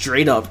 Build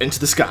straight up into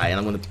the sky, and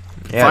I'm gonna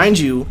find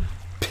you,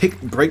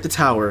 break the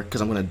tower, because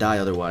I'm gonna die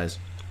otherwise,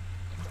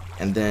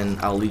 and then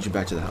I'll lead you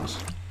back to the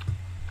house.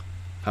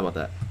 How about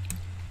that?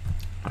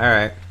 All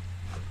right.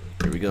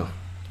 Here we go.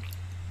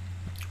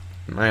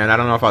 Man, I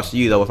don't know if I'll see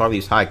you though with all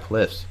these high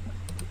cliffs.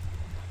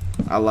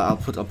 I'll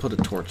put a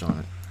torch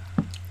on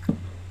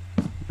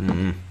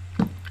it.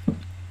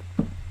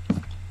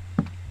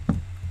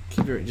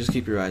 Just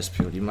keep your eyes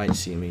peeled. You might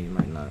see me, you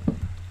might not.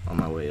 On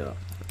my way up.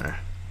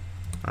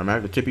 I'm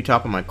at the tippy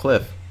top of my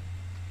cliff.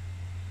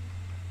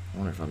 I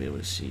wonder if I'll be able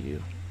to see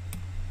you.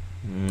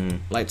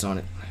 Lights on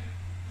it.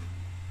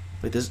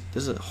 Wait,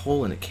 there's a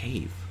hole in a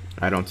cave.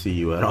 I don't see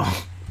you at all.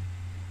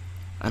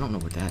 I don't know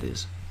what that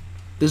is.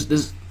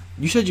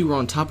 You said you were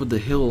on top of the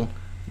hill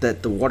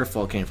that the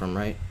waterfall came from,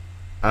 right?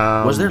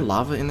 Was there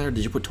lava in there?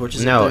 Did you put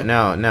torches in there?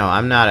 No.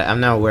 I'm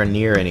nowhere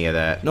near any of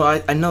that. No,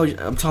 I know.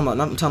 I'm talking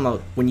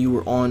about when you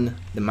were on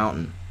the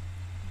mountain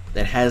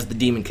that has the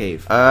demon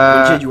cave.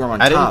 You said you were on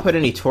top. I didn't put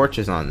any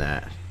torches on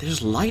that.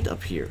 There's light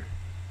up here.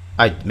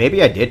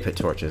 Maybe I did put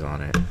torches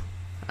on it.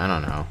 I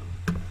don't know.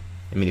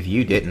 I mean, if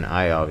you didn't,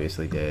 I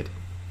obviously did.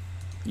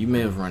 You may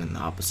have run in the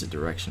opposite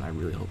direction. I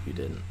really hope you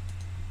didn't.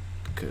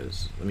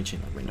 Because let me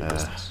change my window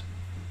distance.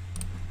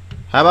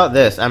 How about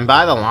this? I'm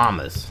by the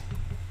llamas.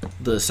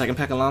 The second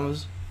pack of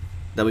llamas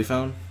that we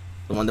found?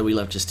 The one that we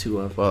left just 2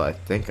 of? Well, I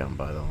think I'm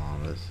by the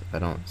llamas. I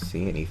don't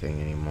see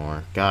anything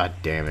anymore. God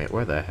damn it.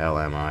 Where the hell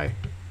am I?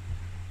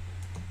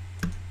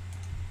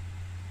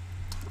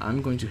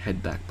 I'm going to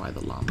head back by the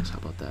llamas. How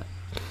about that?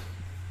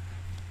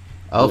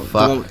 Oh,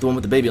 fuck. The one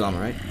with the baby llama,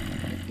 right?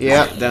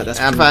 Yeah. That's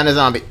I'm finding a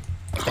zombie.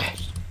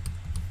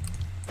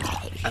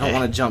 I don't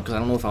want to jump because I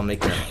don't know if I'll make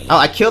that. Oh,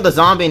 I killed the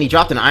zombie and he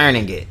dropped an iron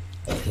ingot.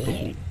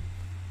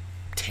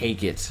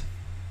 Take it.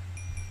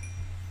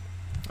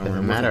 As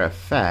a matter of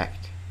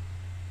fact,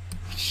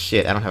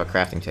 shit, I don't have a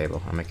crafting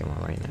table. I'm making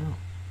one right now.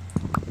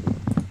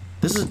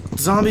 There's a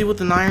zombie with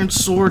an iron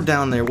sword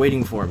down there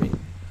waiting for me.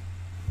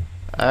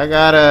 I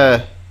got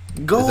a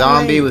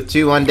zombie with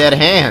 2 undead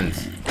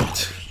hands.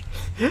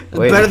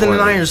 Better than an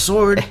iron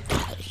sword.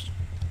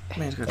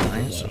 Man's got an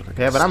iron sword.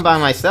 Yeah, but I'm by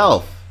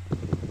myself.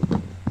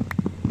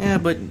 Yeah,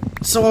 but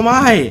so am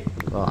I.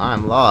 Well,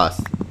 I'm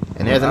lost.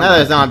 And there's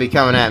another zombie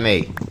coming at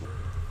me.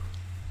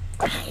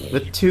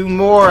 With 2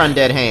 more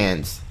undead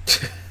hands.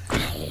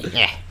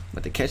 Yeah.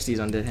 But to catch these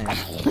undead hands.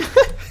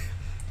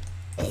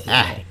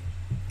 Alright.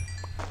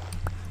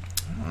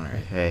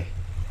 Hey.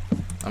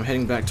 I'm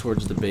heading back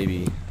towards the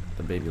baby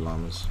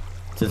llamas.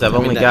 Since I've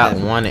only got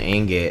 1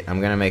 ingot, I'm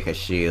gonna make a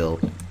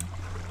shield.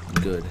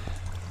 Good.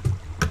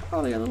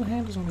 Oh, they got little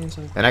handles on the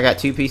inside. And I got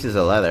 2 pieces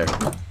of leather.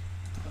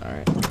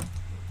 Alright.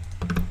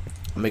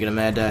 I'm making a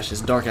mad dash.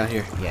 It's dark out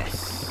here.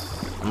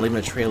 Yes. I'm leaving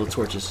a trail of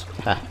torches.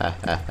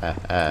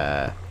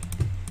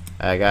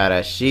 I got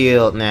a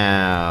shield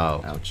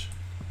now. Ouch.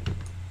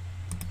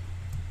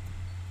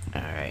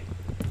 Alright.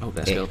 I hope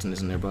that skeleton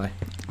isn't nearby.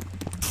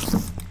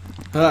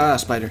 Ah,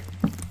 spider.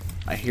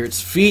 I hear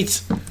its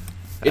feet.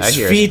 Its I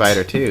hear feet. a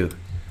spider too.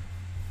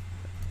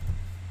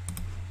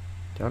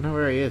 Don't know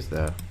where he is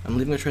though. I'm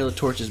leaving a trail of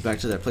torches back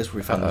to that place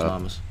where we found those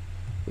llamas.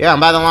 Yeah, I'm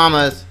by the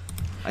llamas.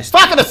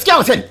 Fucking a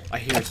skeleton! I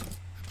hear it.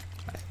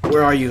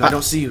 Where are you? I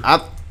don't see you.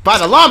 I'm by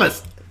the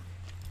llamas.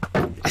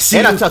 I see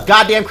you. And I'm a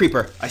goddamn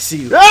creeper. I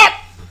see you.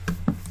 Ah!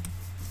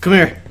 Come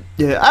here.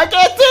 Yeah, I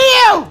can't see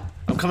you!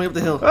 I'm coming up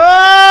the hill.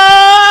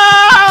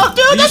 Oh,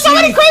 dude, there's so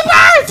many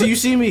creepers! Do you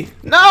see me?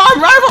 No,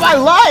 I'm running for my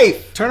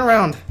life! Turn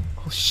around.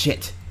 Oh,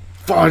 shit.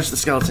 Fudge the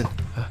skeleton.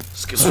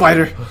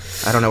 Spider.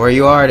 I don't know where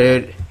you are,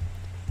 dude.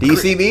 Do you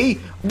see me?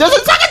 There's a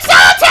second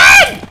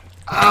skeleton!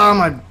 Ah,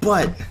 my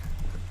butt.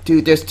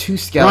 Dude, there's 2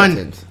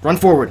 skeletons. Run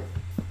forward.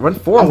 Run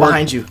forward? I'm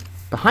behind you.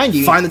 Behind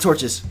you? Find the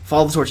torches.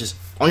 Follow the torches.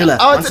 On your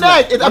left. Oh, it's an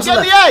egg! I'm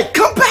getting the egg!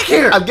 Come back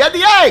here! I'm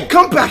getting the egg!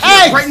 Come back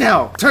here right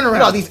now! Turn around.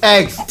 Look at all these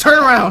eggs. Turn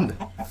around.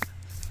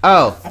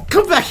 Oh.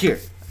 Come back here.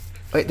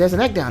 Wait, there's an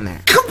egg down there.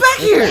 Come back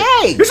here!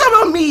 Egg. You're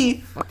talking about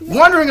me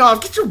wandering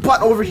off. Get your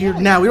butt over here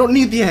now. We don't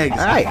need the eggs.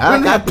 Alright,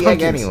 I got the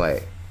egg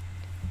anyway.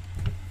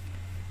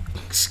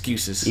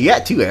 Excuses. You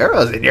got 2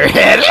 arrows in your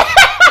head.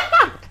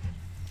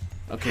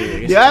 Okay. I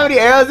guess Do you have any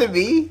arrows in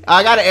me? Oh,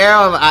 I got an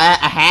arrow. I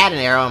had an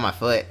arrow on my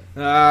foot.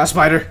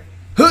 Spider.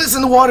 It's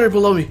in the water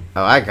below me.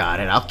 Oh, I got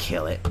it. I'll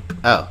kill it.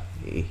 Oh,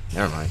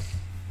 never mind.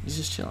 He's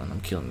just chilling. I'm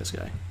killing this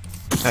guy.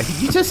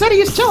 You just said he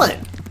was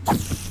chilling.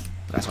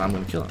 That's why I'm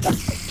gonna kill him.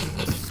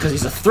 Because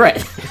he's a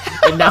threat.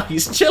 And now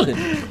he's chilling.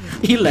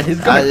 He let his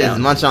guard I just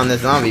down. munch on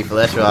this zombie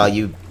flesh while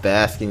you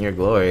bask in your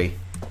glory.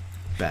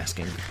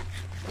 Basking.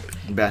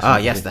 Oh,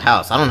 yes, the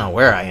house. I don't know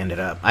where I ended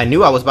up. I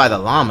knew I was by the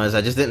llamas.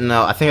 I just didn't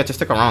know. I think I just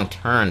took a wrong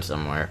turn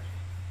somewhere.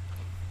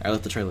 I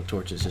left the trail of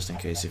torches just in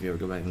case if you ever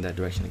go back in that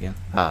direction again.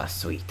 Ah,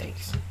 sweet.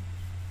 Thanks.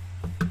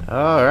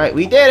 Alright,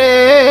 we did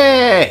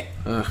it!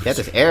 Ugh. You got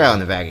this arrow in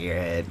the back of your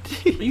head.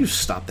 You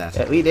stop that.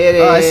 Yeah, we did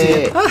it! Oh, I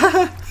see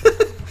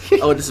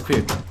it. Oh, it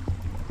disappeared.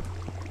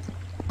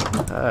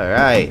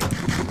 Alright.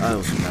 Oh, that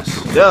was a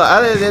mess. So,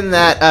 other than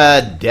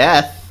that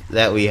death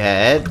that we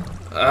had...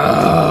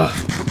 I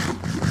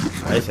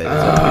said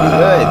it's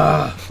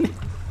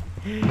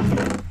pretty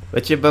good.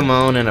 What you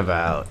bemoaning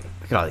about?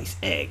 Look at all these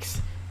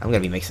eggs. I'm gonna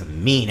be making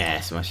some mean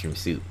ass mushroom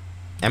soup.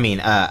 I mean,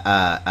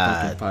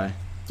 Pumpkin pie.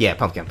 Yeah,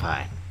 pumpkin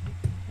pie.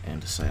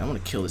 Andesite. I'm gonna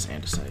kill this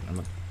andesite. I'm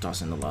gonna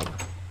toss it in the lava.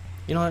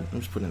 You know what? I'm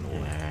just putting it in the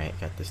water. Alright,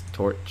 got this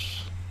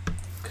torch.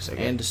 Because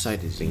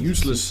andesite is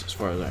useless as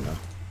far as I know.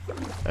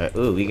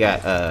 Ooh, we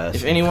got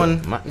If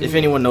anyone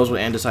knows what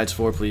andesite's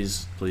for,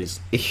 please.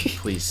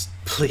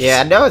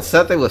 Yeah, I know it's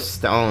something with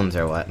stones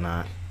or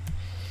whatnot.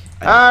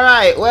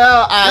 Alright,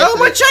 well, no,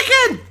 my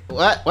chicken!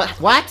 What?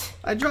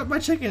 I dropped my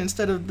chicken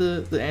instead of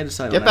the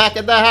andesite. Get back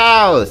in the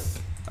house!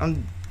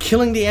 I'm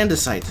killing the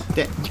andesite.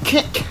 You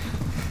can't.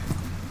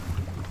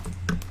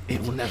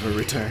 It will never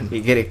return.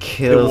 You're gonna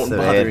kill some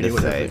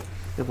anyone. andesite.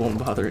 It won't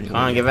bother anyone.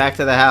 Come on, get back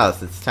to the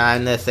house. It's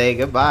time to say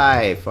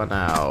goodbye for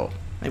now.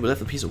 Hey, we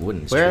left a piece of wood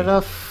in this Where tree.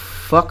 the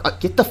fuck?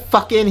 Get the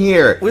fuck in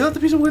here! We left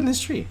a piece of wood in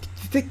this tree.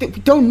 You think that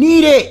we don't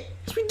need it?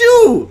 Yes, we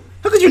do.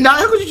 How could you not?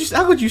 How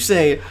could you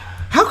say?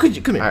 How could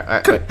you come here?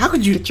 How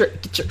could you get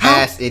your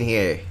ass in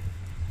here?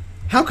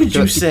 How could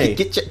you say?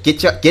 Get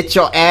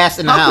your ass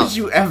in the house. How could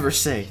you ever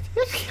say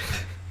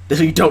that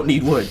you don't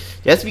need wood?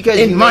 Just because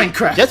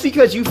Minecraft. Just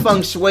because you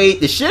feng shui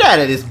the shit out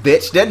of this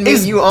bitch doesn't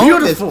mean you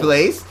own this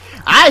place.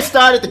 I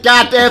started the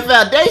goddamn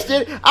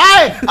foundation.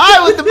 I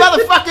was the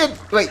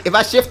motherfucking. Wait, am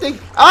I shifting?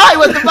 I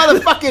was the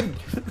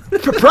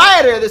motherfucking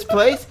proprietor of this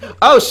place.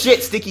 Oh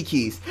shit, sticky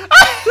keys.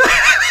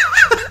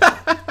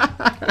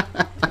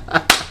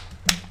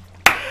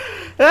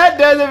 That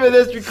does it for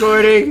this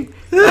recording.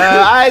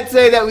 I'd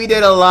say that we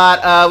did a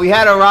lot. We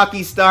had a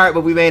rocky start,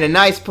 but we made a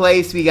nice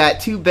place. We got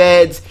 2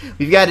 beds.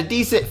 We've got a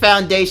decent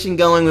foundation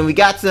going. And we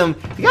got some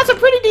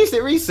pretty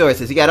decent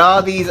resources. We got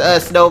all these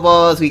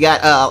snowballs. We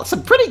got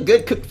some pretty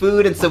good cooked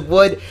food and some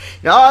wood.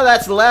 And all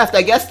that's left.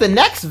 I guess the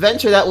next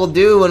venture that we'll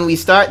do when we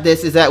start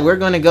this is that we're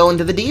going to go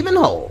into the demon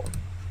hole.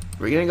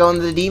 We're going to go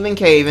into the demon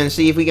cave and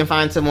see if we can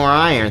find some more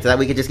iron so that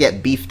we can just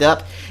get beefed up.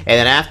 And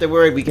then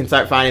afterward, we can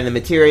start finding the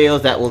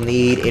materials that we'll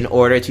need in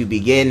order to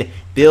begin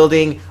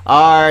building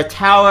our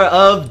Tower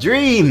of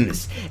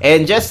Dreams.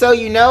 And just so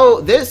you know,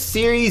 this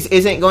series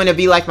isn't going to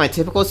be like my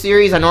typical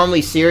series. I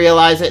normally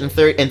serialize it in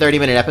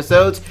 30-minute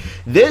episodes.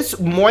 This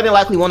more than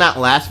likely will not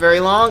last very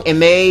long. It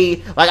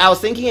may, like I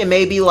was thinking, it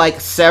may be like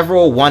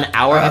several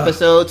 1-hour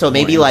episodes. So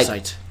maybe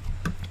like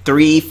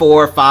 3,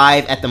 4,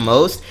 5 at the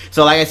most.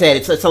 So like I said,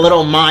 it's a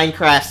little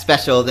Minecraft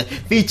special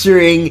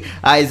featuring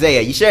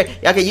Isaiah. You sure?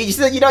 Okay, you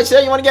sure you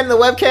want to get in the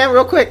webcam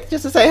real quick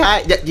just to say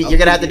hi? You're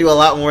gonna have to do a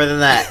lot more than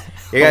that.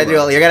 You're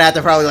gonna have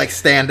to probably like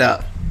stand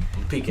up.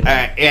 I'm peeking. All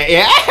right,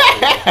 yeah.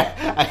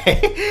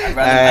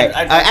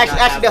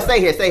 Actually, no, stay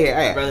here. All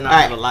right. I'd rather not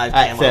have a live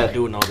cam while I'm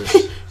doing all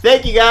this.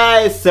 Thank you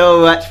guys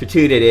so much for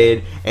tuning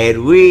in,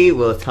 and we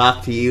will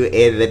talk to you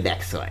in the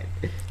next one.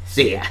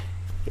 See ya.